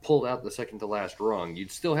you pulled out the second to last rung,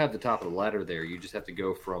 you'd still have the top of the ladder there. You just have to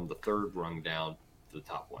go from the third rung down to the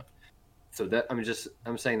top one. So that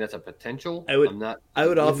I'm saying that's a potential. I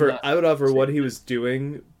would offer what he was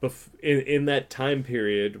doing in that time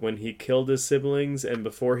period when he killed his siblings and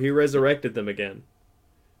before he resurrected them again.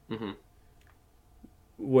 Mm-hmm.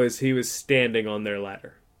 Was he was standing on their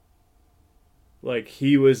ladder. Like,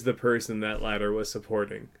 he was the person that ladder was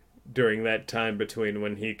supporting during that time between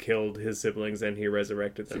when he killed his siblings and he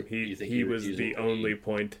resurrected them. He was the only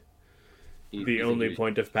point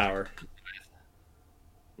of power.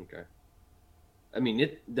 Okay. I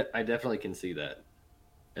mean, I definitely can see that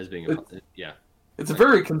as being yeah. It's a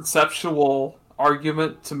very conceptual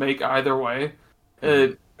argument to make either way.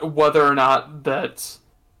 Whether or not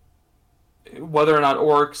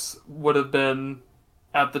Oryx would have been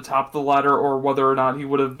at the top of the ladder, or whether or not he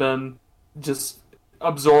would have been just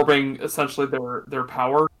absorbing essentially their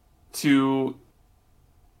power to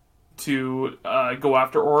go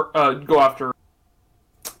after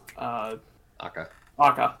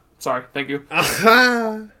Akka. Sorry, thank you.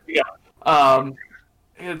 Yeah.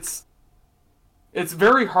 It's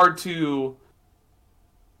very hard to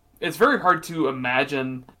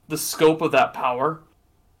imagine the scope of that power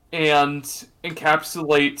and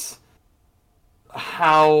encapsulate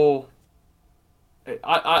how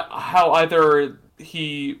either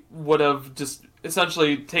he would have just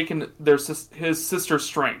essentially taken his sister's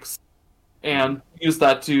strengths and used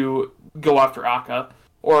that to go after Akka,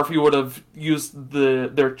 or if he would have used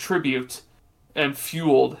their tribute and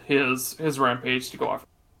fueled his rampage to go after.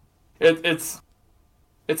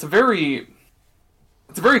 It's a very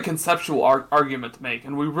conceptual argument to make,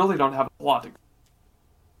 and we really don't have a lot to.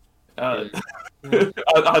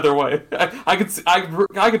 Either way, I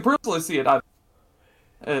could personally see it.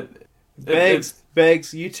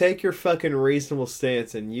 Beggs, you take your fucking reasonable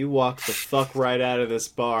stance and you walk the fuck right out of this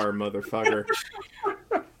bar, motherfucker.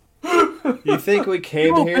 You think we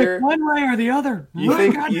came here one way or the other? You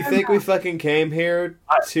think we fucking came here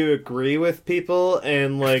to agree with people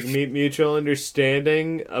and like meet mutual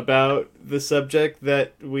understanding about the subject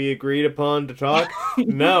that we agreed upon to talk?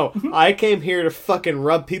 No, I came here to fucking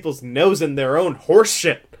rub people's nose in their own horse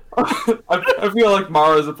shit. I feel like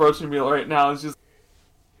Mara's approaching me right now. It's just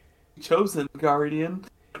chosen guardian.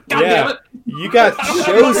 God damn it. You got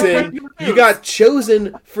chosen. You got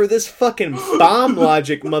chosen for this fucking bomb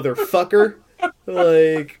logic, motherfucker.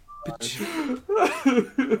 Like,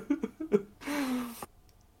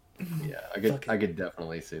 yeah, I could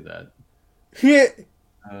definitely see that. Yeah.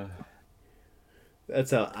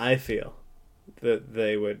 That's how I feel that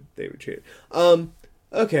they would treat it.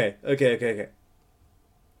 Okay.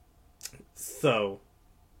 So,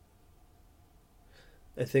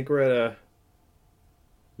 I think we're at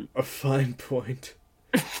a fine point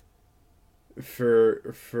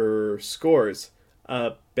for scores.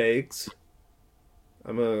 Bakes,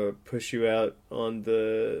 I'm gonna push you out on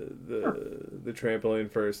the trampoline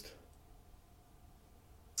first.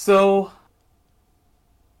 So,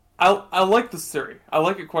 I like this theory. I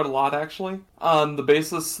like it quite a lot, actually, on the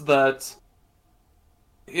basis that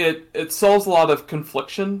it solves a lot of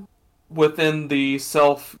confliction within the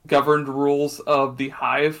self-governed rules of the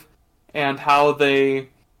Hive and how they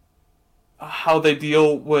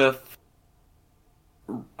deal with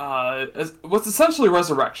what's essentially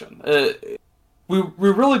resurrection. We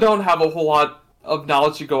really don't have a whole lot of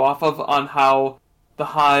knowledge to go off of on how the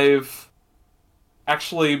Hive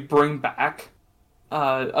actually bring back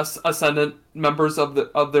Ascendant members of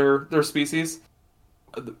their species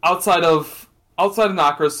outside of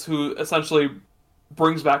Nokris, who essentially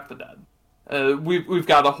brings back the dead. We've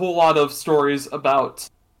got a whole lot of stories about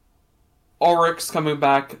Oryx coming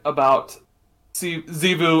back, about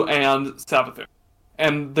Zivu and Savathun.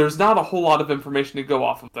 And there's not a whole lot of information to go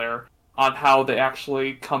off of there on how they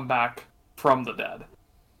actually come back from the dead.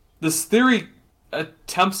 This theory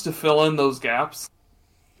attempts to fill in those gaps,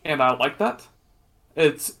 and I like that.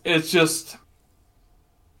 It's just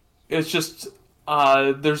there's just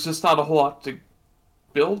not a whole lot to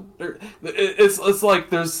build. It's like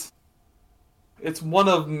it's one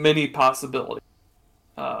of many possibilities.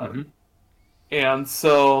 And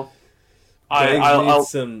so I'll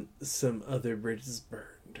some other bridges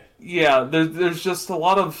burned. Yeah, there's just a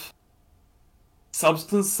lot of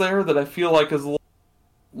substance there that I feel like is a little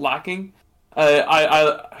lacking.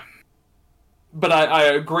 But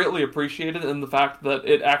I greatly appreciate it in the fact that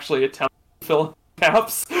it actually attempts to fill in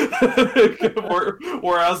gaps.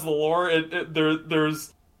 Whereas the lore,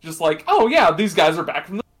 there's just like, oh yeah, these guys are back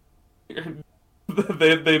from the...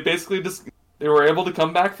 They basically just They were able to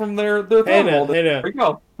come back from their throne hold. There we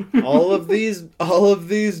go. all of these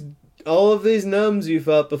gnomes you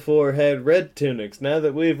fought before had red tunics. Now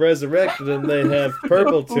that we've resurrected them, they have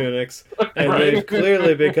purple tunics, and they've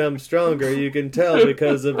clearly become stronger. You can tell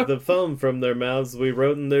because of the foam from their mouths we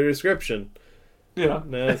wrote in their description. Yeah.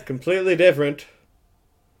 Now it's completely different.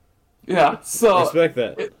 Yeah, so respect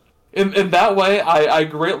that. In that way, I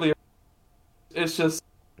greatly. It's just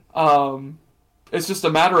a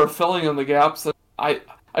matter of filling in the gaps. I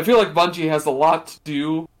feel like Bungie has a lot to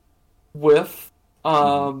do with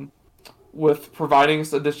providing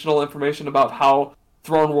us additional information about how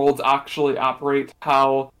Throne Worlds actually operate,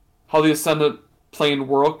 how the Ascendant plane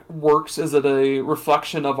works. Is it a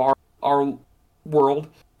reflection of our world?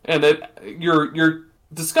 And your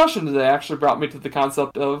discussion today actually brought me to the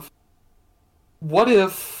concept of what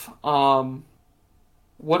if our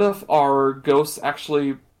ghosts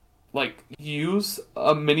actually use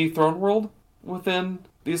a mini Throne World within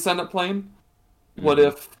the Ascendant plane? Mm-hmm. What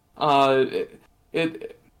if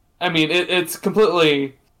it's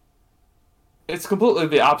completely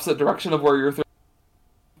the opposite direction of where you're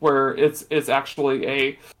where it's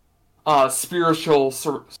actually a spiritual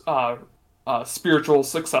successor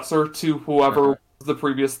to whoever was the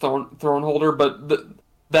previous throne holder, but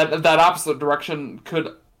that opposite direction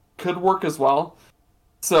could work as well.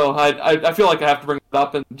 So I feel like I have to bring it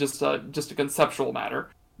up in just a conceptual matter,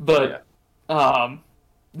 but I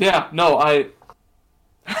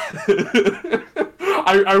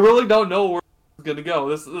really don't know where it's gonna go.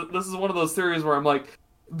 This is one of those theories where I'm like,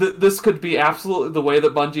 this could be absolutely the way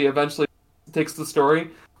that Bungie eventually takes the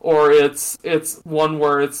story, or it's one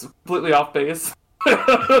where it's completely off base.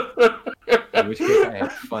 In which case, I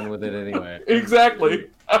have fun with it anyway. Exactly.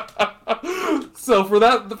 So for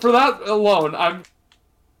that alone, I'm.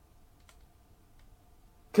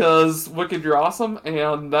 Because Wicked, you're awesome,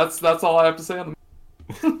 and that's all I have to say on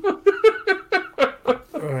the.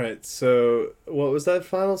 Alright, so what was that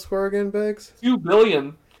final score again, Beggs? 2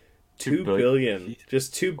 billion. 2 billion.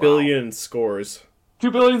 Just 2 billion scores. 2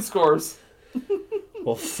 billion scores.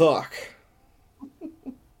 Well, fuck.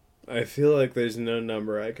 I feel like there's no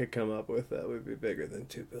number I could come up with that would be bigger than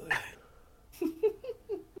 2 billion.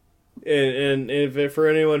 And if for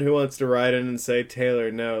anyone who wants to write in and say,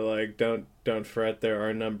 Taylor, no, don't fret, there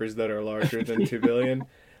are numbers that are larger than 2 billion.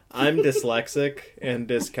 I'm dyslexic and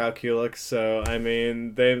dyscalculic, so,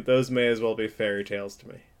 those may as well be fairy tales to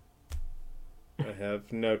me. I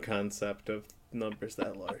have no concept of numbers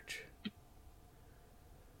that large.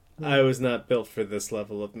 I was not built for this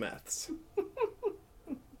level of maths.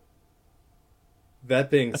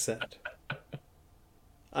 That being said,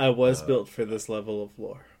 I was built for this level of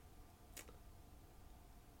lore.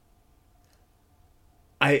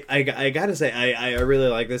 I gotta say, I really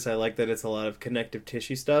like this. I like that it's a lot of connective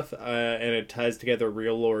tissue stuff, and it ties together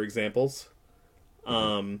real lore examples.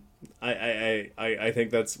 I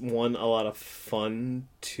think that's a lot of fun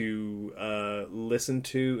to listen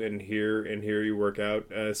to and hear you work out.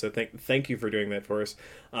 So thank you for doing that for us.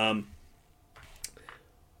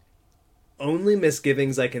 Only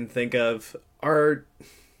misgivings I can think of are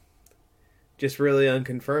just really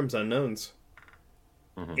unconfirmed unknowns.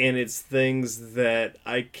 Mm-hmm. And it's things that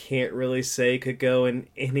I can't really say could go in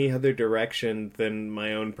any other direction than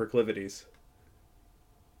my own proclivities.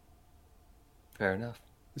 Fair enough.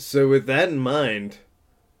 So with that in mind,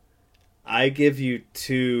 I give you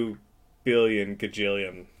 2 billion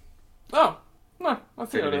gajillion. Oh, no, I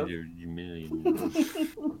see it.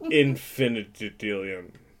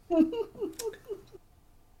 Infinitidillion.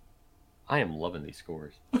 I am loving these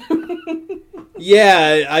scores.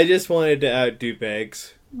 Yeah, I just wanted to outdo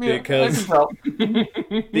Beggs. Yeah,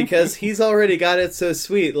 because he's already got it so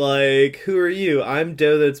sweet. Like, who are you? I'm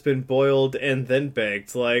dough that's been boiled and then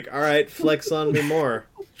baked. Like, alright, flex on me more.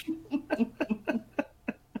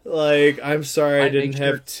 Like, I'm sorry I didn't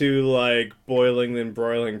have 2, boiling and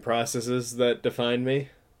broiling processes that define me.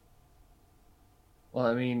 Well,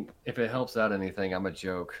 if it helps out anything, I'm a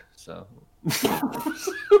joke, so...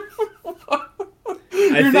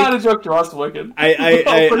 You're not a joke to us, Wicked.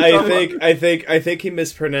 I think he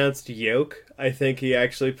mispronounced yolk. I think he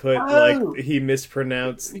actually put he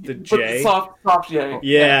mispronounced the J. Soft J.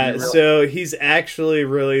 Yeah, so he's actually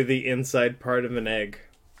really the inside part of an egg.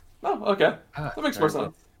 Oh, okay. That makes more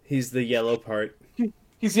sense. He's the yellow part.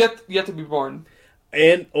 He's yet to be born.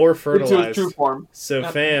 Or fertilized. Into his true form. So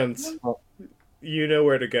fans, you know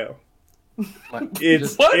where to go.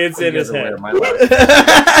 It's in his head.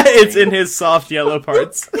 It's in his soft yellow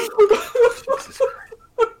parts.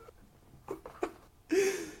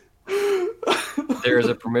 There is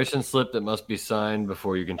a permission slip that must be signed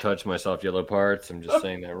before you can touch my soft yellow parts. I'm just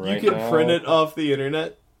saying that right now. You can print it off the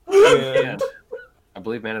internet. And I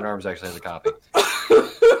believe Man at Arms actually has a copy.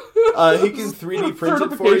 He can 3D print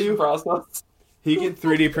it for you. Process. He can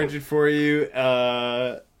 3D print it for you.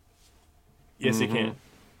 Yes, he can.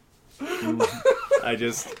 I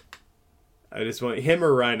just want him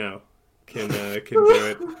or Rhino can do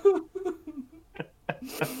it.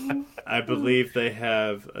 I believe they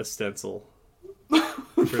have a stencil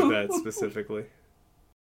for that specifically.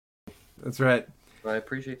 That's right. I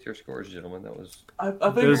appreciate your scores, gentlemen. That was I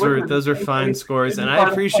think those are fine scores, and I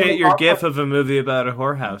appreciate your gif of a movie about a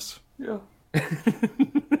whorehouse. Yeah.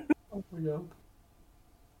 Oh my god.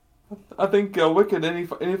 I think Wicked. Any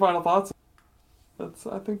final thoughts?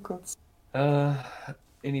 I think that's.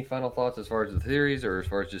 Any final thoughts as far as the theories, or as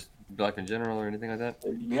far as just life in general, or anything like that?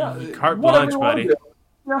 Yeah. Carte blanche, buddy.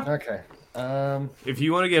 Yeah. Okay. If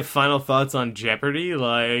you want to give final thoughts on Jeopardy,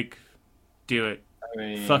 like, do it. I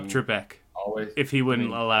mean, Fuck Trebek. Always. If he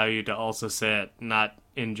wouldn't allow you to also say it, not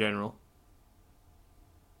in general.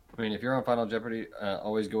 I mean, if you're on Final Jeopardy,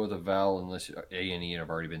 always go with a vowel unless A and E have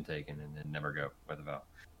already been taken, and then never go with a vowel.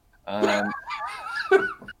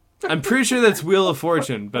 I'm pretty sure that's Wheel of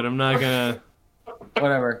Fortune, but I'm not gonna.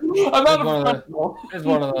 Whatever. I'm not It's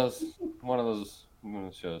one of those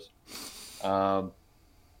shows.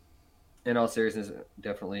 In all seriousness,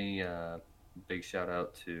 definitely big shout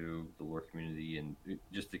out to the lore community and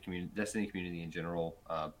just the community, Destiny community in general.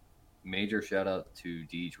 Major shout out to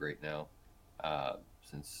Deej right now,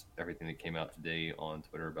 since everything that came out today on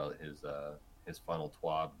Twitter about his final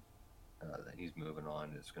twab that he's moving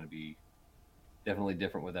on is going to be definitely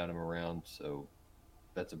different without him around. So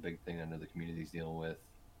that's a big thing I know the community's dealing with.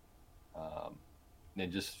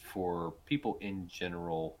 And just for people in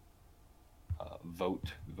general,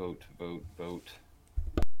 vote.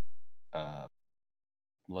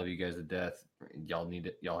 Love you guys to death. Y'all need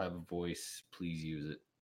it. Y'all have a voice. Please use it.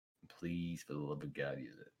 Please, for the love of God,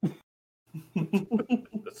 use it.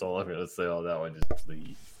 That's all I'm gonna say on that one. Just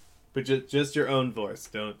please. But just your own voice.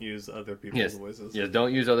 Don't use other people's voices. Yes,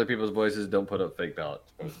 don't use other people's voices. Don't put up fake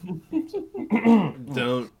ballots.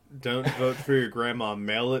 Don't vote for your grandma.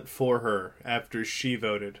 Mail it for her after she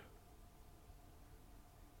voted.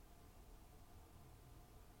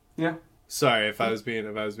 Yeah. Sorry if I was being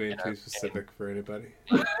too specific for anybody.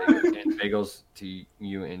 And bagels to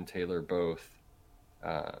you and Taylor both.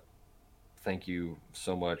 Thank you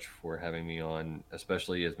so much for having me on,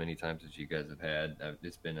 especially as many times as you guys have had.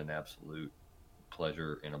 It's been an absolute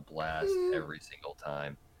pleasure and a blast every single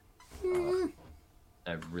time.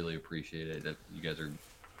 I really appreciate it. You guys are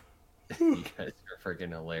freaking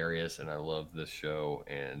hilarious, and I love this show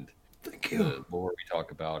and Thank you. The lore we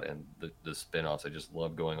talk about and the spin-offs. I just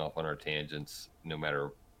love going off on our tangents, no matter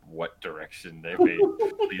what direction they may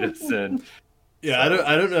lead us in. Yeah, so.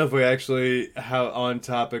 I don't know if we actually how on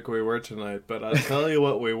topic we were tonight, but I'll tell you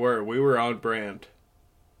what we were. We were on brand.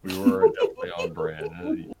 We were definitely on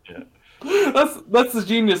brand. Yeah. That's the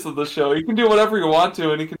genius of the show. You can do whatever you want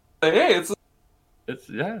to, and you can say, "Hey,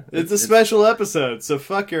 it's a special episode." So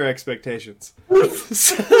fuck your expectations.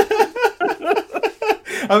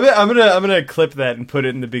 I'm gonna clip that and put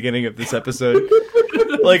it in the beginning of this episode.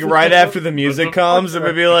 Like right after the music comes, I'm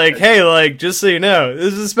gonna be like, "Hey, like just so you know,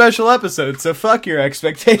 this is a special episode, so fuck your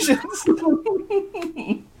expectations."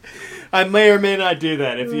 I may or may not do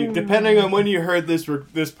that. If you, depending on when you heard this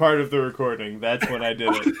part of the recording, that's when I did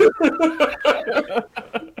it.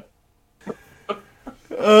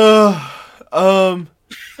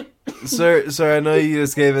 Sir, I know you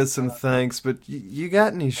just gave us some thanks, but you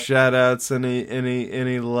got any shout outs,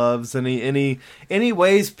 any loves, any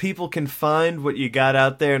ways people can find what you got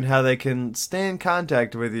out there and how they can stay in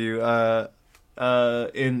contact with you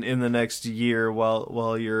in the next year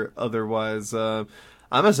while you're otherwise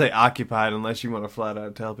I'm gonna say occupied, unless you want to flat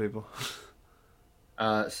out tell people.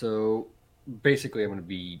 So basically I'm gonna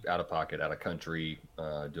be out of pocket, out of country,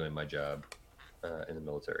 doing my job in the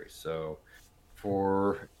military. So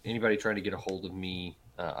for anybody trying to get a hold of me,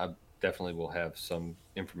 I definitely will have some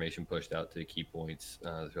information pushed out to key points,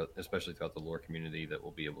 especially throughout the lore community, that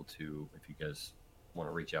will be able to, if you guys want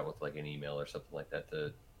to reach out with like an email or something like that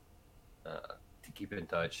to keep in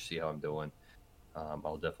touch, see how I'm doing.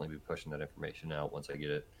 I'll definitely be pushing that information out once I get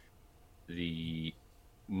it. The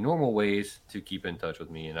normal ways to keep in touch with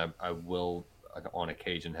me, and I will on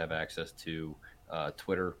occasion have access to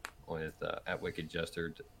Twitter with at Wicked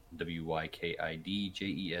Jester,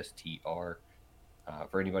 WYKIDJESTR.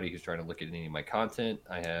 For anybody who's trying to look at any of my content,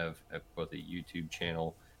 I have both a YouTube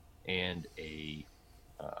channel and a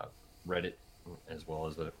Reddit as well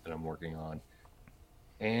as that I'm working on.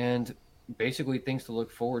 And basically things to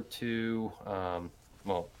look forward to.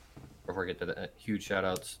 Well, before I get to that, huge shout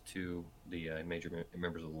outs to the major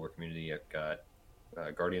members of the lore community. I've got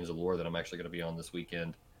Guardians of Lore that I'm actually going to be on this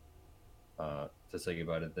weekend to say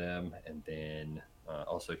goodbye to them. And then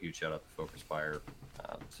also a huge shout out to Focus Fire,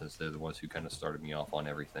 since they're the ones who kind of started me off on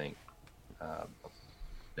everything.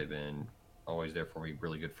 They've been always there for me,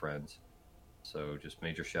 really good friends. So just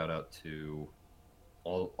major shout out to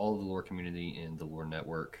all the lore community in the lore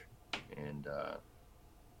network, and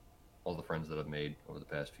all the friends that I've made over the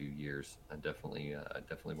past few years. I definitely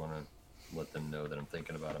want to let them know that I'm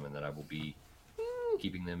thinking about them and that I will be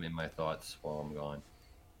keeping them in my thoughts while I'm gone.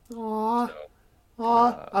 Aww. So,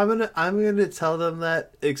 Aww. I'm gonna tell them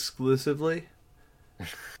that exclusively.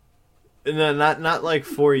 No, not like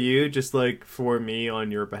for you, just like for me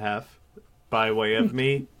on your behalf, by way of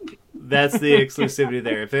me. That's the exclusivity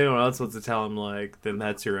there. If anyone else wants to tell them, like, then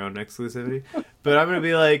that's your own exclusivity. But I'm gonna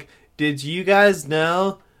be like, did you guys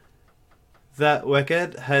know that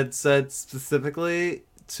Wicked had said specifically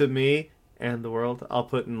to me and the world? I'll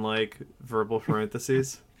put in like verbal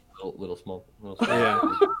parentheses. Little small. Yeah.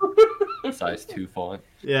 Size 2 font.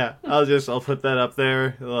 Yeah, I'll put that up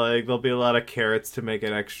there. Like, there'll be a lot of carrots to make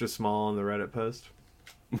it extra small on the Reddit post.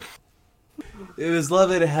 It was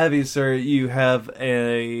lovely to have you, sir. You have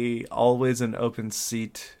always an open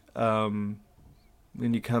seat when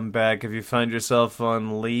you come back. If you find yourself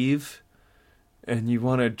on leave and you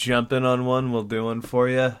want to jump in on one, we'll do one for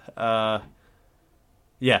you.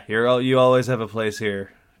 Yeah, you always have a place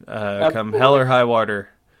here. Come hell or high water.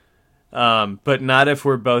 But not if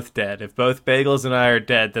we're both dead. If both Bagels and I are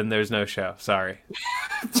dead, then there's no show. Sorry.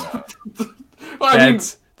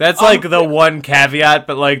 That's like the one caveat,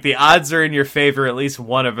 but like the odds are in your favor. At least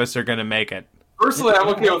one of us are going to make it. Personally, I'm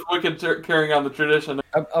okay with Wicked carrying on the tradition.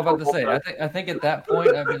 I'm about to say, I think at that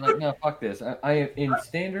point I'd be like, no, fuck this. I am in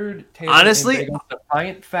standard Taylor honestly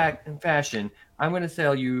defiant fashion. I'm going to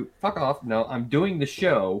tell you, fuck off. No, I'm doing the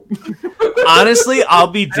show. Honestly, I'll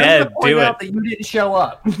be dead. Do it. That you didn't show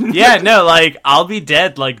up. Yeah, no, like, I'll be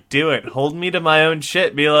dead. Like, do it. Hold me to my own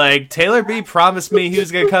shit. Be like, Taylor B promised me he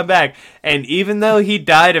was going to come back. And even though he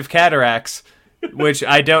died of cataracts, which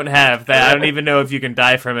I don't have, that I don't even know if you can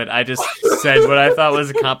die from it. I just said what I thought was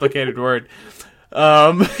a complicated word.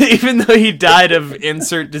 Even though he died of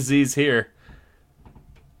insert disease here.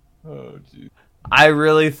 Oh, jeez. I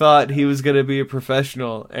really thought he was going to be a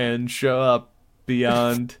professional and show up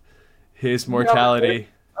beyond his mortality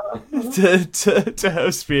to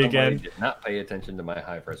host me again. Did not pay attention to my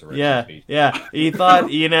high resurrection speech. Yeah. He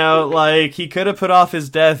thought, like, he could have put off his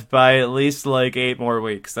death by at least, like, 8 more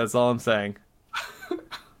weeks. That's all I'm saying.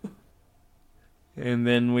 And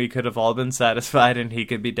then we could have all been satisfied and he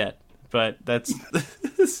could be dead. But that's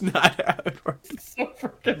not how it works. It's so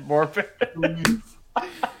freaking morbid.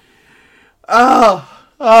 Oh.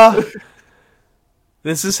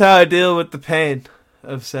 This is how I deal with the pain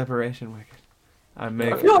of separation, Wicked. I feel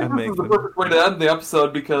like this is the perfect way to end the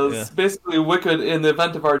episode because basically Wicked, in the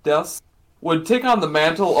event of our deaths, would take on the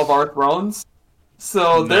mantle of our thrones.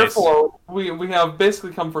 So therefore, we have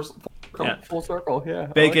basically come full circle. Yeah.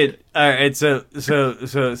 Bacon. All right. So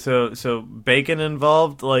bacon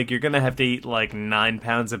involved. Like, you're gonna have to eat like 9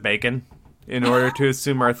 pounds of bacon in order to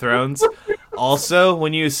assume our thrones. Also,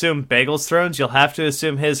 when you assume Bagel's thrones, you'll have to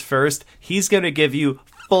assume his first. He's gonna give you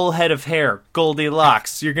full head of hair,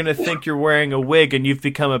 Goldilocks. You're gonna think you're wearing a wig and you've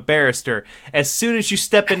become a barrister. As soon as you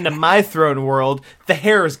step into my throne world, the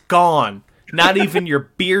hair is gone. Not even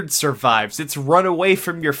your beard survives. It's run away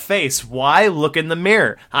from your face. Why? Look in the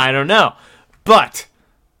mirror. I don't know. But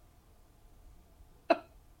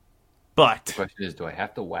The question is, do I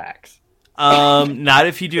have to wax? not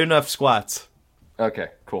if you do enough squats. Okay,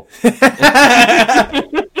 cool.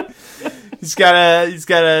 He's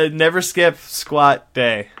gotta never skip squat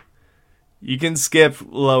day. You can skip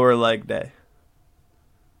lower leg day,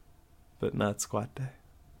 but not squat day.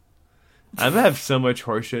 I'm gonna have so much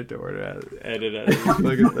horseshit to edit out of this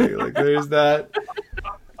fucking thing. Like, there's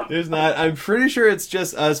not. I'm pretty sure it's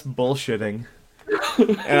just us bullshitting.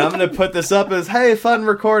 And I'm gonna put this up as, hey, fun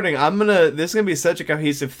recording. This is gonna be such a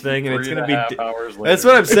cohesive thing, and it's gonna be. Hours later. That's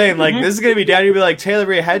what I'm saying. Like, this is gonna be down. You'll be like, Taylor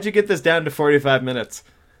Ray, how'd you get this down to 45 minutes?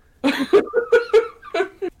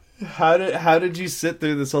 How did you sit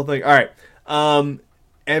through this whole thing? All right,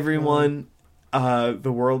 everyone.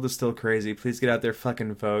 The world is still crazy. Please get out there,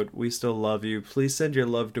 fucking vote. We still love you. Please send your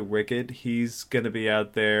love to Wicked. He's gonna be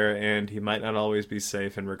out there, and he might not always be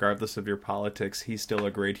safe. And regardless of your politics, he's still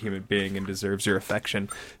a great human being and deserves your affection.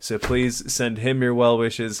 So please send him your well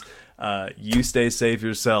wishes. You stay safe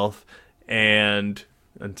yourself, and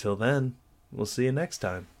until then, we'll see you next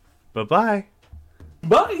time. Bye-bye.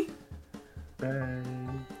 Bye. Bye.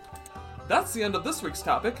 That's the end of this week's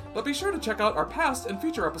topic, but be sure to check out our past and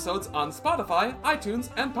future episodes on Spotify, iTunes,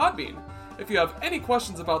 and Podbean. If you have any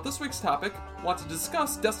questions about this week's topic, want to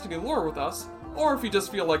discuss Destiny lore with us, or if you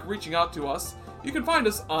just feel like reaching out to us, you can find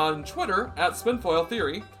us on Twitter at Spinfoil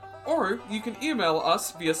Theory, or you can email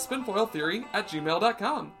us via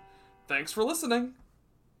spinfoiltheory@gmail.com. Thanks for listening.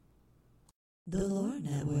 The Lore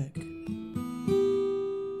Network.